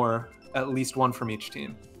 3 or more, at least 1 from each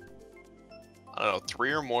team. I don't know,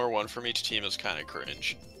 3 or more, 1 from each team is kind of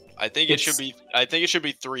cringe. I think it should be. I think it should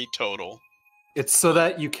be 3 total. It's so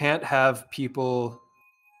that you can't have people.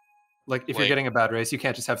 Like, if you're getting a bad race, you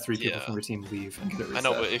can't just have 3 people from your team leave and get it reset. I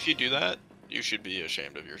know, but if you do that, you should be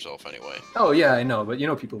ashamed of yourself anyway. Oh yeah, I know, but you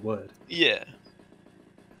know people would. Yeah.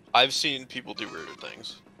 I've seen people do weirder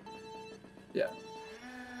things. Yeah.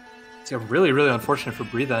 So really, really unfortunate for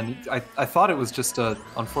Bree then. I thought it was just a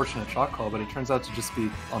unfortunate shot call, but it turns out to just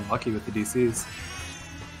be unlucky with the DCs.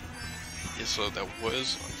 Yeah, so that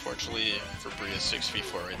was, unfortunately, for Bree, a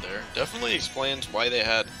 6v4 right there. Definitely explains why they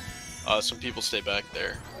had some people stay back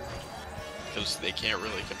there. Because they can't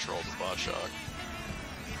really control the bot shock.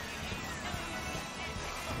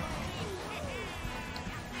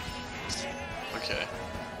 Okay.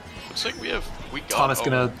 Looks like we got Thomas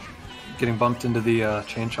gonna getting bumped into the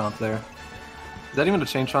chain chomp there. Is that even a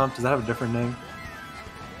chain chomp? Does that have a different name?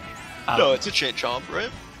 No, it's a chain chomp, right?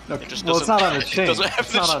 No, It just well, it's not on a chain. It doesn't have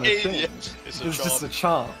it's the not on a chain. chain. Yeah, it's a chomp. Just a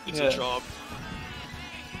chomp. It's yeah. a chomp.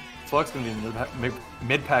 Flowx gonna be in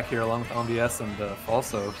mid pack here along with LMDS and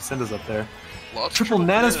Falso. Cinda's up there. Lots Triple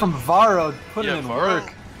nanas from Varo putting in Varo.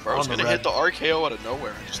 work. Varo's gonna hit the RKO out of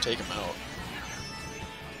nowhere and just take him out.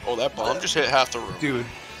 Oh, that bomb just hit half the room. Dude,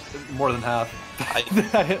 more than half.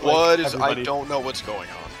 That hit, like, I don't know what's going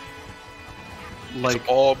on. Like it's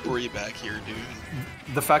all Bree back here, dude.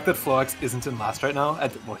 The fact that Flowx isn't in last right now,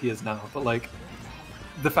 well, he is now, but like,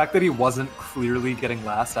 the fact that he wasn't clearly getting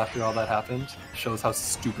last after all that happened shows how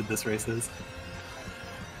stupid this race is.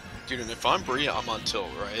 Dude, and if I'm Bree, I'm on tilt,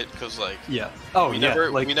 right? Because like, yeah, oh we yeah,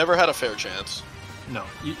 never, like we never had a fair chance. No,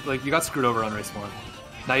 you got screwed over on race 1.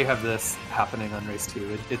 Now you have this happening on race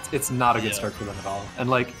 2. It's not a good start for them at all, and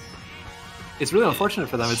like, it's really unfortunate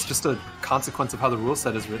for them. It's just a consequence of how the rule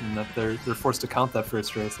set is written that they're forced to count that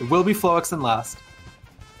first race. It will be Flowx in last,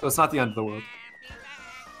 so it's not the end of the world.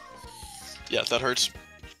 Yeah, that hurts.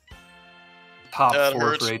 Top 4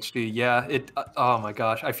 for HD. Yeah, oh my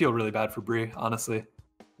gosh, I feel really bad for Bree, honestly.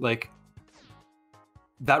 Like,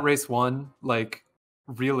 that race 1, like,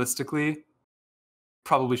 realistically,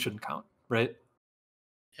 probably shouldn't count, right?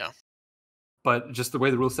 Yeah. But just the way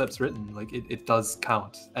the rule set's written, like, it does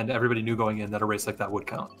count, and everybody knew going in that a race like that would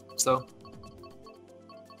count. So,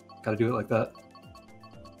 gotta do it like that.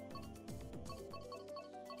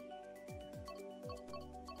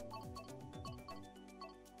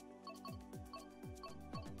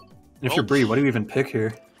 And if you're Bree, what do you even pick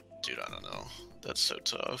here? Dude, I don't know. That's so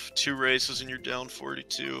tough. 2 races and you're down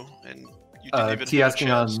 42, and you didn't even T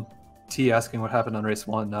asking what happened on race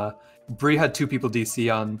 1. Bree had 2 people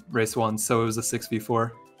DC on race 1, so it was a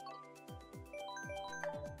 6v4.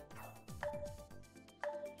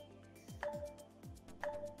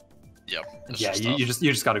 Yep. Yeah, you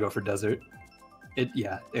just got to go for desert.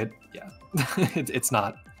 It's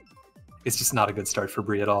not. It's just not a good start for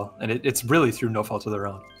Bree at all, and it's really through no fault of their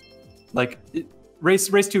own. Like, race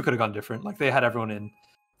 2 could have gone different. Like, they had everyone in.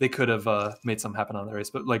 They could have made something happen on the race,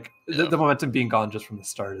 but like the momentum being gone just from the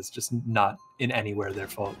start is just not in anywhere their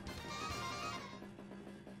fault.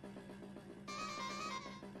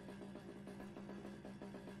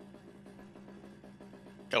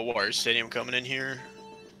 Got Warrior Stadium coming in here.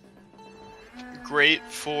 Great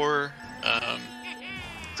for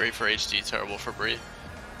HD, terrible for Bree.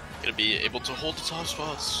 Gonna be able to hold the top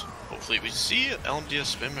spots. Hopefully we see LMDS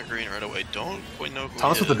spin my green right away. Don't quite know who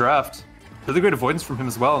Thomas with the draft. Really great avoidance from him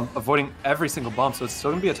as well, avoiding every single bump, so it's still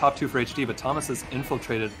going to be a top 2 for HD, but Thomas has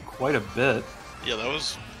infiltrated quite a bit. Yeah, that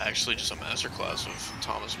was actually just a masterclass of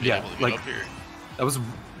Thomas being able to get up here. That was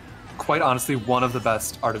quite honestly one of the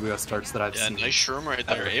best RWS starts that I've seen. Yeah, nice Sherm right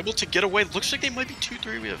there. Able to get away. Looks like they might be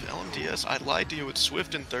 2-3. We have LMDS. I lied to you. It's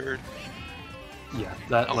Swift in 3rd. Yeah,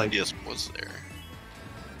 that LMDS was there.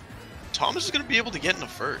 Thomas is going to be able to get in the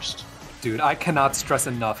 1st. Dude, I cannot stress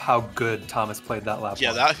enough how good Thomas played that lap.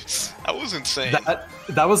 Yeah, that was insane.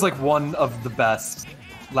 That was like one of the best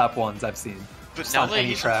lap 1s I've seen. But just now on that any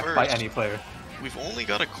he's track first, by any player. We've only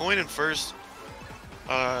got a coin in 1st.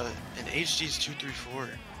 And HD's 2-3-4.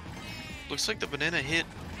 Looks like the banana hit.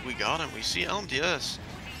 We got him. We see LMDS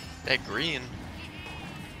at green.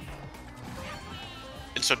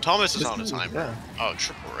 And so Thomas is on a timer. Yeah. Oh,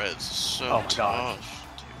 triple reds. So tough. Dude.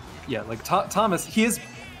 Yeah, like Thomas, he is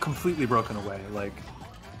completely broken away. Like,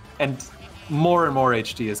 and more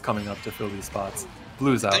HD is coming up to fill these spots.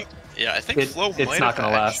 Blue's out. I think Flow it's might not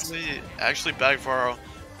have gonna actually bagged Varo.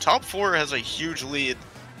 Top 4 has a huge lead.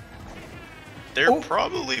 There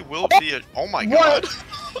probably will be a. Oh my god.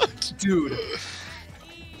 Dude.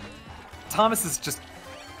 Thomas is just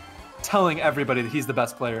telling everybody that he's the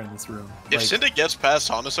best player in this room. If Cinda gets past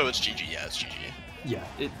Thomas, so it's GG. Yeah, it's GG. Yeah,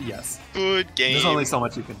 yes. Good game. There's only so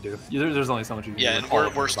much you can do. There's only so much you can do. Yeah,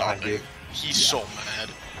 and we're stopping. He's so mad.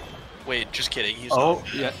 Wait, just kidding. He's not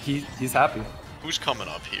mad. Yeah, he's happy. Who's coming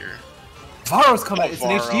up here? Varo's coming. It's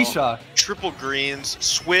an HD shot. Triple greens.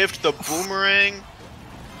 Swift, the boomerang.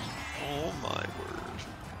 Oh my word.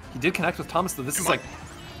 He did connect with Thomas though. This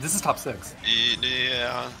is top 6.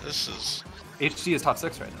 Yeah, this is. HD is top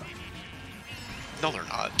 6 right now. No, they're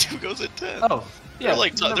not. 2 goes at 10. Oh, yeah.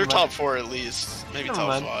 They're top 4 at least. Maybe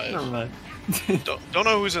top 5. Never mind. don't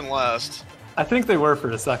know who's in last. I think they were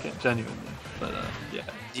for a second, genuinely. But yeah.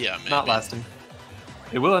 Yeah, maybe. Not lasting.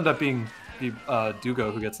 It will end up being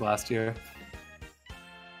Dugo who gets last year.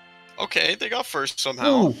 Okay, they got first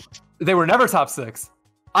somehow. Ooh, they were never top 6.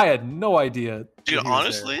 I had no idea. Dude,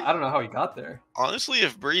 honestly, I don't know how he got there. Honestly,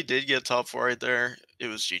 if Bree did get top 4 right there, it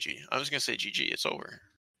was GG. I was gonna say GG. It's over.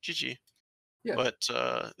 GG. Yeah. but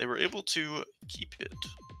they were able to keep it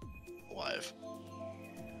alive.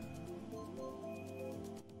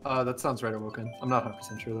 That sounds right, Awoken. I'm not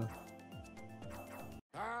 100% sure though.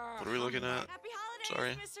 What are we looking at?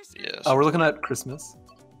 Sorry. Yes. Oh, we're looking at Christmas.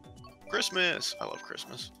 Christmas. I love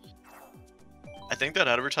Christmas. I think that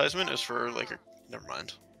advertisement is for like a. Never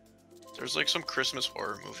mind. There's like some Christmas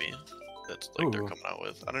horror movie that's like they're coming out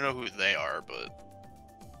with. I don't know who they are, but.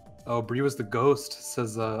 Oh, Bree was the ghost,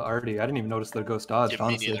 says Artie. I didn't even notice the ghost dodged, Yeah, me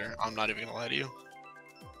honestly. neither. I'm not even gonna lie to you.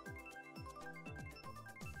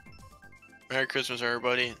 Merry Christmas,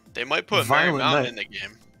 everybody. They might put Merry Violent Mountain Night. in the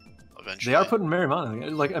game eventually. They are putting Merry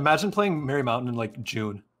Mountain. Like, imagine playing Merry Mountain in like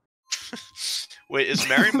June. Wait, is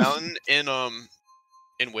Merry Mountain in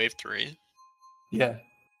Wave 3? Yeah.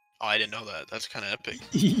 Oh, I didn't know that. That's kind of epic.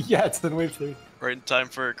 Yeah, it's in Wave 3. Right in time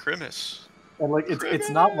for Christmas. And like, it's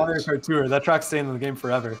not Mario Kart Tour. That track's staying in the game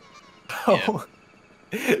forever. So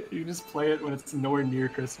you just play it when it's nowhere near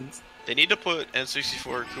Christmas. They need to put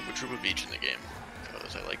N64 Koopa Troopa Beach in the game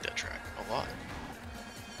because I like that track a lot.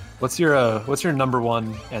 What's your number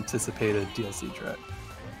one anticipated DLC track?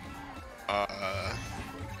 I'll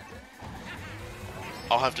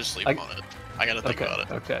have to sleep on it. I gotta think about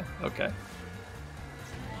it. Okay.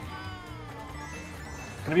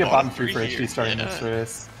 Gonna be a bottom 3 for HD starting this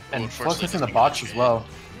race. And Flowx is in the box as well.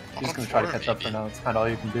 He's just gonna try to catch up for now. It's kind of all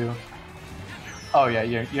you can do. Oh yeah,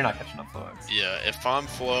 you're not catching up, Flowx. Yeah, if I'm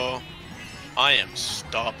Flo, I am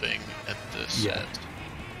stopping at this set.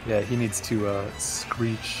 Yeah, he needs to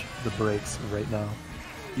screech the brakes right now.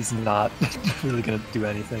 He's not really gonna do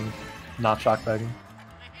anything. Not shock bagging.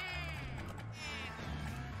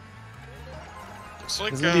 It's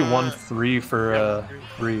like It's gonna be 1-3 for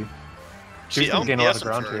Bree. She's gonna gain a lot of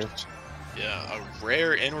ground here. Yeah, a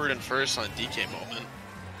rare inward and first on DK moment.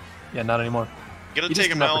 Yeah, not anymore. Gonna He take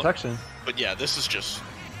just him did that out. protection. But yeah, that's just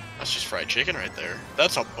fried chicken right there.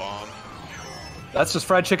 That's a bomb. That's just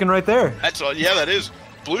fried chicken right there. Yeah, that is.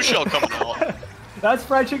 Blue shell coming out. That's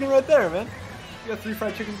fried chicken right there, man. You got 3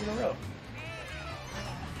 fried chickens in a row.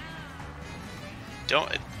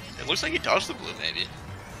 It looks like he dodged the blue, maybe.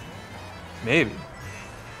 Maybe.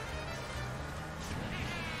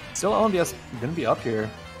 Still, LMDS gonna be up here.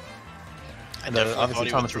 I And definitely obviously thought he would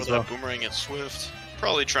Thomas throw as well. that boomerang at Swift.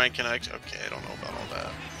 Probably try and connect. Okay, I don't know about all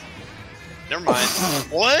that. Never mind.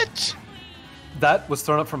 What? That was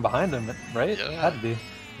thrown up from behind him, right? Yeah. Had to be.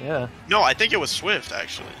 Yeah. No, I think it was Swift,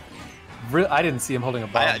 actually. I didn't see him holding a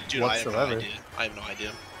bomb Dude, I whatsoever. have no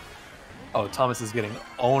idea. Oh, Thomas is getting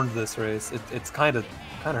owned this race. It's kind of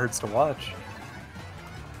hurts to watch.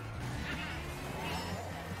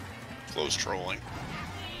 Flow's trolling.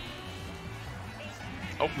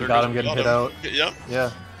 Oh, We got him getting hit out. Yep.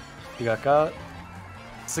 Yeah. He got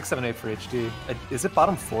 6-7-8 for HD. Is it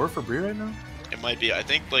bottom 4 for Bree right now? It might be. I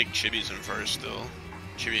think like Chibi's in first still.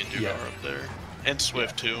 Chibi and Duke are up there, and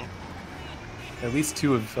Swift too. At least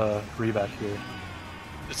 2 of Bree back here.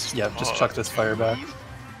 This is Just chuck this fire back.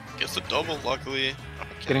 Gets the double, luckily.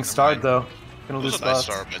 Getting starred though. Gonna It was lose a nice spots.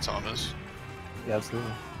 start by Thomas. Yeah,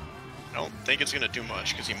 absolutely. I don't think it's gonna do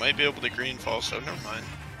much because he might be able to green fall. So never mind.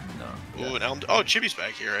 No. Ooh, and oh, Chibi's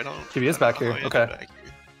back here. Chibi is back here. Okay.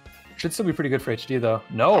 Should still be pretty good for HD though.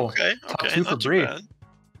 No. Okay. Top Okay. 2 for Not too Bree. bad.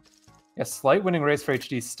 Yeah, slight winning race for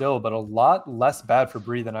HD still, but a lot less bad for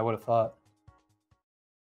Bree than I would have thought.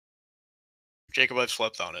 Jacob, I've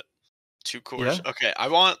slept on it. 2 courses. Yeah? Okay, I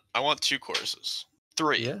want 2 courses.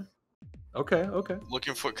 3. Yeah. Okay.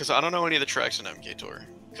 Looking for, because I don't know any of the tracks in MK Tour,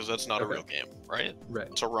 because that's not a real game, right? Right.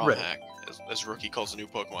 It's a ROM hack, as Rookie calls the new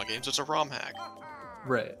Pokemon games. It's a ROM hack.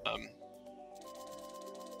 Right.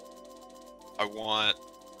 I want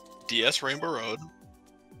DS Rainbow Road.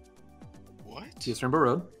 What? DS Rainbow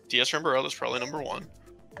Road. DS Rainbow Road is probably number 1.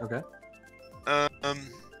 Okay.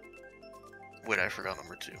 Wait, I forgot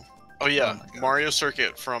number 2. Oh yeah, Mario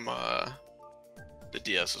Circuit from the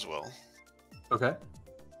DS as well. Okay.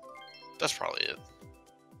 That's probably it.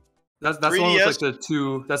 That's the one with like the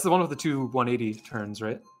 2. That's the one with the 2 180 turns,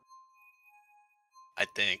 right? I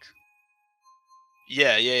think.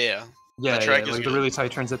 Yeah. Yeah, that track is like good. the really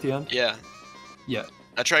tight turns at the end. Yeah. Yeah.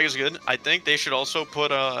 That track is good. I think they should also put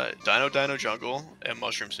Dino Jungle and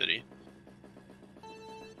Mushroom City.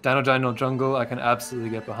 Dino Jungle, I can absolutely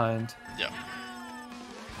get behind. Yeah.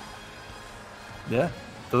 Yeah.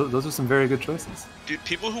 Those are some very good choices. Dude,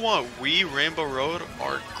 people who want Wii Rainbow Road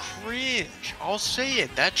are cringe. I'll say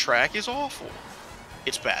it. That track is awful.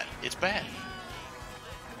 It's bad. It's bad.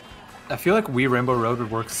 I feel like Wii Rainbow Road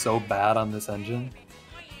would work so bad on this engine.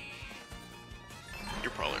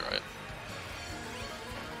 You're probably right.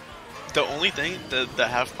 The only thing, the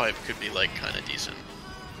half pipe could be like kind of decent,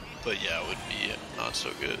 but yeah, it would be not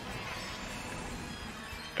so good.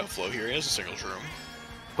 Got Flow here. He has a singles room.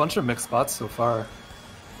 Bunch of mixed spots so far.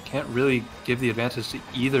 Can't really give the advantage to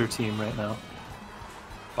either team right now.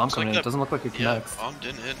 Bomb Looks coming like in. It doesn't look like it connects. Yeah, bomb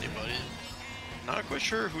didn't hit anybody. Not quite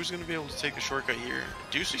sure who's going to be able to take the shortcut here.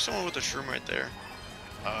 Do see someone with a shroom right there.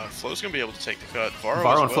 Flow's going to be able to take the cut.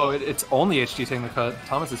 Varo and as Flow, well. it's only HG taking the cut.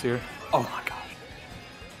 Thomas is here. Oh my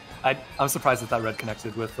gosh. I'm surprised that red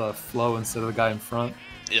connected with Flow instead of the guy in front.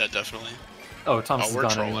 Yeah, definitely. Oh, Thomas is we're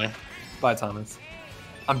gone trolling. anyway. Bye, Thomas.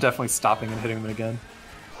 I'm definitely stopping and hitting him again.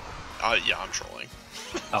 Yeah, I'm trolling.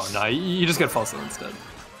 Oh, no, you just get falso instead.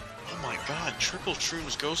 Oh my god, triple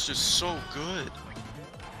shrooms ghost is so good.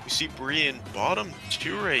 We see Bree in bottom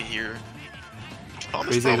 2 right here. Thomas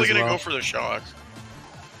Crazy probably as going to well. go for the shock.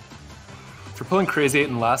 If you're pulling Crazy 8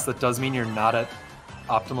 in last, that does mean you're not at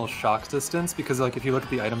optimal shock distance, because like if you look at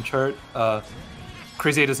the item chart,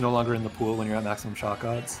 Crazy 8 is no longer in the pool when you're at maximum shock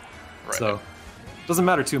odds. Right. So, doesn't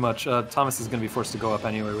matter too much. Thomas is going to be forced to go up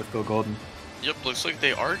anyway with Bill Golden. Yep, looks like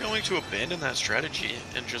they are going to abandon that strategy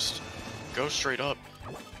and just go straight up.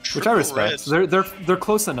 Which I Triple respect. reds. They're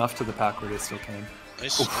close enough to the pack where they still can.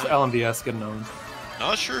 Nice Oof, snipe. LMDS getting owned.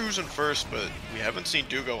 Not sure who's in first, but we haven't seen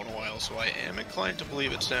Dugo in a while, so I am inclined to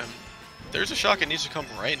believe it's them. There's a shock that needs to come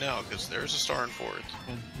right now, because there's a star in fourth.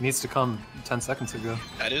 It needs to come 10 seconds ago.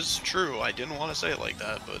 That is true. I didn't want to say it like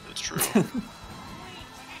that, but it's true.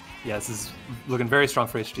 Yeah, this is looking very strong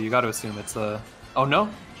for HG. You got to assume it's oh no?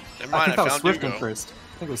 Never I mind, think that was found Swift in Dugo. first.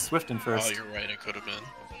 I think it was Swift in first. Oh, you're right. It could have been.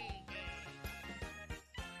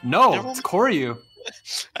 No, Never- it's Koryu.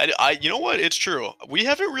 You know what? It's true. We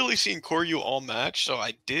haven't really seen Koryu all match, so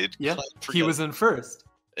I did. Yeah, kind of he forget. was in first.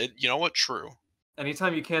 You know what? True.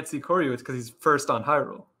 Anytime you can't see Koryu, it's because he's first on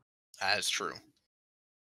Hyrule. That is true.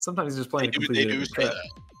 Sometimes he's just They playing a do, completely they do different say track.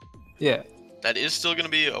 that. Yeah. That is still going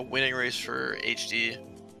to be a winning race for HD.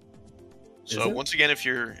 So it? once again, if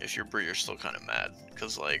you're Bree, you're still kind of mad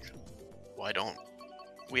because like, why don't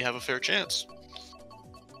we have a fair chance?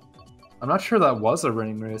 I'm not sure that was a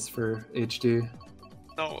running race for HD.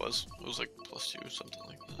 No, it was. It was like +2 or something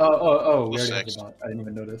like that. Oh, we Plus already have the 6. bot. I didn't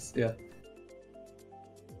even notice. Yeah.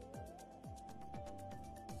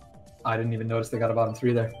 I didn't even notice they got a bottom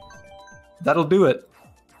 3 there. That'll do it.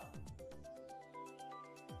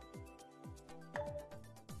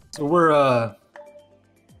 So we're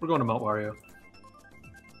going to Mount Wario.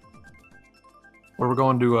 Or we're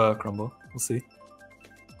going to Crumble. We'll see.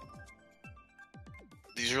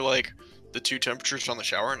 These are like the 2 temperatures on the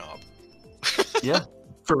shower knob. Yeah,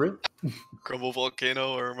 for real. Crumble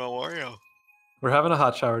Volcano or Mount Wario. We're having a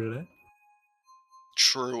hot shower today.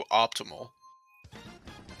 True optimal.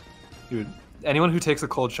 Dude, anyone who takes a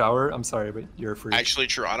cold shower, I'm sorry, but you're a freak. Actually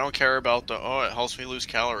true. I don't care about the it helps me lose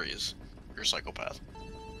calories. You're a psychopath.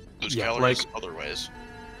 Lose Yeah, calories like- other ways.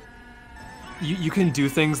 You can do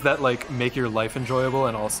things that like make your life enjoyable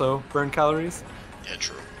and also burn calories. Yeah,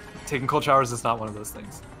 true. Taking cold showers is not one of those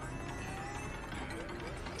things.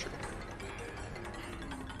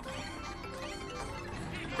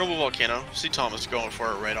 Crumble Volcano. See Thomas going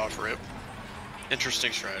for it right off rip.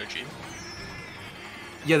 Interesting strategy.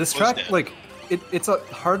 Yeah, this Close track, down. like, it's a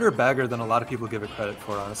harder bagger than a lot of people give it credit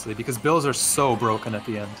for, honestly, because bills are so broken at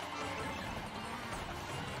the end.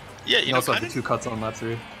 Yeah, You you know, also have kind the of, 2 cuts on lap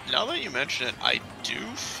 3. now that you mention it, I do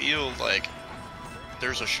feel like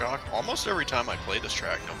there's a shock almost every time I play this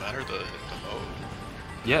track, no matter the mode.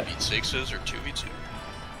 Yeah, V6s or 2v2.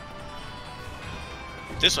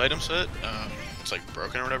 This item set, it's like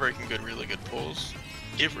broken or whatever, it can get really good pulls.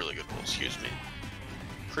 Give really good pulls, excuse me.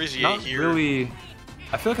 Crazy 8 not here. really.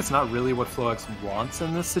 I feel like it's not really what Flowx wants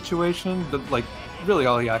in this situation, but like, really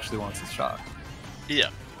all he actually wants is shock. Yeah,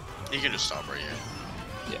 you can just stop right here.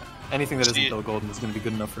 Yeah, anything that See- isn't Bill Golden is going to be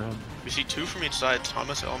good enough for him. We see 2 from each side,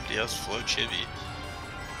 Thomas, LMDS, Flow, Chibi.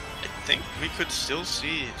 I think we could still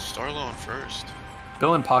see Starlow in first.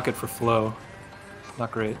 Bill in pocket for Flow,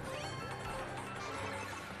 not great.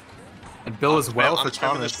 And Bill as well I'm for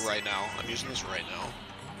spamming Thomas. this right now. I'm using this right now.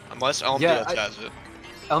 Unless LMDS Yeah, has it.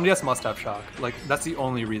 LMDS must have shock. Like, that's the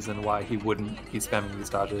only reason why he wouldn't be spamming these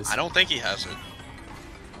dodges. I don't think he has it.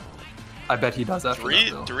 I bet he does after that,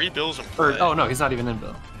 Bill. 3 bills in Or, play. oh no, he's not even in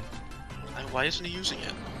Bill. Why isn't he using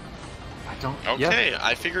it? I don't. Okay, Yeah.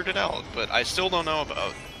 I figured it out, but I still don't know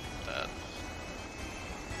about that.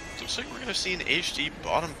 Looks like we're gonna see an HD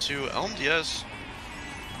bottom 2. LMDS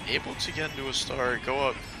able to get into a star, go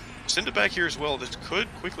up. Send it back here as well. This could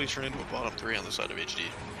quickly turn into a bottom 3 on the side of HD.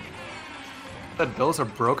 But Bills are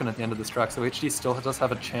broken at the end of this track, so HD still does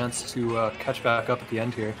have a chance to catch back up at the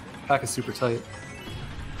end here. Pack is super tight.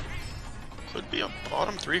 Could be a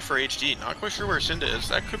bottom 3 for HD. Not quite sure where Cinda is.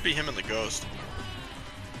 That could be him and the Ghost.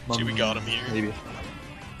 See, we got him here. Maybe.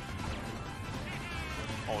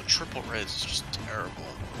 Oh, triple reds is just terrible.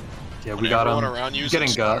 Yeah, When we got everyone him around using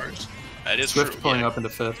getting gut. stars. That is Swift true. pulling Yeah, up into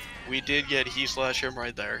 5th. we did get he/him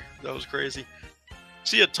right there. That was crazy.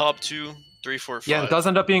 See a top 2, 3, 4, 5. Yeah, it does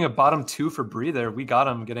end up being a bottom 2 for Bree there. We got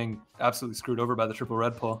him getting absolutely screwed over by the triple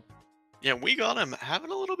red pull. Yeah, we got him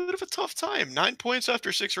having a little bit of a tough time. 9 points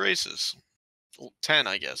after 6 races. Well, 10,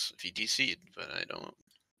 I guess, if he DC'd, but I don't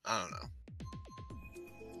know.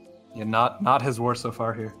 Yeah, not his war so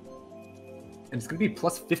far here. And it's gonna be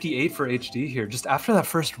plus 58 for HD here. Just after that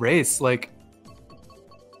first race, like,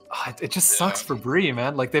 it just sucks for Bree,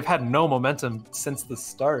 man. Like, they've had no momentum since the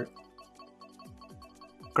start.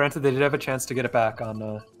 Granted, they did have a chance to get it back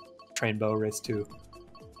on Trainbow race 2.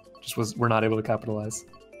 We're not able to capitalize.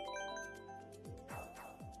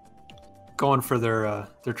 Going for their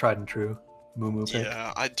tried and true Moo pick.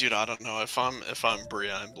 Yeah, I don't know. If I'm Bree,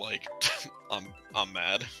 I'm like, I'm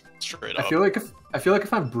mad. Straight up. I feel like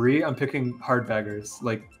if I'm Bree, I'm picking hard baggers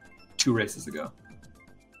like 2 races ago.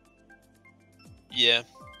 Yeah.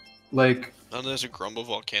 Like, none of this Grumble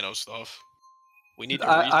Volcano stuff. We need to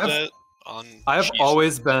I reset on. I have cheese.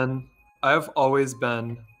 always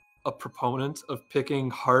been a proponent of picking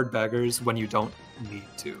hard baggers when you don't need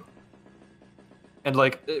to. And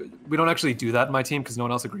like, we don't actually do that in my team because no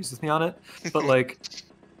one else agrees with me on it. But like,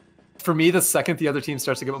 for me, the second the other team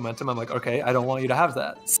starts to get momentum, I'm like, okay, I don't want you to have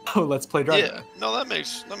that. So let's play drive. Yeah, no, that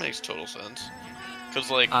makes total sense.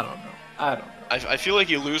 Cause like, I don't know. I feel like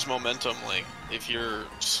you lose momentum like if you're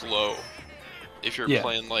slow, if you're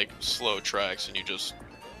playing like slow tracks and you just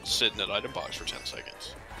sit in an item box for 10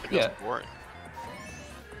 seconds. Like, that's boring.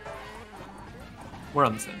 We're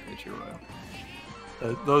on the same page here,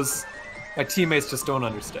 Royal. My teammates just don't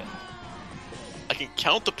understand. I can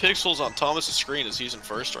count the pixels on Thomas's screen as he's in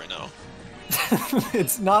first right now.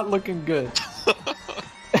 It's not looking good.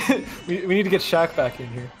 we need to get Shaq back in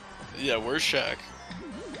here. Yeah, where's Shaq?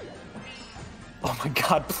 Oh my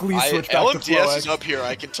god, please switch back to Flowx. LMDS is up here,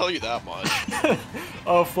 I can tell you that much.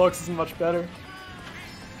 Oh, Flowx isn't much better.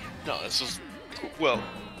 No, this is, well,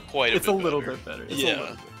 quite a It's bit a little better. bit better.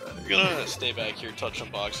 Yeah. We're gonna stay back here, touch some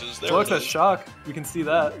boxes. There Flowx has shock, you can see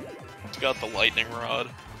that. It's got the lightning rod.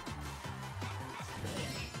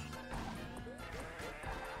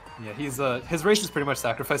 Yeah, his race is pretty much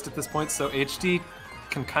sacrificed at this point, so HD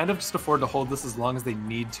can kind of just afford to hold this as long as they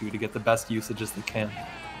need to get the best usage as they can.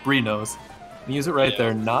 Bree knows. They use it right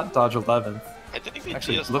there, not dodge 11th. I think they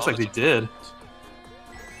Actually, it looks like they did.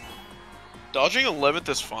 Dodging 11th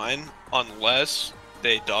is fine, unless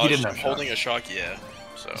they dodge holding a shock,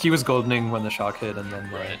 So. He was goldening when the shock hit, and then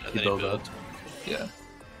he built up. Yeah.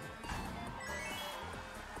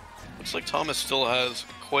 Looks like Thomas still has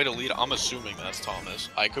quite a lead. I'm assuming that's Thomas.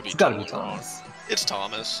 I could be It's gotta totally be Thomas. wrong. It's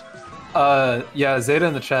Thomas. Yeah, Zeta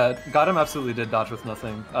in the chat. Got him absolutely did dodge with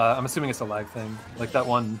nothing. I'm assuming it's a lag thing. Like that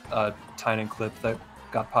one Tynan clip that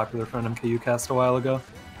got popular for an MKU cast a while ago.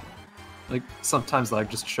 Like, sometimes lag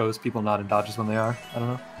just shows people not in dodges when they are. I don't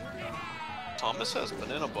know. Thomas has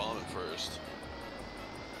Banana Bomb at first.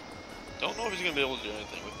 Don't know if he's gonna be able to do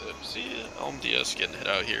anything with it. See LMDS getting hit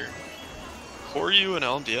out here. Koryu and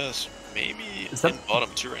LMDS maybe is that in bottom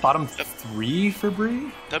 2 right bottom now. 3 for Bree?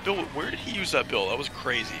 That build, where did he use that build? That was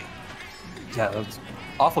crazy. Yeah, that was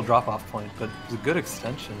awful drop-off point, but it was a good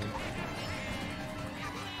extension.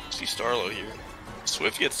 See Starlo here.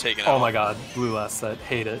 Swift gets taken out. Oh my god, blue last set.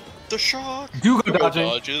 Hate it. The shock! Do go dodging.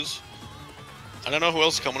 Dodges. I don't know who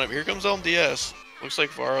else is coming up. Here comes LMDS. Looks like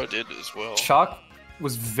Varo did as well. Shock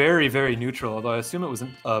was very, very neutral, although I assume it was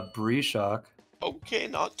a Bree shock. Okay,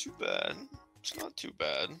 not too bad. It's not too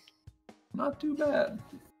bad. Not too bad.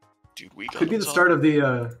 Dude, we got could be the start of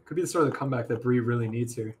the comeback that Bree really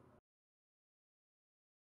needs here.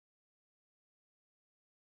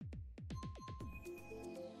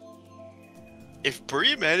 If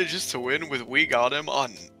Bree manages to win with We Got Him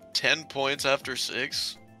on 10 points after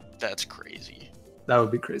 6, that's crazy. That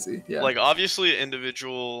would be crazy, yeah. Like, obviously,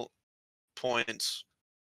 individual points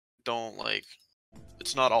don't, like,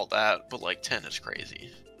 it's not all that, but, like, 10 is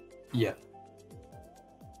crazy. Yeah.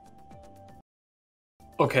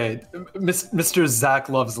 Okay, Mr. Zach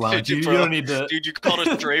loves lounge. You don't need to. Dude, you called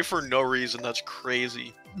it Dre for no reason. That's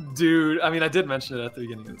crazy. Dude, I mean, I did mention it at the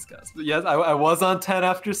beginning of this cast, but yes, I was on 10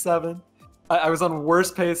 after 7. I was on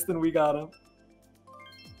worse pace than We Got Him.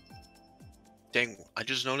 Dang, I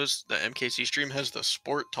just noticed the MKC stream has the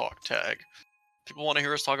Sport Talk tag. People want to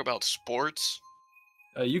hear us talk about sports?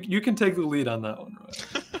 You can take the lead on that one,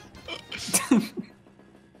 Roy.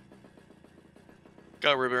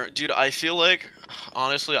 Got Ribbon. Dude, I feel like,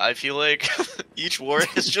 honestly, each war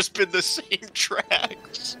has just been the same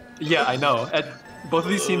tracks. Yeah, I know. Both of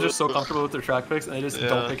these teams are so comfortable with their track picks, and they just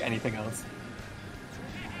don't pick anything else.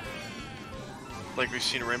 Like we've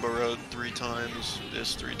seen Rainbow Road 3 times,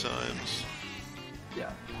 this 3 times.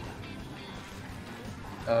 Yeah.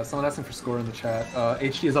 Someone asking for score in the chat.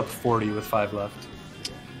 HD is up 40 with 5 left.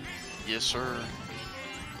 Yes, sir.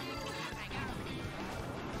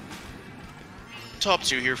 Top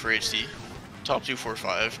 2 here for HD. Top 2, 4,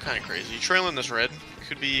 5. Kind of crazy. Trailing this red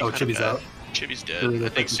could be. Oh, Chibi's out. Chibi's dead. Really, I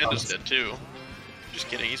think Thomas. Cinda's dead too. Just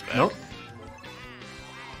kidding, he's back. Nope.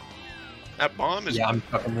 That bomb is Yeah, I'm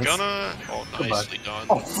fucking this. gonna. Oh, Goodbye. nicely done.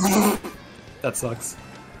 Oh. That sucks.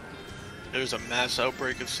 There's a mass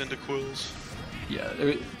outbreak of Cyndaquils.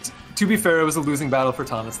 Yeah. To be fair, it was a losing battle for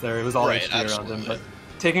Thomas there. It was all Right, HD around absolutely. him, but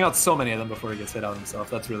taking out so many of them before he gets hit out himself,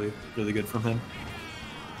 that's really, really good from him.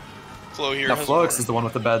 Flo here. Now has Flowx is the one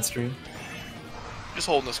with the bad stream. just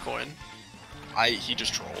holding this coin. He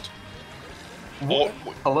just trolled. Oh,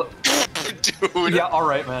 Hello? dude. Yeah,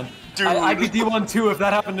 alright, man. Dude. I could D1 too if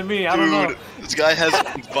that happened to me. I don't know. Dude, this guy has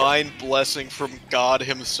divine blessing from God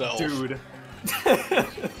himself. Dude.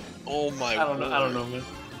 Oh my I don't know, man.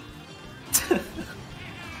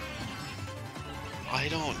 I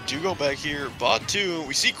don't. Do go back here. Bot 2.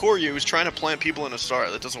 We see Koryu who's trying to plant people in a star.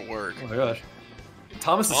 That doesn't work. Oh my gosh.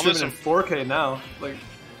 Thomas is streaming in 4K now. Like,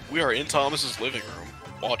 We are in Thomas's living room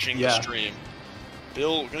watching the stream.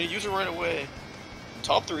 Bill, gonna use it right away.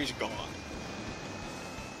 Top 3's gone.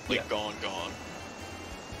 Like, gone.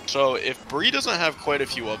 So, if Bree doesn't have quite a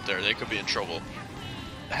few up there, they could be in trouble.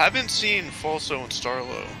 Haven't seen Falso and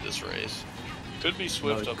Starlo this race. Could be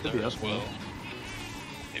Swift up there as well.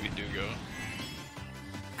 Maybe Dugo.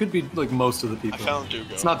 could be like most of the people. I found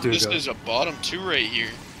Dugo. It's not Dugo. This is a bottom 2 right here.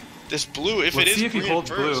 This blue, if Let's it is see if he holds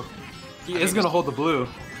first, blue. He is going to hold the blue.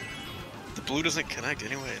 The blue doesn't connect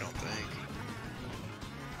anyway, I don't think.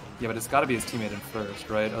 Yeah, but it's got to be his teammate in first,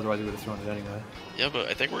 right? Otherwise he would have thrown it anyway. Yeah, but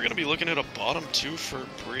I think we're going to be looking at a bottom 2 for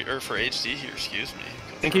for HD here, excuse me.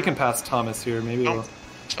 I think he can pass Thomas here. Maybe we'll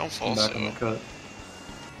don't fall come back in the cut.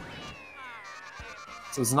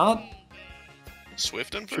 So it's not...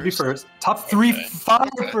 Swift in first? Should be first. Top 3, Okay. 5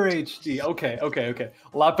 for HD. Okay.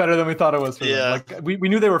 A lot better than we thought it was for them. Like, we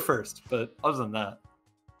knew they were first, but other than that,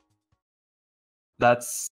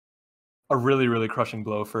 that's a really, really crushing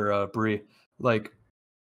blow for Bree. Like,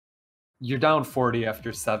 you're down 40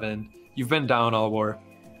 after 7. You've been down all war.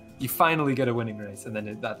 You finally get a winning race, and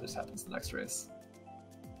then that just happens the next race.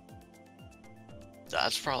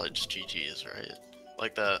 That's probably just GG's, right?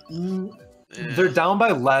 Like that. They're down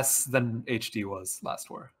by less than HD was last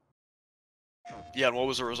war. Yeah, and what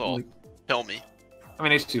was the result? Tell me. I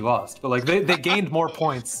mean, HD lost, but like they gained more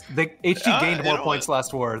points. HD gained more points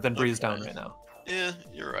last war than Bree's down right now. Yeah,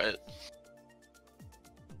 you're right.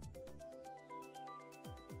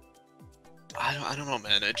 I don't know,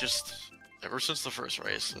 man. It just ever since the first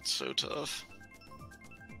race, it's so tough.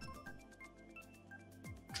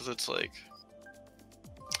 Because it's like,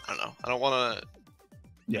 I don't know. I don't want to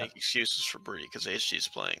make excuses for Bree because HG's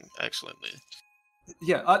playing excellently.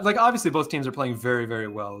 Yeah, like obviously both teams are playing very, very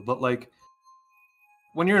well, but like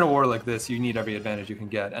when you're in a war like this, you need every advantage you can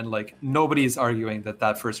get, and like nobody's arguing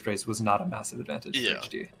that first race was not a massive advantage for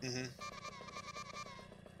HD. Mm-hmm.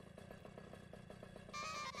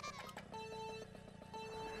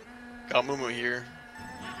 Got Mumu here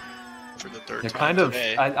for the third time kind of.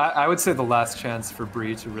 today. I would say the last chance for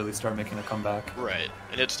Bree to really start making a comeback. Right,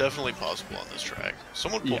 and it's definitely possible on this track.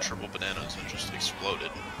 Someone pulled triple bananas and just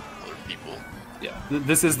exploded other people. Yeah,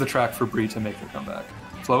 this is the track for Bree to make her comeback.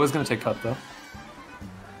 Flo is going to take cut though.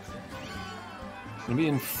 Gonna be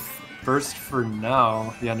in first for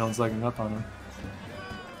now. Yeah, no one's lagging up on him.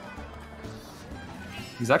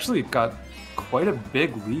 He's actually got quite a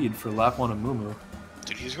big lead for lap 1 of Mumu.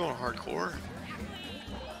 Dude, he's going hardcore.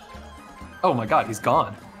 Oh my god, he's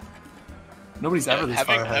gone. Nobody's ever this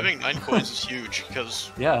far ahead. Having 9 coins is huge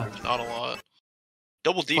because there's not a lot.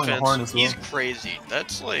 Double Playing the defense, horn as well. he's crazy.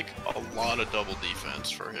 That's like a lot of double defense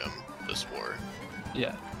for him this war.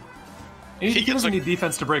 Yeah. He doesn't need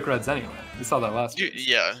defense to break reds anyway. We saw that last Dude,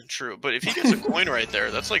 yeah, true. But if he gets a coin right there,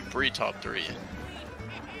 that's like Bree top 3.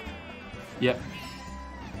 Yeah.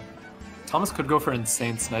 Thomas could go for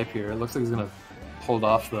insane snipe here. It looks like he's gonna hold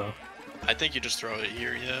off though. I think you just throw it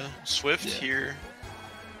here, yeah. Swift here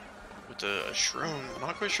with a shroom. I'm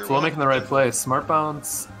not quite sure. Flo making the right play. Smart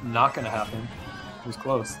bounce not gonna happen. It was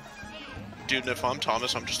close. Dude, if I'm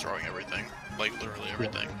Thomas, I'm just throwing everything. Like literally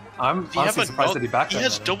everything. I'm honestly surprised that he backed He that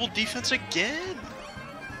has moment. double defense again.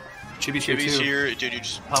 Chibi's here, dude. You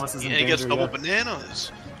just Thomas is in and he gets danger, double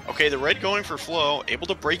bananas. Okay, the red going for Flo, able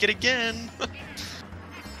to break it again.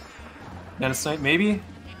 Banana snipe, maybe?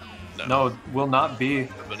 No, will not be.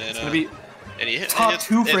 Banana. It's gonna be and he hit, top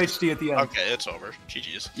 2 for HD at the end. Okay, it's over.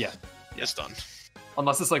 GG's. Yeah. It's done.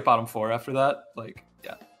 Unless it's like bottom 4 after that. Like,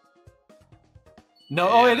 yeah.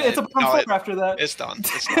 No, Yeah, it's a bottom 4 after that. It's done.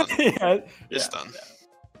 It's done. It's done.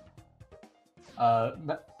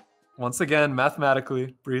 Yeah. Once again,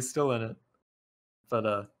 mathematically, Bree's still in it.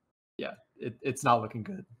 But yeah, it's not looking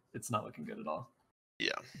good. It's not looking good at all.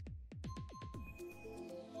 Yeah.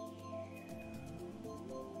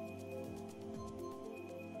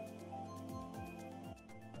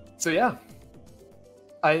 So yeah,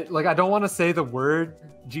 I don't want to say the word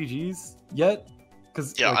GG's yet,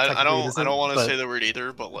 because Yeah, like, I don't want to say the word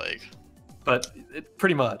either, but like,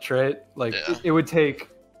 pretty much, right? Like yeah. it would take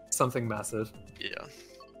something massive. Yeah.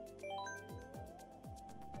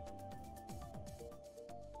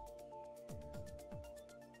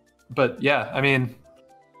 But yeah, I mean,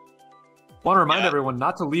 want to remind everyone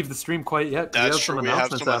not to leave the stream quite yet. That's we true. have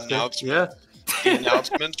some announcements. Yeah. The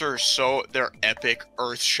announcements are they're epic,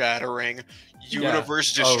 earth-shattering,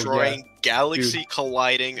 universe-destroying,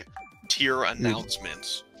 galaxy-colliding tier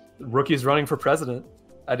announcements. Rookie's running for president.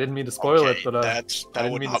 I didn't mean to spoil it, but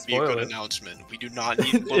that would not be a good announcement. We do not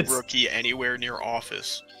need the Rookie anywhere near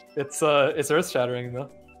office. It's earth-shattering though.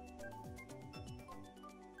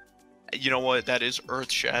 You know what? That is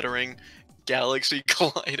earth-shattering,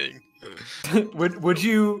 galaxy-colliding. Would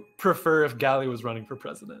you prefer if Gally was running for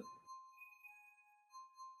president?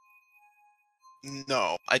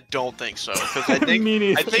 No, I don't think so. Because I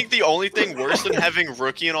think the only thing worse than having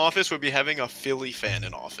Rookie in office would be having a Philly fan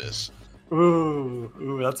in office.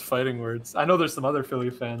 Ooh, that's fighting words. I know there's some other Philly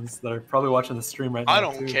fans that are probably watching the stream right now. I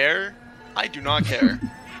don't care. I do not care.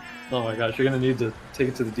 Oh my gosh, you're gonna need to take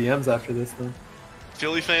it to the DMs after this then.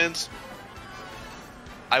 Philly fans,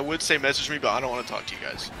 I would say message me, but I don't want to talk to you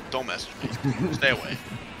guys. Don't message me. Stay away.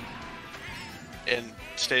 And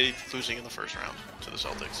stay losing in the first round to the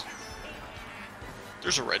Celtics.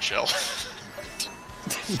 There's a red shell.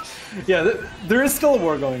 Yeah, there is still a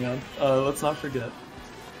war going on. Let's not forget.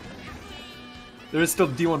 There is still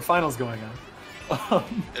D1 finals going on.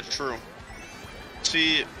 It's true.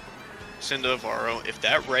 See, Cinda Varo, if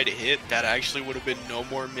that red hit, that actually would have been no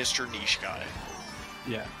more Mr. Niche guy.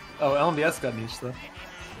 Yeah. Oh, LMDS got niche though.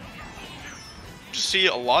 Just see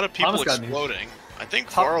a lot of people exploding. I think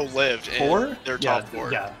Varo lived in their top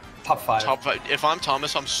 4. Yeah, top 5. Top 5. If I'm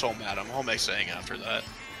Thomas, I'm so mad. I'm home saying after that.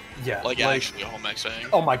 Yeah. Like actually home saying.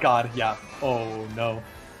 Oh my god, yeah. Oh no.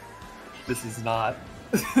 This is not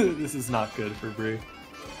this is not good for Bree.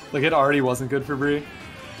 Like it already wasn't good for Bree.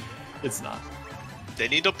 It's not. They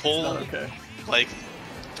need to pull like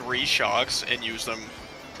 3 shocks and use them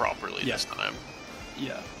properly this time.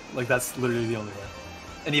 Yeah. Like that's literally the only way.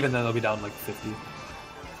 And even then they'll be down like 50.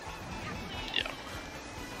 Yeah.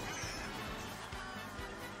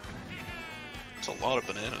 It's a lot of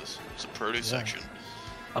bananas. It's a produce section.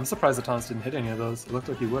 I'm surprised that Thomas didn't hit any of those. It looked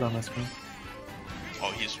like he would on my screen.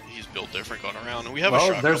 Oh, he's built different going around. And we have a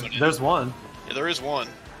shot there's one. Yeah, there is one.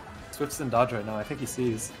 Swift's in dodge right now. I think he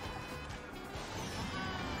sees.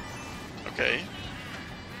 Okay.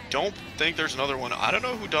 Don't think there's another one. I don't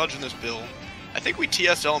know who dodged in this build. I think we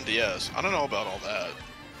TS LMDS. I don't know about all that.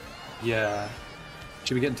 Yeah.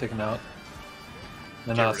 Should be getting taken out.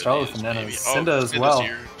 And There Strala really with Nana. is, Cinda as Cinda's well.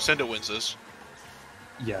 Here. Cinda wins this.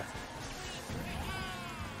 Yeah.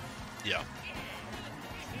 Yeah.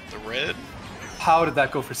 The red? How did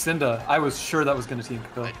that go for Cinda? I was sure that was going to team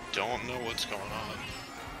kill. I don't know what's going on.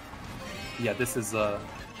 Yeah, this is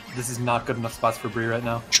not good enough spots for Bree right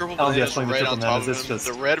now. Triple bananas right on top of him. Just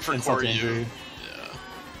the red for Koryu. Yeah.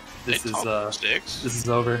 This is six? This is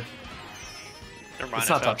over. Never mind, it's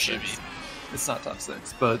not top 6. It's not top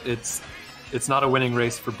 6, but it's not a winning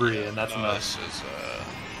race for Bree, and that's enough. This is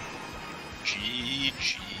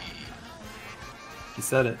GG. He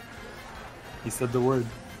said it. He said the word.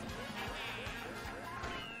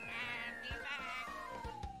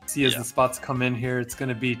 See, as the spots come in here, it's going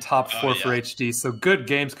to be top 4 for HD. So good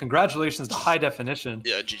games. Congratulations to High Definition.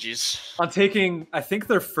 Yeah, GG's. On taking, I think,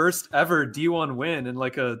 their first ever D1 win in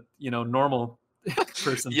like a, normal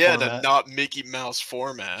person Yeah, format. the not Mickey Mouse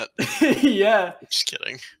format. Yeah. Just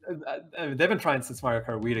kidding. I mean, they've been trying since Mario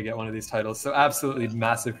Kart Wii to get one of these titles. So absolutely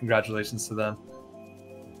massive congratulations to them.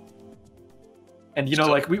 And,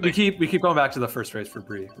 like we keep going back to the first race for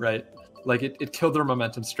Bree, right? Like it killed their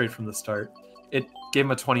momentum straight from the start. It gave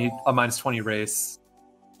them a minus 20 race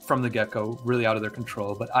from the get-go, really out of their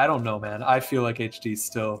control. But I don't know, man. I feel like HD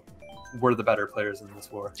still were the better players in this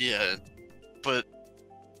war. Yeah, but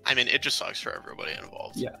I mean, it just sucks for everybody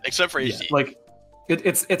involved. Yeah, except for HD. Like,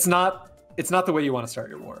 it's not the way you want to start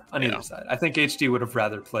your war on either side. I think HD would have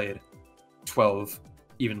rather played 12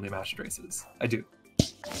 evenly matched races. I do.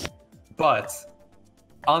 But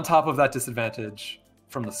on top of that disadvantage,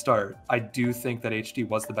 from the start, I do think that HD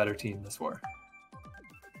was the better team this war.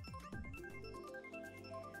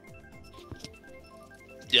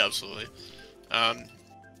 Yeah, absolutely.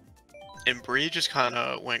 And Bree just kind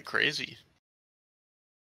of went crazy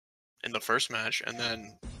in the first match, and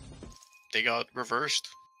then they got reversed.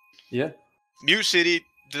 Yeah. Mute City,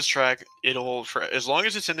 this track, as long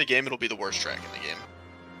as it's in the game, it'll be the worst track in the game.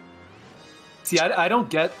 See, I don't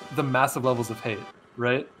get the massive levels of hate,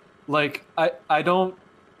 right? Like, I don't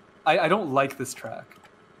like this track,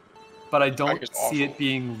 but I don't see it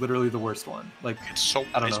being literally the worst one. Like, it's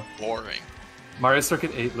boring. Mario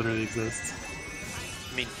Circuit 8 literally exists.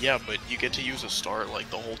 I mean, yeah, but you get to use a star like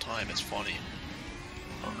the whole time. It's funny.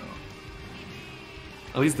 I don't know.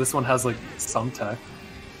 At least this one has like some tech.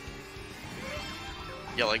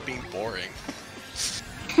 Yeah, like being boring.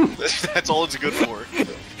 That's all it's good for.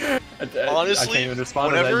 Honestly, I can't even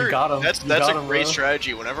respond to that. You got him. That's a great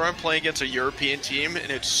strategy. Whenever I'm playing against a European team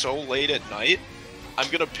and it's so late at night, I'm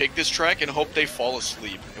gonna pick this track and hope they fall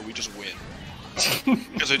asleep and we just win.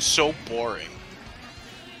 Because it's so boring.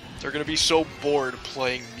 They're gonna be so bored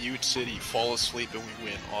playing Mute City, fall asleep, and we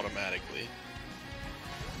win automatically.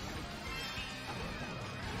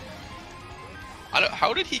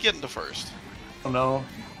 How did he get into first? I don't know.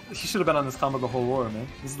 He should have been on this combo the whole war, man.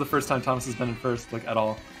 This is the first time Thomas has been in first, like, at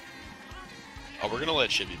all. Oh, we're gonna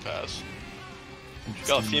let Chibi pass.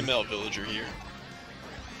 Got a female villager here.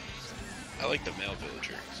 I like the male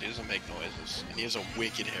villager, because he doesn't make noises, and he has a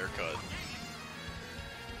wicked haircut.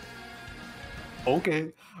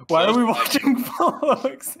 Okay. Why are we watching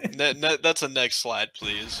Flowx? That's a next slide,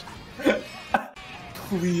 please.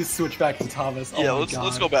 Please switch back to Thomas. Yeah, oh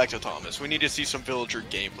let's go back to Thomas. We need to see some villager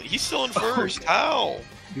gameplay. He's still in first. How?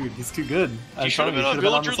 Dude, he's too good. He should have been on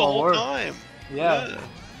villager the whole time. Yeah.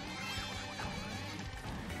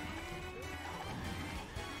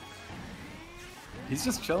 He's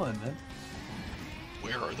just chilling, man.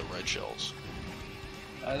 Where are the red shells?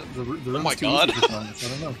 The oh my god. I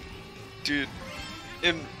don't know. Dude.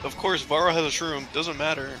 And of course, Varo has a shroom. Doesn't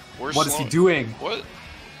matter. What is he doing? What?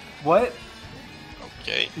 What?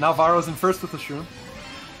 Okay. Now Varo's in first with the shroom.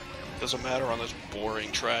 Doesn't matter on this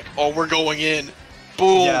boring track. Oh, we're going in.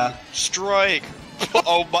 Boom. Yeah. Strike.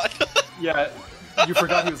 Oh my. Yeah. You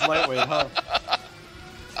forgot he was lightweight, huh?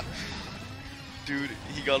 Dude,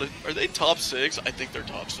 he got it. Are they top 6? I think they're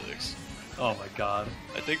top 6. Oh my god.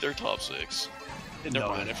 I think they're top 6. Never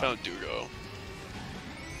mind, I found Dugo.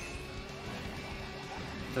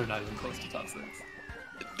 They're not even close to top 6.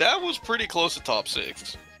 That was pretty close to top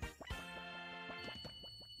 6.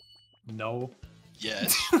 No.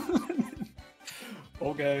 Yes.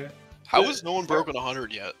 Okay. How has no one broken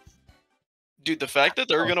 100 yet? Dude, the fact that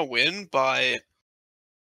they're gonna win by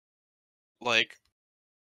like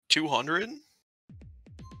 200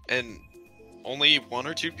 and only 1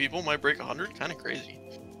 or 2 people might break 100, kind of crazy.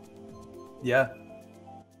 Yeah.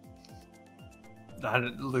 I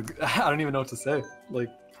don't even know what to say. Like,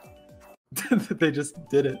 they just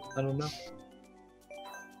did it. I don't know.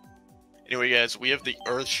 Anyway, guys, we have the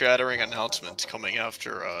earth-shattering announcements coming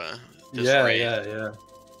after this raid. Yeah.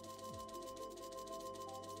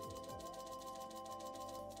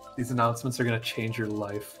 These announcements are gonna change your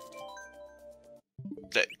life.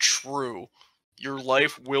 That true. Your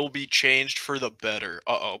life will be changed for the better.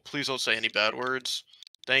 Uh-oh, please don't say any bad words.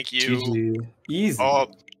 Thank you. GG. Easy.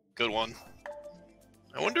 Oh, good one.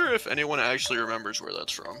 I wonder if anyone actually remembers where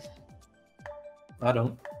that's from. I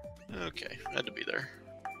don't. Okay, had to be there.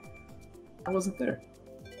 I wasn't there.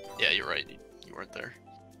 Yeah, you're right. You weren't there.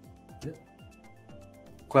 Yeah.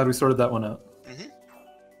 Glad we sorted that one out.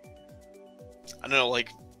 I don't know, like,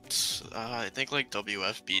 I think like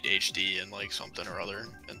WF beat HD and like something or other,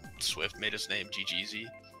 and Swift made his name GGZ.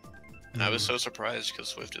 And I was so surprised because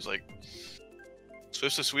Swift's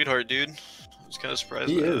a sweetheart, dude. I was kind of surprised.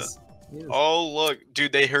 He is. Oh look,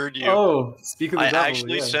 dude, they heard you. Oh, speak of the devil. I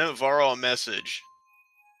actually sent Varo a message.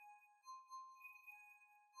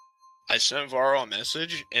 I sent Varo a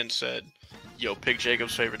message and said, "Yo, pick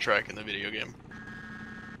Jacob's favorite track in the video game."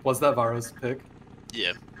 Was that Varo's pick?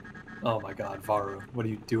 Yeah. Oh my god, Varo, what are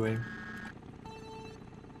you doing?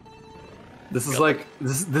 This is like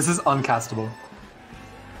this is uncastable.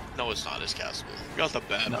 No, it's not as castable. We got the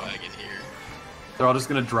bad wagon here. They're all just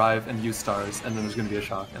gonna drive and use stars, and then there's gonna be a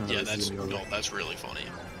shock. And then that's really funny.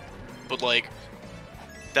 But like,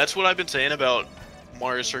 that's what I've been saying about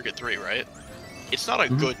Mario Circuit 3, right? It's not a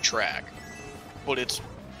good track, but it's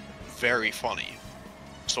very funny,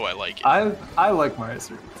 so I like it. I like Mario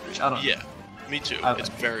Circuit 3. I don't know. Yeah, me too. It's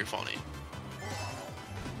very funny.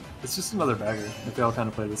 It's just another bagger. If they all kind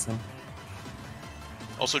of play the same.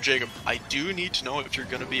 Also, Jacob, I do need to know if you're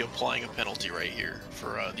going to be applying a penalty right here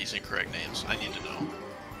for these incorrect names. I need to know.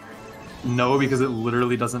 No, because it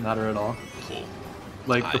literally doesn't matter at all. Cool.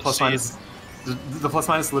 Like the plus minus, the plus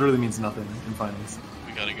minus literally means nothing in finals.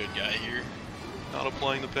 We got a good guy here. Not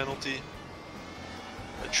applying the penalty.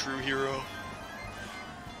 A true hero.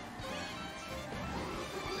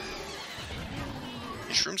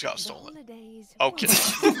 His shrooms got stolen. Okay.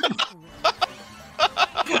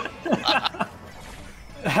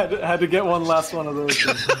 had to get one last one of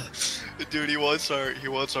those. Dude, he wants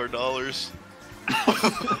our dollars.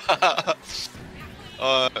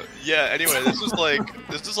 Yeah, anyway, this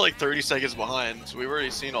is like 30 seconds behind, so we've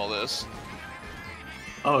already seen all this.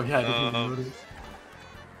 Oh yeah, I didn't even notice.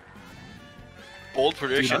 Bold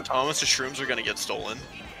prediction, dude, Thomas's shrooms are gonna get stolen.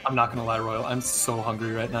 I'm not gonna lie, Royal, I'm so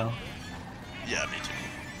hungry right now. Yeah, me too.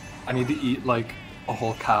 I need to eat like a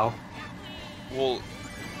whole cow. Well,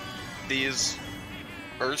 these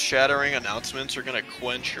earth-shattering announcements are gonna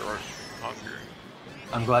quench your hunger.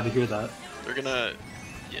 I'm glad to hear that. They're gonna,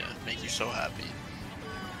 yeah, make you so happy.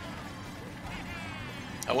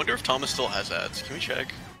 I wonder if Thomas still has ads. Can we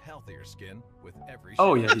check? Healthier skin with every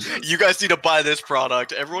oh yeah. You guys need to buy this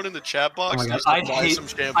product. Everyone in the chat box needs to buy some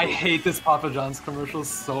shampoo. I hate this Papa John's commercial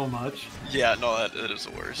so much. Yeah, no, that is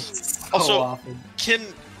the worst. It's so also, awful.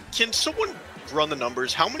 Can someone run the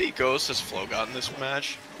numbers? How many ghosts has Flo got in this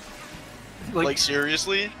match? Like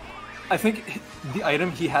seriously? I think the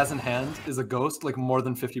item he has in hand is a ghost, like more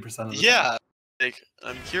than 50% of the yeah, like,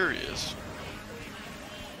 I'm curious.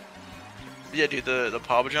 Yeah, dude, the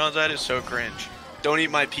Papa John's ad is so cringe. Don't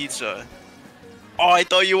eat my pizza. Oh, I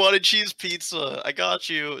thought you wanted cheese pizza. I got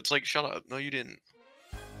you. It's like, shut up. No, you didn't.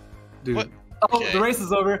 Dude. What? Oh, Okay. the race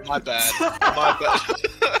is over. My bad. My bad.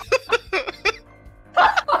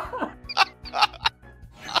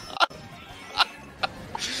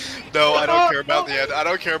 No, I don't care about the end. I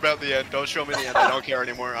don't care about the end. Don't show me the end. I don't care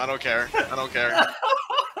anymore. I don't care. I don't care.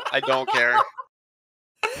 I don't care.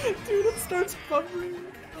 Dude, it starts buffering.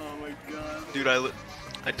 Oh my god. Dude, I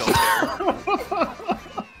don't care.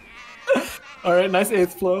 Alright, nice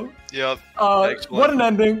 8th Flo. Yep. What an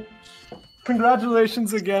ending.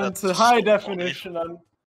 Congratulations again That's to High so Definition on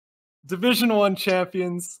Division 1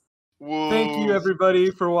 champions. Whoa. Thank you everybody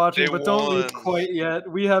for watching, They but don't won. leave quite yet.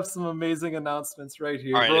 We have some amazing announcements right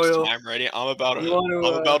here. Alright, Royal, I'm ready. I'm about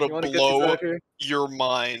to get these blow out here? your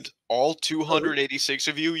mind. All 286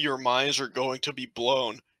 of you, your minds are going to be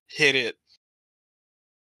blown. Hit it.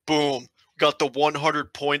 Boom. Got the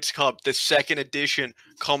 100 Points Cup, the second edition,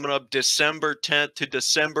 coming up December 10th to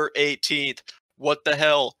December 18th. What the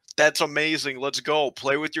hell? That's amazing. Let's go.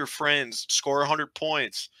 Play with your friends. Score 100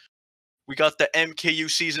 points. We got the MKU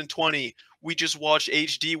Season 20. We just watched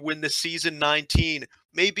HD win the Season 19.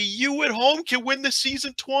 Maybe you at home can win the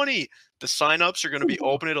Season 20. The sign-ups are going to be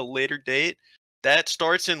open at a later date. That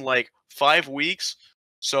starts in like 5 weeks.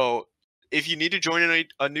 So if you need to join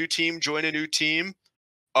a new team, join a new team.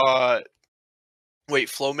 Wait,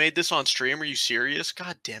 Flo made this on stream? Are you serious?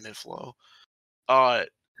 God damn it, Flo.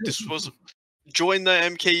 This was... Join the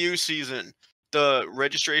MKU season. The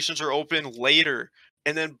registrations are open later.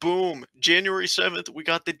 And then boom, January 7th, we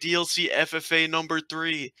got the DLC FFA number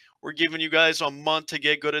 3. We're giving you guys a month to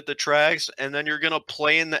get good at the tracks, and then you're going to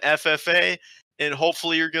play in the FFA, and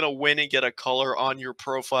hopefully you're going to win and get a color on your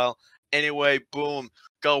profile. Anyway, boom.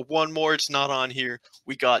 Got one more, it's not on here.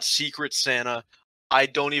 We got Secret Santa. I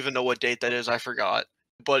don't even know what date that is, I forgot.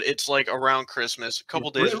 But it's like around Christmas, a couple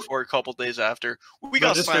days before, a couple days after. We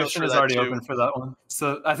got sign-ups for is that already too. open for that one.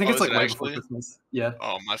 So I think it's is like it right actually? before Christmas. Yeah.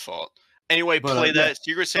 Oh, my fault. Anyway, But, play yeah. that.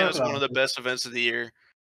 Secret Santa is one of the best events of the year.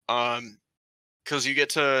 Because you get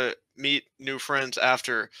to meet new friends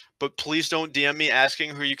after. But please don't DM me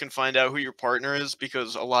asking who you can find out who your partner is,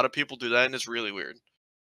 because a lot of people do that and it's really weird.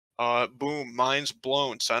 Boom, mind's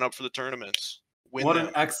blown. Sign up for the tournaments. Win What them.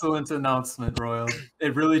 an excellent announcement, Royal.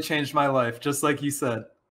 It really changed my life, just like you said.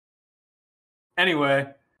 Anyway,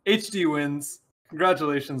 HD wins.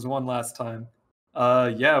 Congratulations one last time.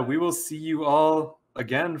 Yeah, we will see you all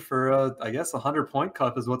again for, I guess, 100-point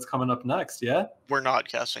cup is what's coming up next, yeah? We're not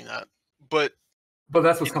casting that. But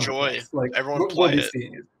that's what's coming enjoy. up next. Like, Everyone we'll play be it.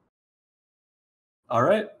 seeing it. All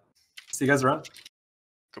right. See you guys around.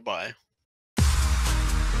 Goodbye.